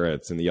the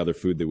carrots and the other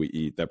food that we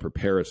eat that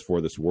prepare us for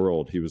this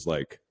world, he was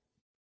like,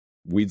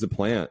 weed's a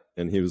plant.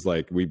 And he was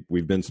like,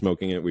 we've been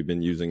smoking it. We've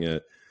been using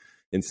it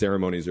in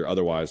ceremonies or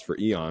otherwise for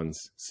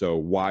eons. So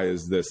why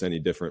is this any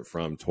different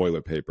from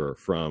toilet paper,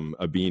 from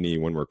a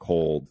beanie when we're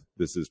cold?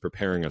 This is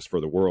preparing us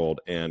for the world,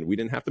 and we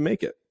didn't have to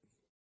make it.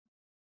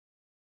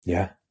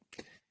 Yeah.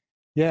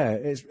 Yeah,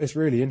 it's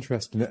really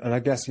interesting. And I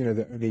guess,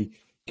 the only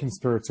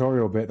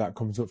conspiratorial bit that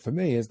comes up for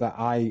me is that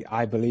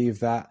I believe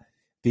that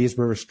these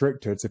were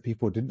restricted so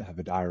people didn't have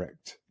a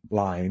direct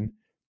line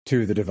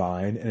to the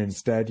divine, and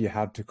instead you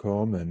had to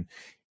come and,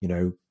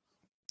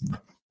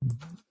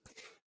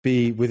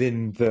 be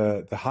within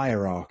the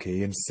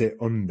hierarchy and sit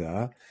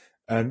under.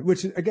 And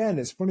which, again,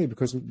 it's funny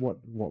because what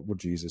would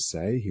Jesus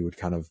say? He would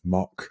kind of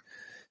mock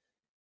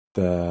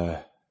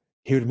the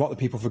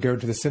people for going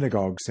to the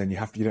synagogues, and you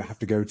don't have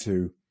to go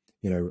to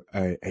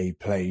a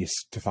place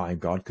to find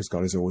God, because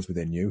God is always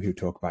within you. He would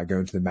talk about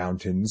going to the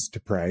mountains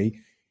to pray.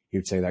 He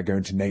would say that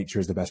going to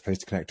nature is the best place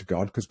to connect to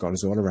God, because God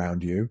is all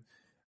around you.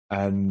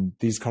 And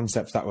these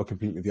concepts that were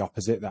completely the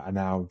opposite, that are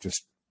now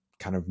just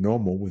kind of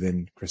normal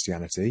within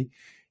Christianity.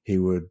 He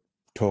would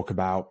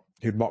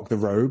he'd mock the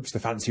robes, the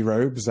fancy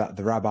robes that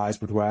the rabbis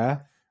would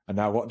wear. And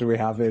now what do we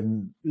have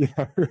in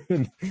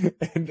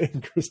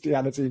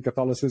Christianity and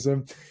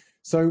Catholicism?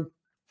 So,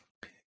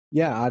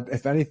 yeah,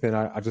 if anything,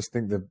 I just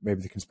think that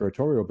maybe the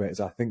conspiratorial bit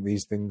is I think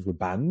these things were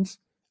banned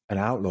and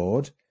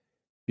outlawed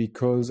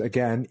because,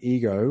 again,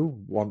 ego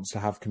wants to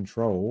have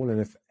control.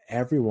 And if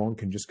everyone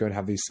can just go and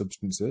have these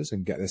substances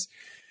and get this,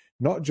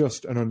 not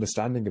just an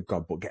understanding of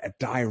God, but get a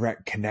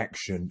direct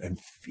connection and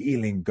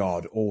feeling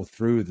God all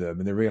through them,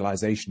 and the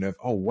realization of,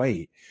 oh,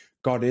 wait,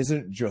 God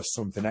isn't just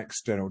something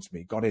external to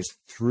me. God is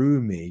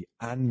through me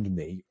and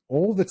me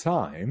all the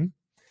time.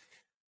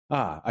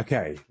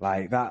 Okay,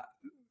 like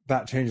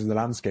that changes the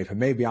landscape. And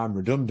maybe I'm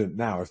redundant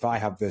now. If I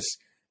have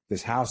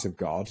this house of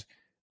God,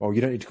 well,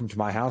 you don't need to come to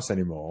my house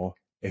anymore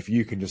if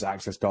you can just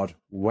access God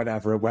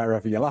whenever,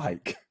 wherever you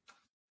like.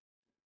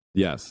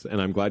 Yes, and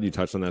I'm glad you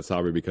touched on that,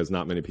 Sabri, because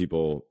not many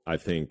people, I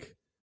think,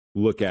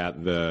 look at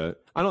I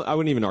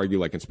wouldn't even argue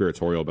like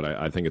conspiratorial, but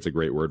I think it's a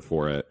great word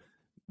for it.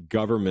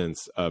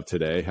 Governments of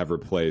today have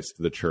replaced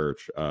the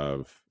church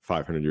of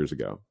 500 years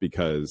ago,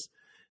 because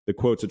the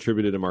quotes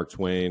attributed to Mark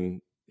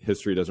Twain,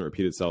 history doesn't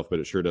repeat itself, but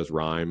it sure does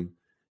rhyme.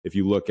 If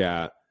you look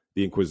at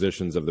the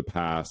inquisitions of the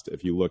past,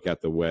 if you look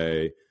at the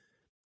way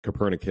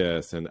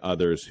Copernicus and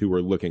others who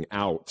were looking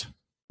out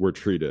were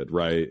treated,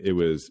 right? It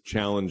was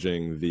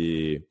challenging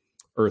the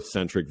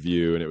Earth-centric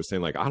view, and it was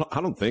saying like,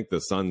 I don't think the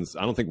sun's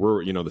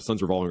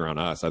revolving around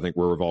us. I think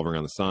we're revolving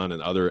around the sun,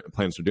 and other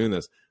planets are doing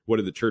this. What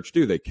did the church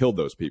do? They killed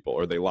those people,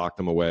 or they locked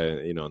them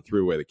away, and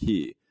threw away the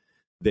key.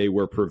 They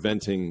were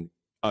preventing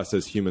us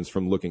as humans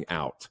from looking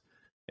out.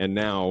 And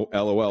now,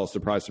 LOL,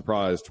 surprise,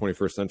 surprise,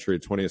 21st century,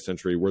 20th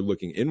century, we're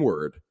looking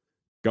inward.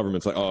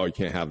 Government's like, oh, you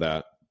can't have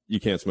that.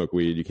 You can't smoke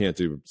weed. You can't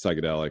do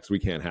psychedelics. We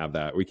can't have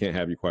that. We can't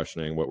have you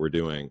questioning what we're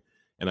doing.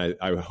 And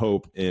I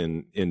hope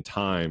in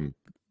time,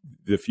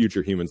 the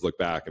future humans look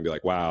back and be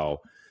like,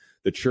 wow,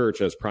 the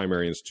church as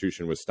primary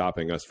institution was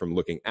stopping us from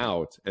looking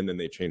out, and then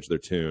they changed their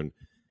tune.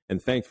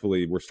 And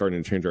thankfully, we're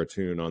starting to change our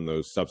tune on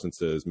those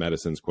substances,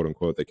 medicines, quote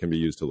unquote, that can be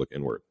used to look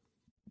inward.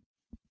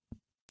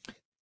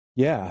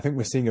 Yeah, I think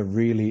we're seeing a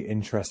really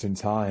interesting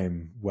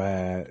time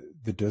where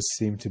there does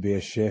seem to be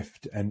a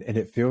shift, and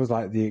it feels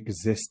like the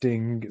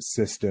existing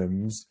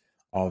systems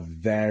are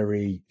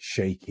very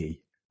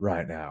shaky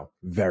right now,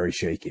 very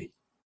shaky.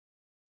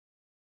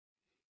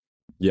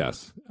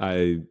 Yes,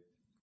 I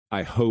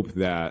hope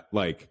that,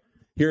 like,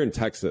 here in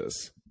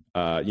Texas,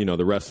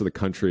 the rest of the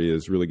country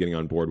is really getting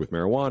on board with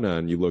marijuana,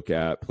 and you look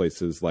at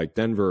places like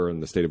Denver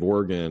and the state of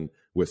Oregon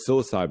with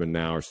psilocybin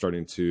now are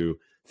starting to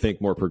think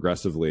more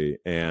progressively.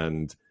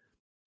 And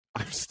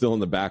I'm still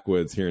in the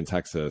backwoods here in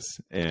Texas,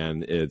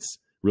 and it's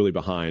really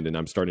behind. And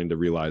I'm starting to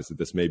realize that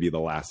this may be the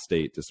last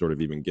state to sort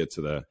of even get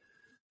to the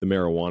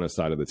marijuana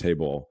side of the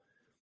table.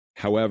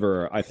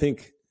 However, I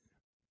think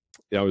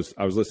I was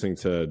listening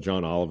to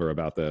John Oliver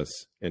about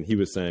this, and he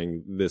was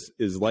saying this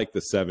is like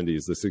the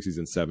 70s, the 60s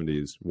and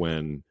 70s,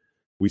 when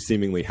we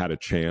seemingly had a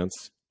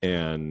chance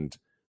and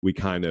we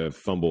kind of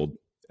fumbled,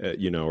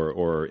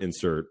 or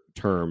insert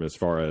term as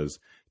far as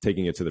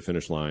taking it to the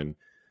finish line.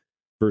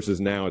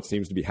 Versus now, it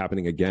seems to be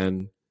happening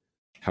again.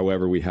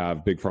 However, we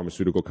have big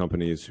pharmaceutical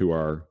companies who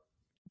are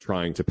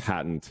trying to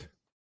patent,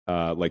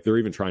 like they're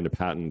even trying to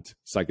patent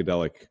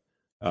psychedelic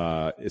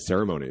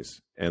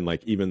ceremonies, and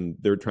like even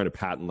they're trying to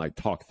patent like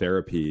talk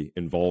therapy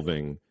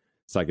involving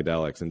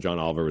psychedelics. And John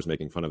Oliver was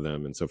making fun of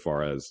them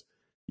insofar as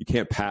you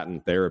can't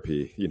patent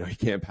therapy, you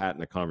can't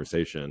patent a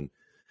conversation.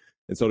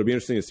 And so it'll be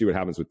interesting to see what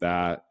happens with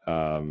that.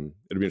 It'll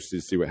be interesting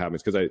to see what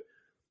happens, because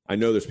I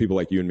know there's people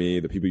like you and me,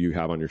 the people you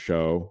have on your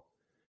show,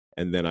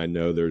 and then I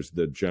know there's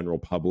the general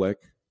public,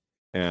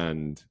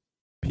 and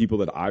people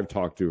that I've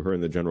talked to who are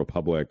in the general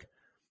public.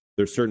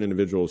 There's certain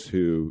individuals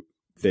who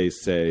they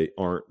say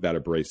aren't that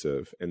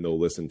abrasive, and they'll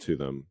listen to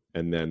them.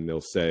 And then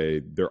they'll say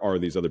there are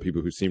these other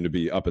people who seem to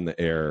be up in the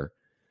air,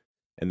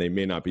 and they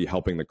may not be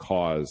helping the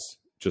cause,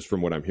 just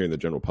from what I'm hearing the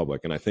general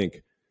public. And I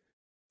think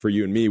for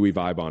you and me, we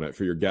vibe on it.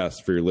 For your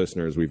guests, for your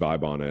listeners, we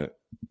vibe on it.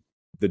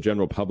 The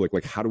general public,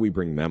 like, how do we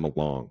bring them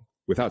along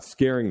without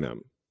scaring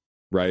them,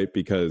 right?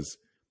 Because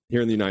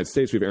here in the United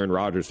States, we have Aaron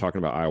Rodgers talking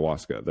about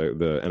ayahuasca,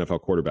 the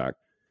NFL quarterback.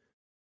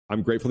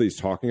 I'm grateful that he's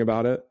talking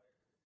about it.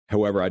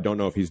 However, I don't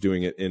know if he's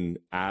doing it in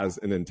as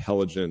an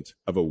intelligent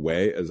of a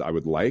way as I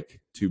would like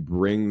to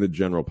bring the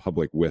general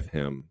public with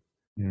him.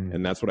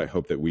 And that's what I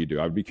hope that we do.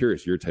 I'd be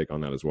curious your take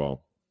on that as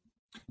well.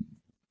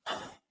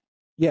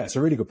 Yeah, it's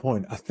a really good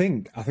point. I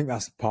think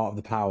that's part of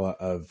the power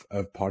of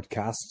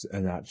podcasts,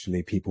 and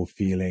actually people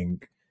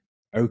feeling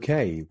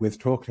okay with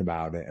talking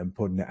about it and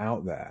putting it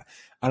out there.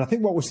 And I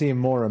think what we're seeing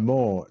more and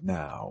more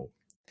now,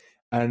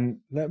 and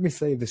let me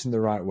say this in the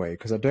right way,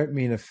 because I don't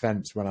mean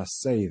offense when I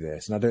say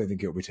this, and I don't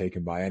think it'll be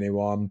taken by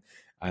anyone,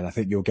 and I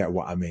think you'll get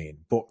what I mean.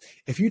 But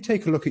if you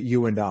take a look at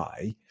you and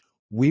I,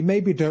 we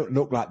maybe don't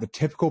look like the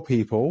typical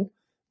people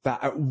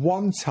that at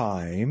one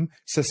time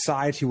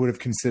society would have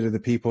considered the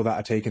people that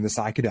are taking the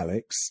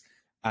psychedelics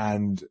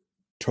and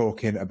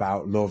talking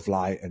about love,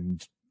 light,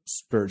 and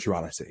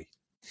spirituality.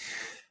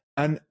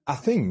 And I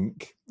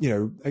think,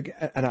 and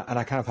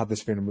I kind of had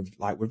this feeling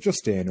with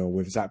Justin or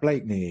with Zach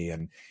Blakeney,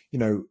 and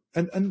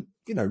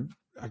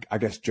I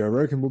guess Joe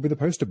Rogan will be the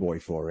poster boy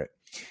for it.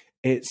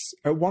 It's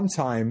at one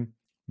time,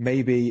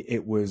 maybe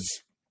it was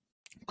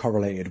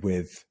correlated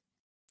with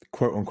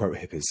quote unquote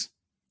hippies,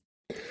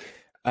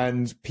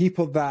 and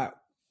people that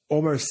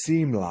almost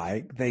seem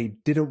like they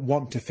didn't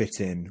want to fit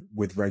in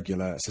with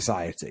regular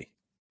society.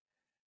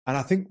 And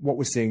I think what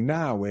we're seeing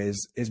now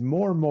is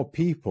more and more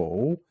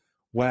people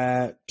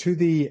where, to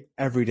the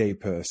everyday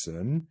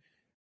person,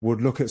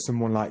 would look at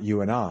someone like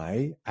you and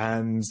I,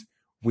 and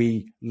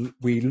we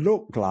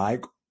look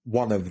like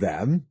one of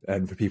them.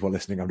 And for people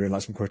listening, I'm doing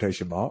like some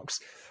quotation marks.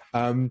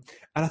 And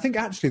I think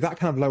actually that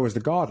kind of lowers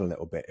the guard a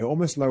little bit. It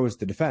almost lowers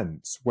the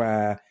defense,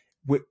 where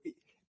we're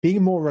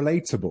being more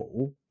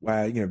relatable,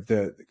 where,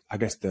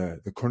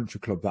 the country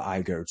club that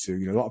I go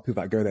to, a lot of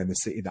people that go there in the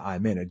city that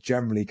I'm in are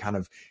generally kind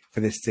of,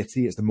 for this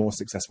city, it's the more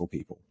successful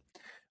people.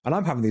 And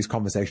I'm having these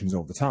conversations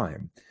all the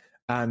time.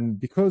 And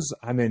because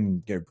I'm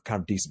in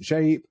kind of decent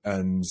shape,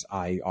 and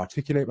I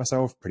articulate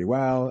myself pretty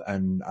well,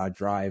 and I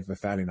drive a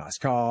fairly nice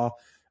car,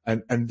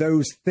 and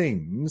those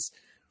things,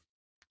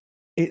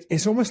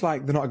 it's almost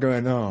like they're not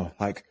going, oh,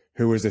 like,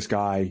 who is this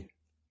guy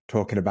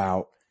talking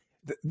about?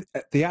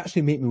 They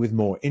actually meet me with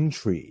more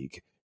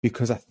intrigue,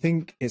 because I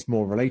think it's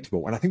more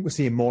relatable. And I think we're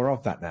seeing more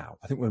of that now.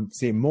 I think we're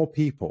seeing more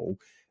people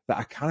that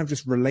are kind of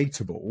just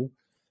relatable,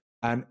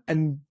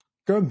 and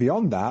going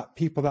beyond that,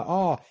 people that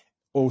are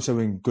also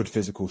in good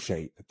physical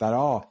shape, that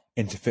are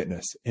into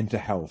fitness, into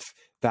health,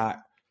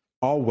 that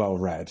are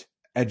well-read,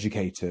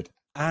 educated,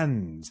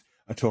 and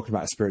are talking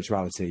about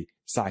spirituality,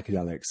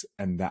 psychedelics,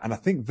 and that. And I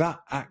think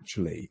that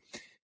actually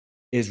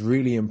is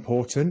really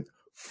important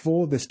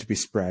for this to be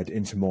spread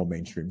into more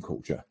mainstream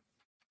culture.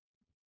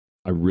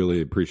 I really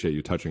appreciate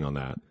you touching on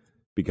that,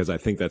 because I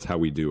think that's how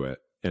we do it.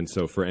 And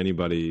so for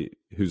anybody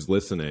who's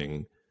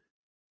listening,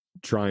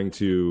 trying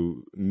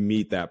to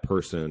meet that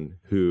person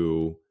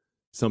who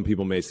some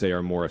people may say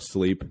are more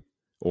asleep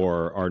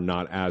or are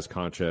not as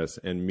conscious,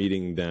 and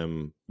meeting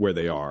them where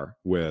they are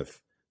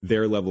with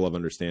their level of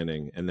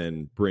understanding, and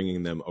then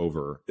bringing them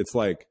over. It's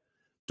like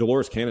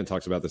Dolores Cannon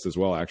talks about this as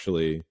well,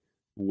 actually.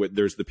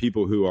 There's the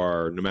people who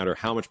are, no matter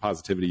how much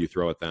positivity you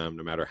throw at them,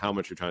 no matter how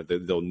much you're trying,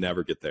 they'll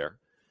never get there.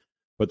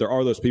 But there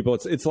are those people.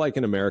 It's like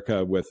in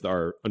America with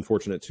our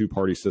unfortunate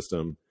two-party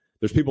system,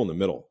 there's people in the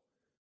middle.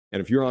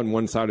 And if you're on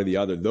one side or the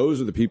other,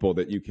 those are the people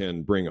that you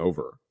can bring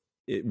over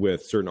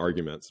with certain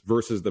arguments,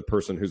 versus the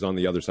person who's on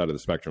the other side of the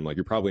spectrum. Like,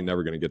 you're probably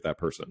never going to get that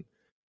person.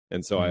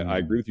 And so I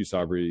agree with you,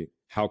 Sabri.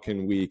 How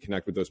can we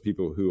connect with those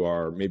people who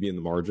are maybe in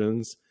the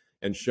margins,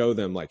 and show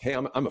them like, hey,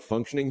 I'm a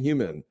functioning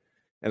human,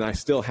 and I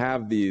still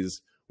have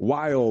these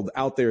wild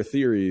out there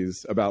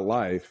theories about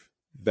life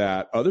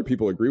that other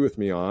people agree with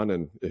me on.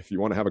 And if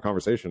you want to have a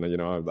conversation,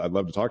 I'd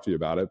love to talk to you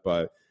about it.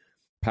 But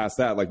past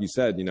that, like you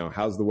said,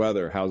 how's the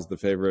weather? How's the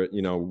favorite,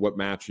 what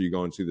match are you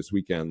going to this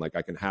weekend? Like,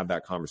 I can have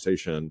that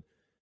conversation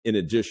in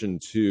addition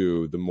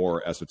to the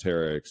more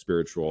esoteric,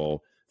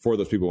 spiritual, for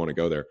those people who want to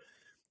go there.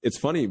 It's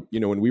funny,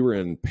 when we were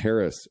in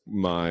Paris,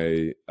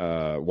 my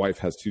wife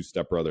has two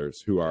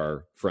stepbrothers who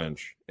are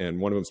French, and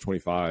one of them's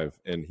 25,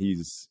 and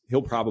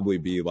he'll probably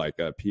be like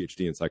a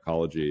PhD in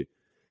psychology.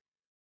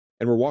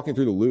 And we're walking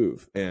through the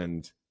Louvre,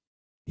 and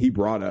he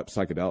brought up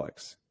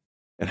psychedelics.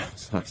 And I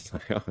was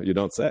like, oh, you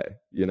don't say,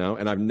 you know?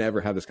 And I've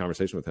never had this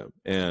conversation with him.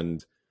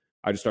 And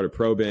I just started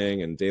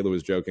probing, and Dayla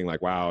was joking,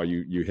 like, wow,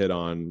 you hit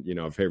on, you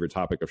know, a favorite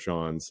topic of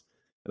Sean's.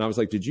 And I was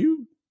like, did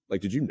you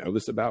know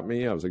this about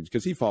me? I was like,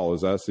 because he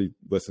follows us, he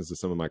listens to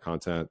some of my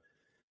content.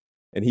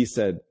 And he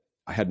said,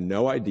 I had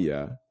no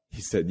idea.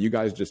 He said, you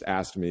guys just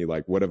asked me,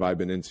 like, what have I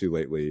been into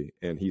lately?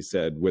 And he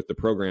said, with the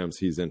programs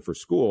he's in for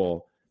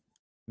school,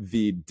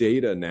 the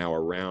data now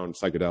around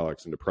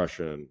psychedelics and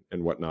depression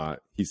and whatnot,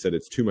 he said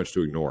it's too much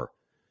to ignore.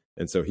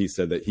 And so he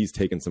said that he's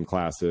taken some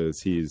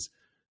classes, he's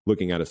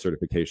looking at a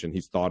certification,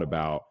 he's thought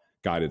about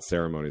guided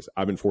ceremonies.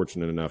 I've been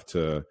fortunate enough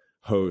to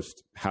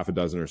host half a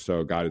dozen or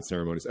so guided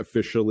ceremonies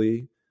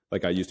officially.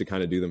 Like, I used to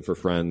kind of do them for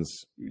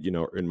friends, you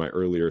know, in my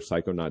earlier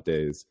Psychonaut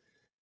days.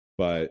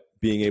 But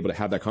being able to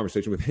have that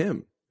conversation with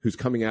him, who's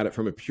coming at it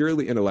from a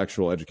purely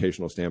intellectual,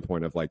 educational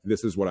standpoint of like,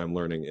 this is what I'm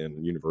learning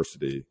in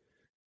university,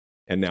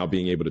 and now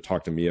being able to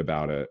talk to me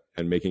about it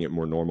and making it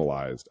more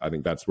normalized, I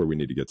think that's where we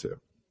need to get to.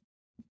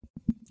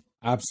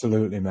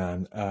 Absolutely,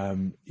 man.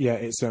 Yeah,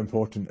 it's so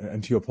important.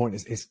 And to your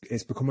point,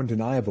 it's become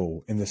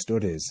undeniable in the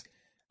studies.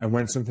 And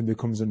when something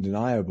becomes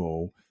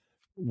undeniable,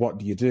 what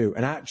do you do?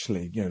 And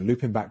actually, you know,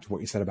 looping back to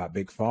what you said about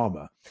big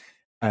pharma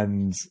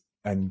and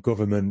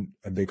government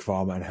and big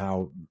pharma, and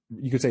how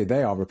you could say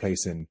they are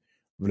replacing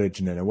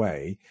religion in a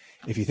way.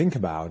 If you think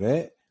about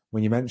it,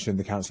 when you mentioned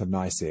the Council of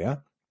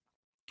Nicaea,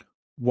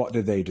 what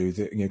did they do?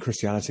 You know,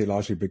 Christianity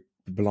largely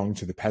belonged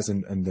to the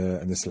peasant and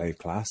the slave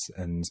class,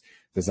 and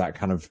there's that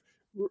kind of,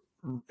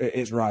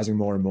 it's rising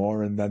more and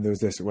more. And then there was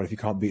this, well, if you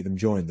can't beat them,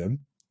 join them.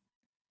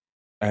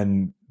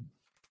 And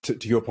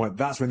to your point,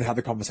 that's when they had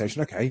the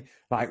conversation. Okay,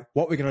 like,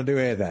 what are we going to do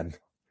here then?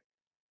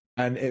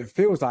 And it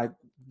feels like,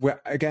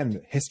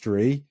 again,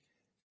 history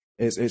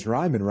is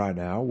rhyming right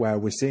now, where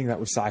we're seeing that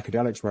with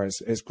psychedelics, where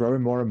it's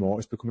growing more and more,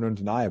 it's becoming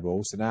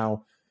undeniable. So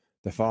now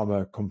the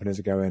pharma companies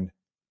are going,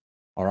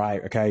 all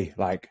right, okay,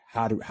 like,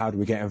 how do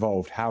we get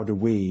involved? How do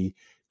we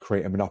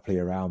create a monopoly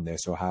around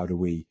this, or how do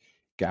we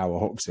get our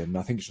hooks in? And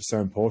I think it's just so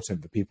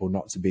important for people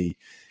not to be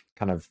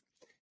kind of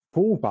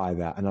fooled by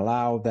that, and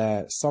allow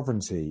their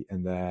sovereignty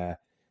and their,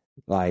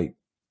 like,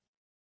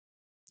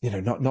 you know,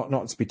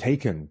 not to be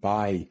taken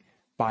by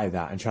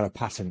that and try to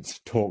patent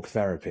talk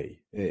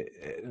therapy.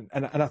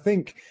 And I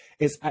think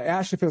it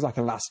actually feels like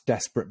a last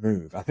desperate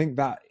move. I think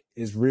that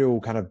is real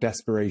kind of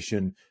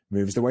desperation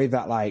moves. The way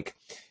that, like,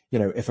 you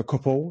know, if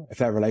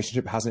their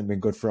relationship hasn't been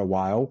good for a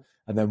while,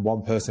 and then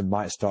one person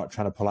might start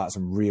trying to pull out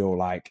some real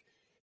like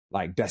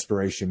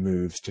desperation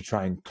moves to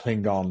try and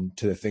cling on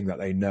to the thing that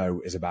they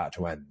know is about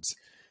to end.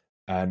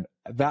 And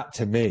that,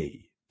 to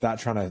me, that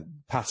trying to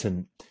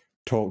patent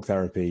talk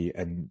therapy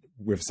and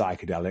with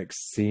psychedelics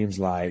seems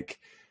like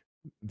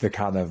the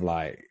kind of,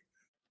 like,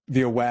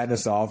 the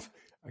awareness of,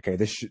 okay,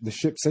 the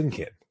ship's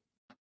sinking.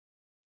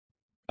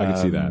 I can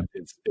see that.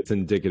 It's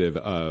indicative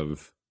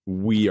of,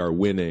 we are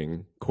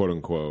winning, quote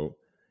unquote,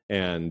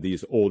 and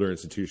these older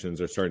institutions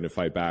are starting to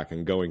fight back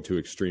and going to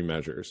extreme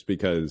measures.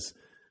 Because,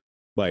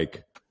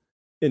 like,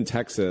 in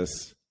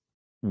Texas,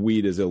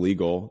 weed is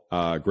illegal.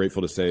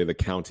 Grateful to say the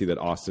county that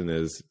Austin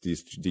is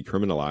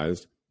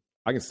decriminalized.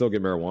 I can still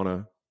get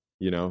marijuana.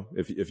 You know,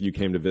 if you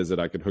came to visit,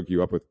 I could hook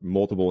you up with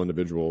multiple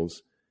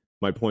individuals.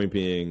 My point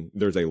being,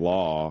 there's a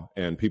law,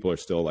 and people are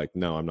still like,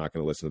 no, I'm not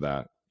going to listen to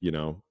that, you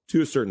know,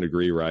 to a certain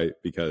degree, right?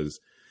 Because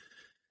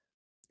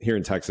here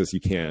in Texas, you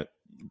can't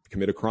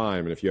commit a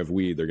crime, and if you have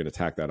weed, they're going to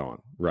tack that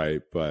on,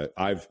 right? But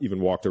I've even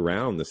walked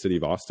around the city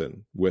of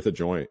Austin with a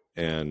joint,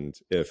 and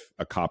if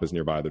a cop is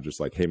nearby, they're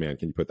just like, hey, man,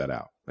 can you put that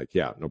out? Like,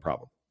 yeah, no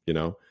problem, you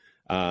know?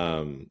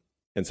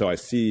 And so I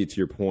see, to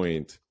your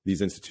point,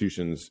 these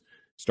institutions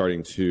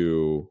starting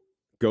to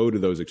go to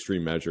those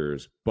extreme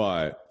measures,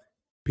 but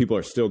people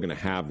are still going to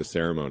have the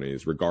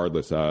ceremonies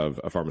regardless of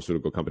a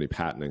pharmaceutical company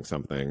patenting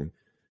something.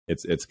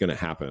 It's going to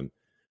happen.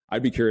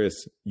 I'd be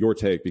curious your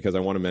take, because I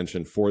want to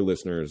mention, for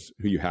listeners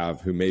who you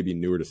have who may be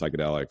newer to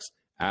psychedelics,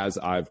 as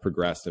I've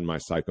progressed in my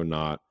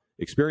Psychonaut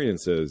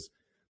experiences,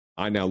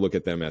 I now look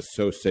at them as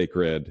so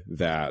sacred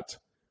that,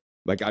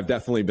 like, I've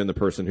definitely been the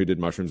person who did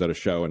mushrooms at a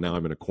show, and now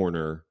I'm in a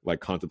corner,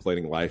 like,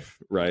 contemplating life,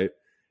 right?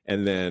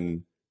 And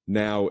then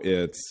now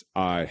it's,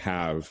 I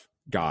have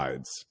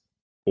guides,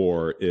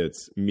 or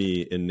it's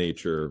me in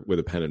nature with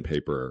a pen and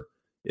paper.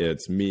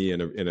 It's me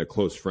and a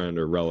close friend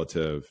or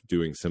relative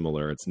doing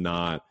similar. It's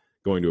not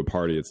going to a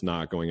party. It's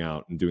not going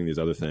out and doing these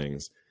other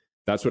things.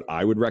 That's what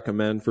I would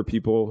recommend for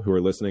people who are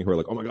listening, who are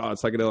like, oh my God,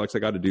 psychedelics, I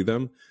got to do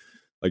them.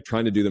 Like,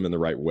 trying to do them in the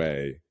right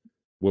way.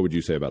 What would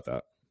you say about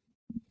that?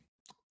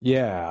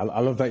 Yeah, I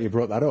love that you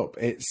brought that up.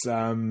 It's,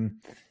 I've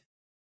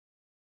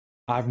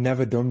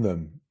never done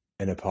them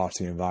in a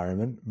party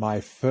environment.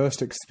 My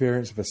first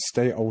experience of a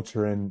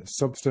state-altering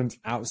substance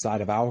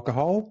outside of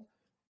alcohol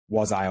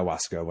was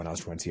ayahuasca when I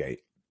was 28.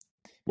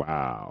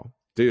 Wow.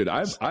 Dude,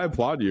 I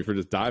applaud you for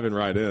just diving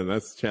right in.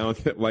 That's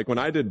challenging. Like, when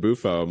I did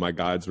Bufo, my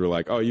guides were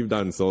like, oh, you've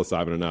done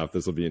psilocybin enough.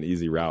 This will be an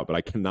easy route. But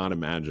I cannot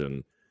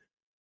imagine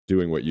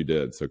doing what you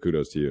did. So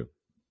kudos to you.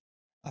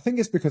 I think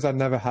it's because I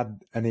never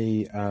had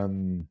any.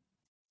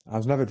 I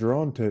was never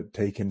drawn to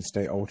taking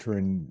state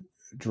altering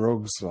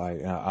drugs.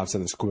 Like I've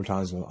said this a couple of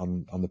times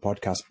on the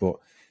podcast, but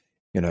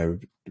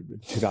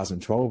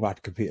 2012, I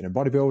competed in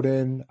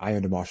bodybuilding. I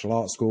owned a martial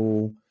arts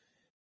school.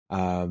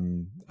 I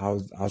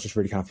was just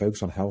really kind of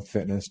focused on health,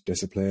 fitness,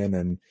 discipline,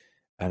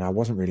 and I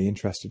wasn't really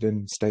interested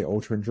in state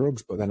altering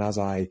drugs. But then as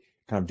I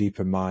kind of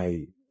deepened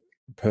my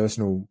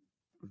personal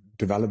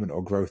development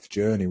or growth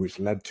journey, which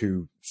led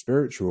to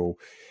spiritual,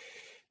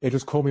 it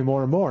just called me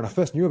more and more. And I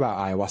first knew about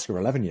ayahuasca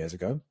 11 years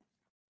ago.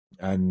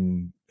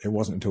 And it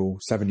wasn't until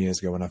 7 years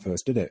ago when I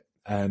first did it.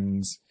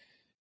 And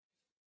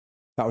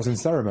that was in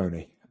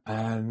ceremony.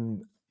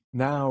 And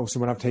now, so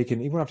when I've taken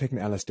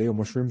LSD or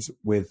mushrooms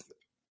with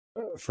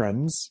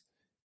friends,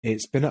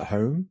 it's been at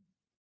home,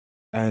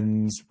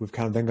 and we've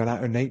kind of then gone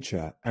out in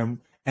nature. And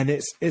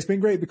it's been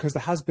great because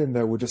there has been,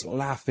 though, we're just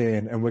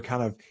laughing and we're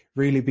kind of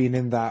really being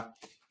in that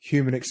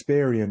human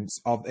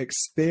experience of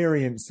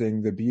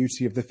experiencing the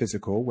beauty of the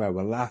physical, where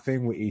we're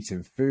laughing, we're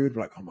eating food,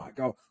 we're like, oh my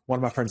God. One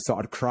of my friends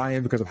started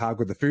crying because of how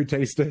good the food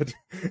tasted.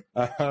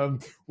 We're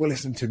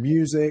listening to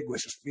music, we're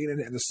just feeling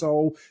it in the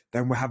soul.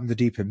 Then we're having the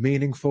deeper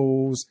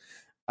meaningfuls.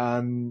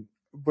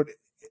 But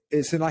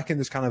it's in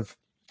this kind of,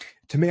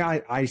 to me,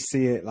 I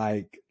see it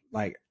like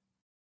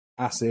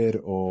acid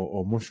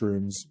or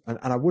mushrooms. And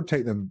I would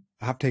take them,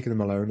 I have taken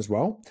them alone as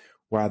well,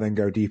 where I then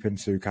go deep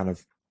into kind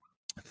of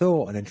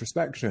thought and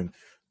introspection.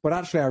 But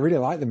actually, I really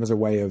like them as a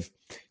way of,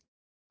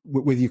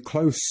 with your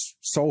close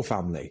soul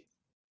family,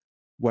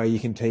 where you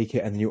can take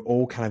it and you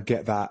all kind of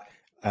get that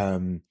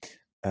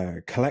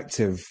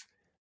collective,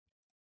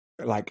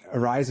 like,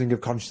 arising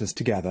of consciousness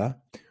together.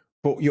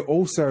 But you're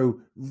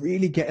also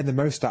really getting the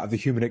most out of the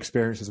human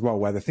experience as well,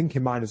 where the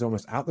thinking mind is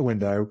almost out the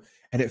window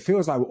and it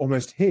feels like we're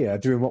almost here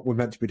doing what we're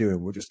meant to be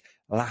doing. We're just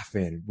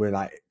laughing. We're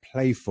like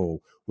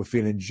playful. We're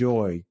feeling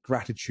joy,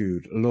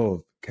 gratitude,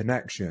 love,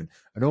 connection,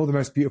 and all the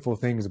most beautiful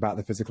things about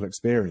the physical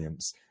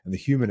experience and the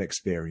human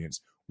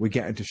experience we're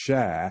getting to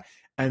share.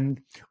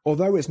 And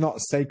although it's not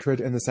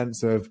sacred in the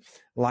sense of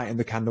lighting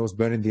the candles,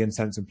 burning the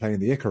incense and playing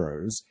the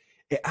Icaros,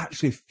 it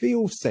actually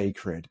feels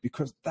sacred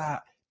because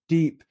that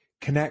deep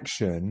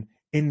connection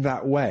in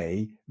that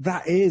way,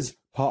 that is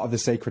part of the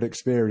sacred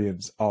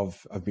experience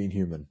of being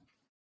human.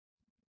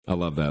 I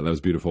love that. That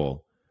was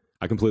beautiful.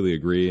 I completely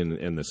agree.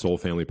 And the soul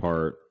family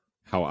part,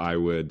 how I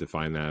would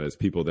define that as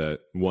people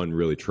that one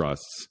really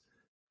trusts.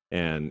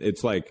 And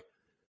it's like,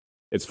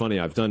 it's funny.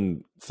 I've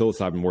done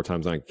psilocybin more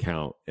times than I can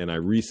count. And I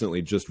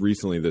just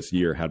recently this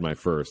year had my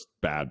first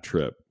bad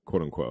trip,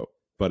 quote unquote.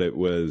 But it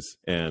was,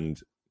 and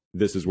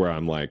this is where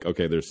I'm like,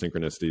 okay, there's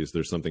synchronicities.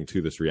 There's something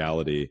to this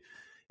reality.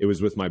 It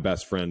was with my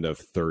best friend of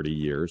 30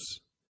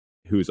 years,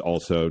 who's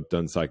also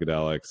done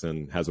psychedelics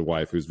and has a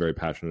wife who's very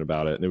passionate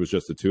about it. And it was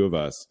just the two of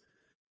us.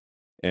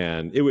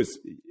 And it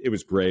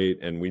was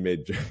great. And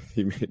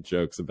he made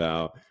jokes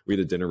about, we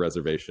had a dinner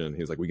reservation. He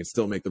was like, we can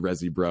still make the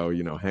resi, bro,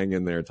 hang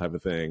in there type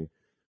of thing.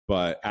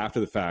 But after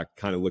the fact,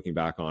 kind of looking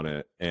back on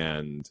it,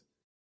 and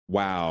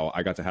wow,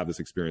 I got to have this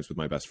experience with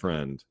my best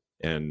friend.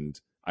 And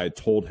I had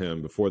told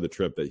him before the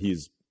trip that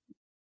he's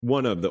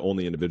one of the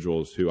only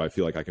individuals who I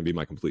feel like I can be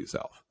my complete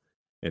self.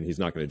 And he's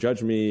not going to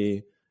judge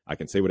me. I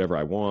can say whatever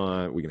I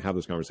want. We can have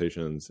those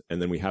conversations.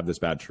 And then we have this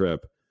bad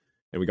trip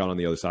and we got on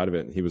the other side of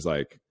it. And he was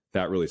like,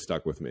 that really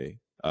stuck with me,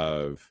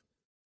 of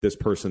this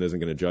person isn't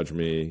going to judge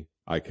me.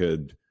 I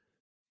could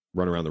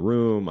run around the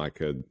room. I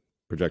could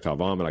projectile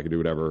vomit. I could do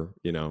whatever,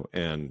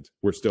 and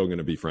we're still going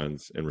to be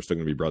friends and we're still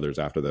going to be brothers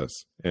after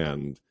this.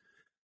 And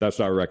that's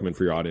what I would recommend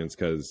for your audience,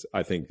 because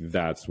I think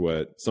that's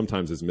what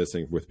sometimes is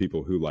missing with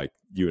people who, like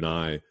you and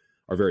I,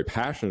 are very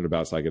passionate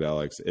about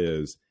psychedelics,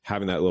 is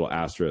having that little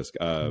asterisk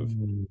of,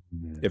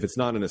 if it's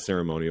not in a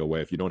ceremonial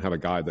way, if you don't have a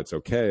guide, that's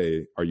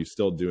okay. Are you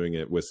still doing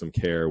it with some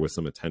care, with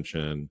some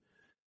attention?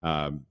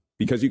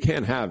 Because you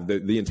can have,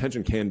 the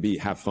intention can be,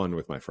 have fun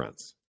with my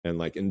friends and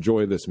like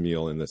enjoy this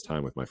meal and this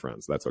time with my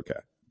friends. That's okay.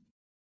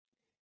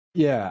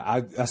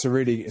 Yeah, it's a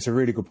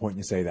really good point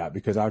you say that,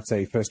 because I would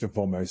say first and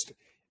foremost,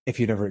 if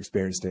you've never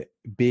experienced it,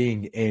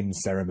 being in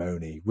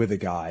ceremony with a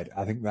guide,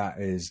 I think that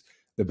is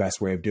the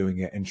best way of doing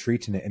it, and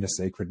treating it in a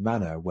sacred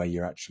manner where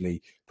you're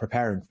actually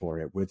preparing for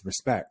it with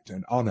respect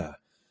and honor.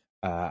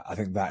 I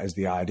think that is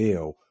the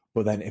ideal.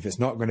 But then if it's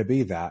not going to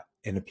be that,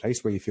 in a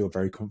place where you feel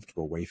very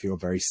comfortable, where you feel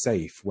very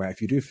safe, where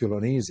if you do feel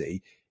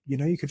uneasy, you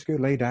could just go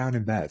lay down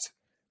in bed,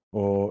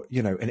 or,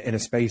 in a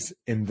space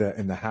in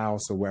the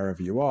house or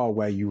wherever you are,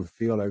 where you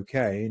feel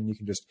okay and you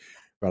can just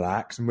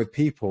relax, and with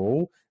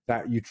people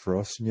that you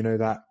trust, and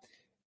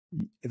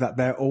that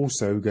they're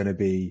also going to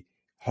be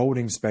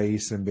holding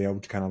space and be able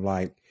to kind of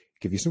like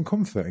give you some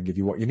comfort and give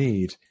you what you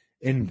need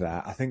in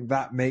that. I think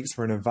that makes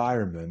for an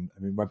environment. I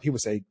mean, when people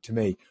say to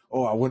me,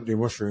 oh, I wouldn't do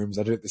mushrooms,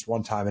 I did it this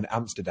one time in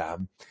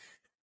Amsterdam.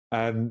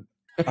 And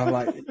I'm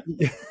like,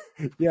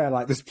 yeah,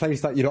 like this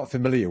place that you're not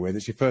familiar with.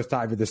 It's your first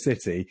time in the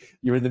city.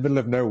 You're in the middle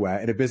of nowhere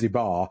in a busy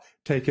bar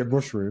taking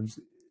mushrooms.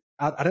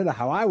 I don't know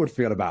how I would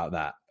feel about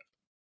that.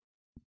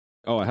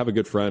 Oh, I have a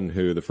good friend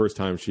who the first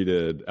time she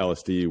did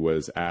LSD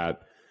was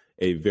at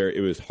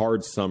it was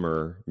Hard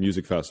Summer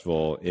Music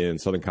Festival in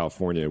Southern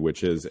California,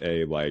 which is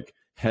a like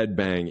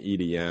headbang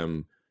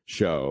EDM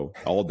show,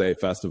 all day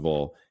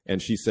festival.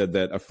 And she said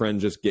that a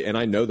friend and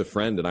I know the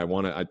friend, and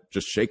I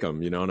just shake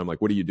him, and I'm like,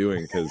 what are you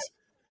doing? Because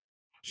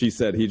she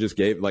said he just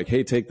gave like,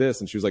 hey, take this.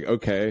 And she was like,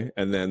 okay.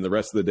 And then the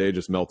rest of the day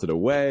just melted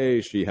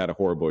away. She had a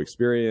horrible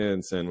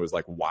experience and was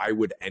like, why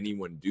would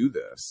anyone do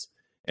this?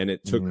 And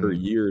it took her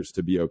years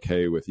to be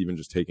okay with even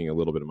just taking a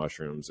little bit of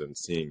mushrooms and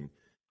seeing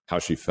how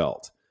she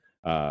felt.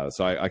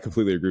 So I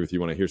completely agree with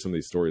you when I hear some of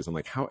these stories. I'm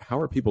like, how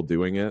are people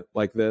doing it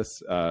like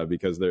this?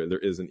 Because there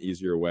is an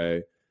easier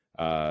way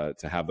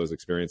to have those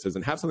experiences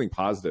and have something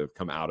positive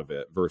come out of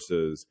it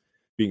versus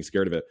being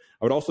scared of it.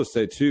 I would also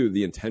say too,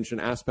 the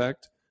intention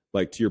aspect,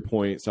 like to your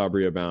point,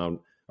 Sabri,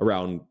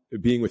 around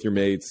being with your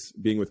mates,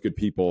 being with good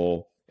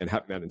people and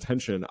having that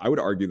intention. I would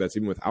argue that's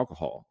even with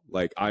alcohol.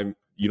 Like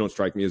you don't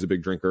strike me as a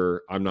big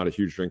drinker. I'm not a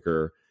huge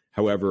drinker.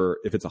 However,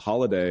 if it's a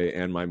holiday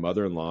and my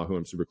mother-in-law, who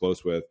I'm super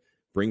close with,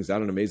 brings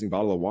out an amazing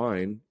bottle of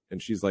wine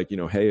and she's like,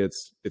 hey,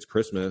 it's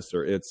Christmas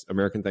or it's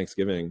American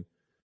Thanksgiving.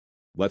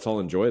 Let's all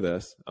enjoy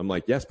this. I'm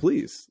like, yes,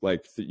 please.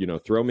 Like,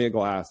 throw me a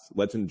glass.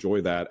 Let's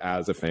enjoy that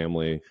as a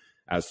family,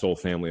 as soul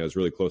family, as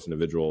really close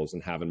individuals,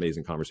 and have an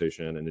amazing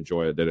conversation and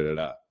enjoy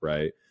it,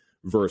 right?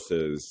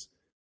 Versus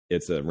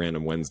it's a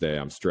random Wednesday,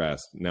 I'm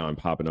stressed. Now I'm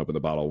popping open the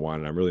bottle of wine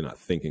and I'm really not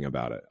thinking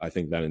about it. I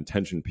think that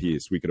intention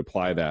piece, we could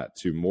apply that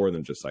to more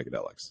than just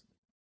psychedelics.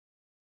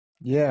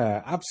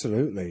 Yeah,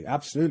 absolutely.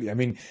 Absolutely. I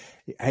mean,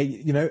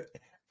 hey,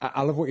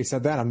 I love what you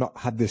said there. I've not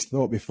had this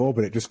thought before,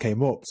 but it just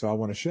came up, so I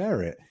want to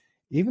share it.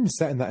 Even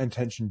setting that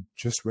intention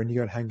just when you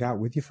go and hang out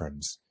with your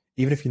friends,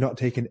 even if you're not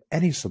taking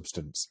any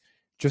substance,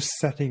 just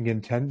setting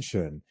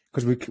intention.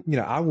 Because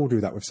I will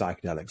do that with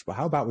psychedelics, but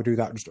how about we do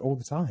that just all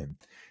the time?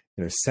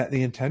 Set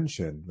the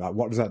intention. Like,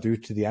 what does that do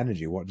to the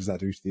energy? What does that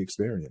do to the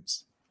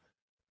experience?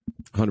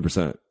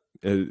 100%.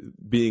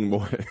 Being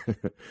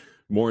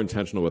more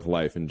intentional with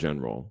life in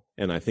general.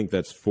 And I think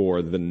that's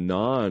for the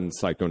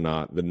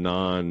non-psychonaut, the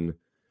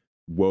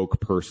non-woke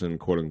person,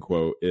 quote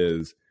unquote,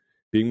 is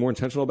being more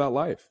intentional about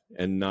life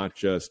and not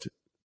just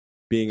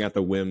being at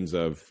the whims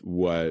of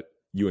what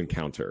you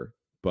encounter,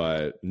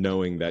 but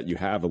knowing that you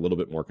have a little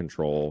bit more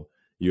control,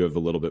 you have a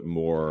little bit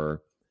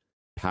more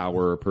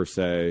power per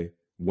se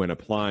when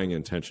applying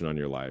intention on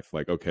your life.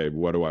 Like, okay,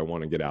 what do I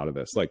want to get out of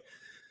this? Like,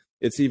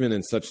 it's even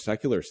in such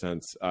secular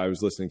sense. I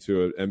was listening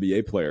to an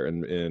NBA player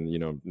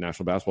in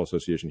National Basketball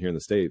Association here in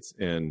the States,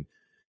 and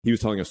he was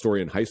telling a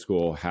story in high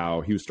school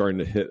how he was starting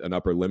to hit an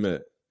upper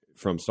limit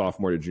from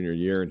sophomore to junior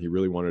year, and he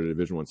really wanted a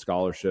Division I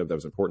scholarship that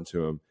was important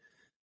to him.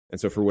 And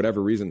so for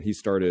whatever reason, he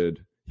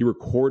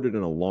recorded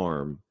an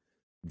alarm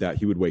that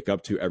he would wake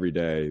up to every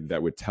day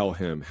that would tell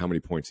him how many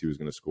points he was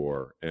going to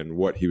score and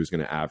what he was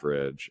going to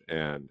average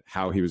and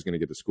how he was going to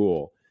get to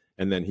school.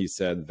 And then he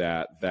said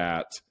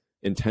that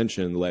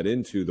intention led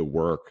into the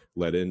work,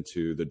 led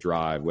into the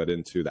drive, led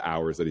into the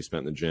hours that he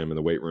spent in the gym and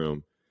the weight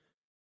room.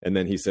 And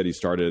then he said he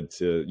started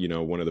to,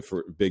 one of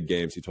the big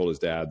games, he told his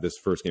dad, this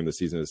first game of the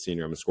season as a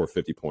senior, I'm going to score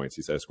 50 points.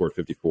 He said, I scored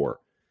 54.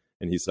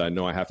 And he said,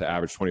 no, I have to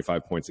average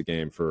 25 points a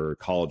game for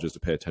colleges to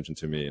pay attention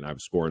to me. And I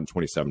was scoring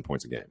 27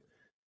 points a game.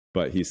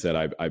 But he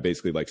said, I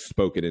basically like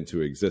spoke it into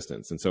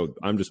existence. And so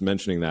I'm just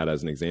mentioning that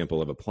as an example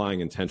of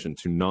applying intention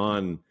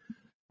to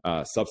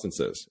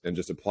substances and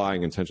just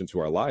applying intention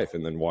to our life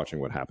and then watching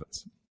what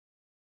happens.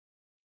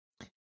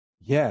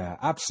 Yeah,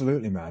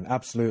 absolutely, man.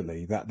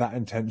 Absolutely. That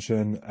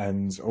intention.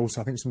 And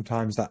also I think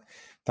sometimes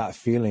that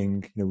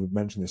feeling, we've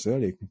mentioned this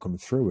earlier, can come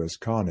through us,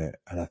 can't it?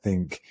 And I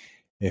think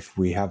if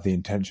we have the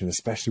intention,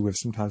 especially with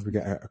sometimes we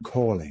get a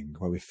calling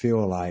where we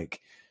feel like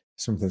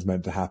something's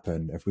meant to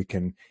happen, if we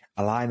can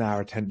align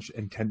our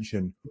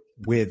intention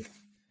with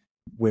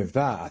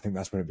that, I think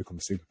that's when it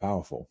becomes super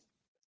powerful.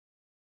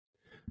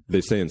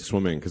 They say in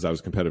swimming, because I was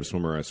a competitive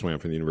swimmer, I swam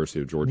for the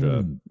University of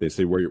Georgia. They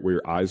say where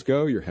your eyes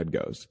go, your head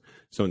goes.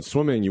 So in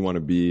swimming, you want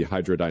to be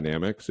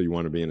hydrodynamic. So you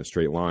want to be in a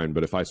straight line.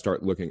 But if I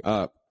start looking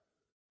up,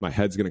 my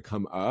head's going to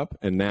come up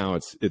and now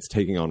it's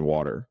taking on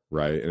water,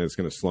 right? And it's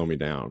going to slow me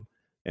down.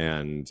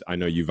 And I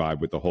know you vibe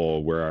with the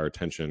whole where our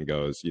attention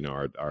goes,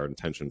 our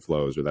intention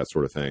flows or that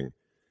sort of thing.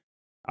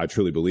 I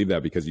truly believe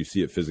that because you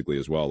see it physically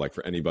as well. Like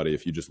for anybody,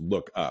 if you just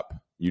look up,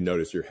 you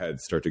notice your head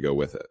start to go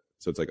with it.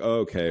 So it's like, oh,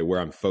 okay, where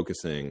I'm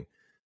focusing,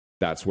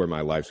 that's where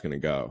my life's going to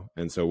go.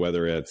 And so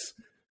whether it's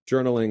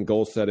journaling,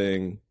 goal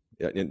setting,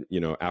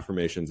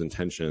 affirmations,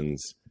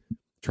 intentions,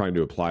 trying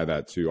to apply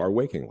that to our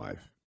waking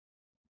life.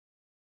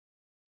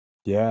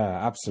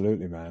 Yeah,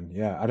 absolutely, man.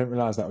 Yeah, I didn't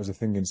realize that was a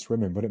thing in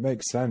swimming, but it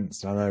makes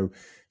sense. I know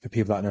for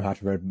people that know how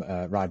to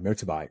ride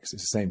motorbikes,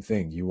 it's the same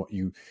thing.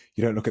 You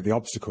don't look at the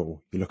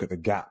obstacle, you look at the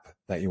gap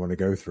that you want to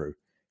go through.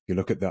 You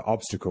look at the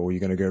obstacle, you're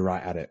going to go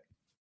right at it.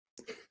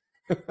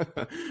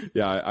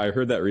 Yeah, I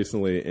heard that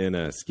recently in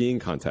a skiing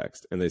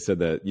context, and they said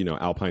that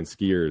alpine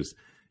skiers,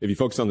 if you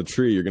focus on the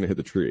tree, you're going to hit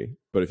the tree,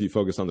 but if you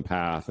focus on the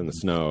path and the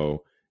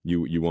snow,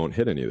 you won't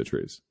hit any of the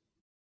trees.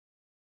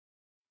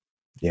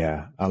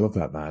 Yeah, I love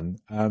that, man.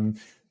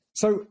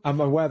 So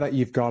I'm aware that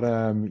you've got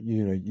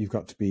you've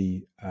got to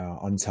be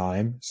on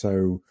time.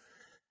 So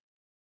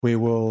we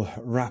will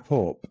wrap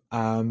up.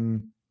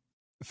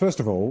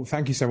 First of all,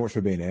 thank you so much for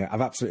being here.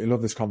 I've absolutely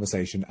loved this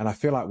conversation, and I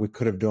feel like we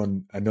could have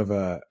done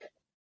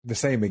the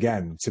same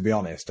again, to be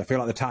honest. I feel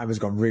like the time has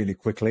gone really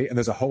quickly, and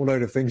there's a whole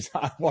load of things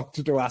that I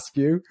wanted to ask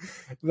you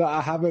that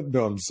I haven't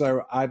done.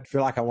 So I feel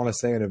like I want to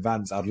say in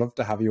advance, I'd love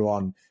to have you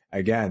on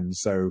again,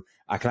 so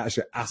I can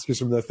actually ask you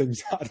some of the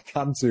things that I'd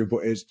planned to,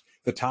 but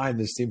the time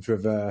has seemed to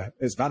have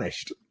it's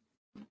vanished.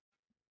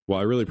 Well,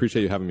 I really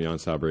appreciate you having me on,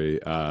 Sabri.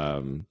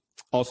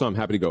 Also, I'm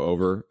happy to go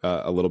over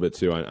a little bit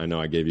too. I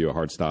know I gave you a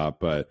hard stop,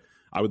 but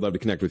I would love to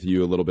connect with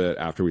you a little bit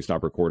after we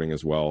stop recording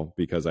as well,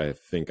 because I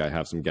think I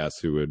have some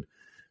guests who would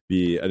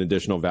be an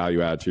additional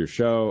value add to your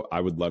show. I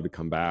would love to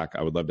come back.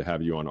 I would love to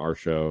have you on our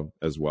show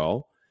as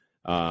well,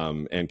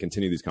 and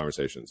continue these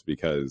conversations,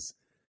 because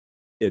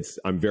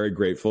I'm very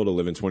grateful to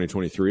live in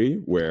 2023,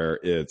 where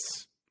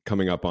it's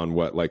coming up on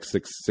like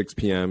 6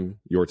 p.m.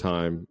 your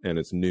time, and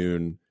it's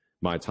noon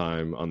my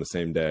time on the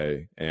same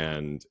day.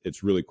 And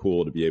it's really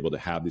cool to be able to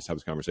have these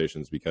types of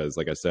conversations, because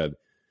like I said,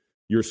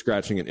 you're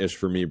scratching an itch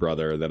for me,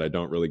 brother, that I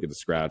don't really get to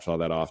scratch all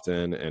that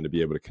often. And to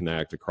be able to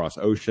connect across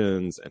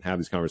oceans and have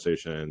these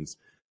conversations,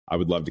 I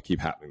would love to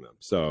keep having them.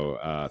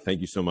 So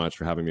thank you so much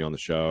for having me on the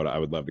show. I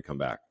would love to come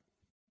back.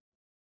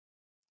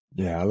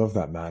 Yeah, I love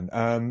that, man.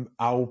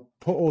 I'll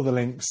put all the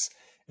links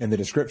in the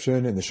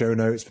description, in the show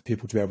notes, for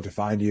people to be able to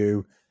find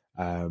you.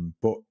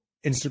 But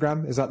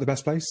Instagram, is that the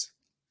best place?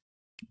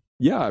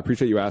 Yeah, I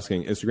appreciate you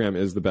asking. Instagram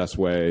is the best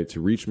way to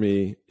reach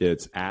me.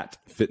 It's at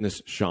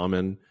Fitness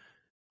Shaman.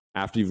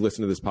 After you've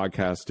listened to this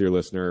podcast, dear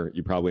listener,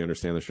 you probably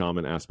understand the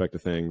shaman aspect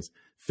of things.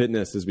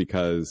 Fitness is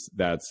because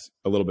that's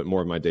a little bit more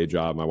of my day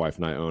job. My wife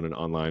and I own an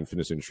online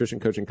fitness and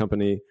nutrition coaching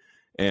company,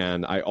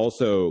 and I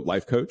also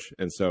life coach.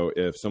 And so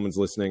if someone's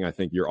listening, I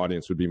think your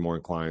audience would be more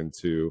inclined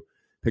to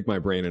pick my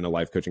brain in a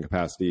life coaching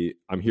capacity.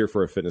 I'm here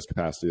for a fitness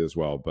capacity as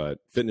well, but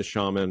Fitness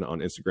Shaman on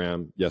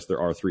Instagram. Yes,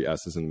 there are 3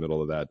 S's in the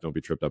middle of that. Don't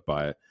be tripped up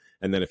by it.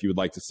 And then if you would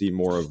like to see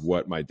more of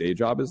what my day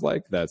job is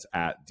like, that's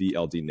at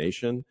DLD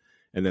Nation.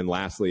 And then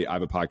lastly, I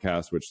have a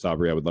podcast, which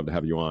Sabri, I would love to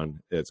have you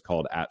on. It's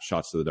called at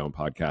Shots to the Dome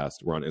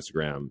Podcast. We're on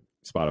Instagram,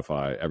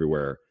 Spotify,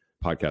 everywhere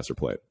podcasts are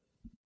played.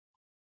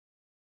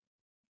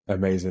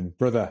 Amazing.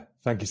 Brother,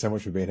 thank you so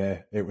much for being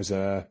here. It was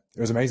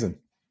amazing.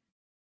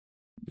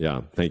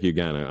 Yeah, thank you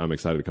again. I'm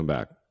excited to come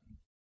back.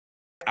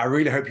 I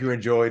really hope you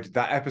enjoyed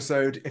that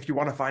episode. If you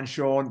want to find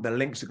Sean, the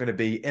links are going to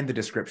be in the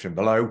description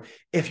below.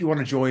 If you want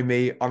to join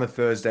me on a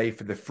Thursday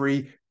for the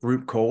free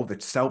group call,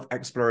 the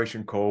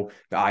self-exploration call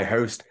that I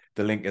host,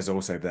 the link is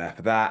also there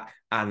for that.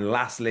 And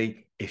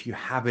lastly, if you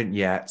haven't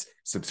yet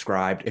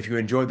subscribed, if you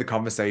enjoyed the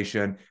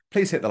conversation,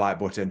 please hit the like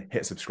button,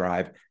 hit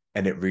subscribe,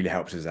 and it really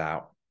helps us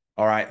out.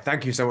 All right.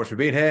 Thank you so much for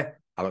being here.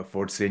 I look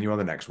forward to seeing you on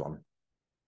the next one.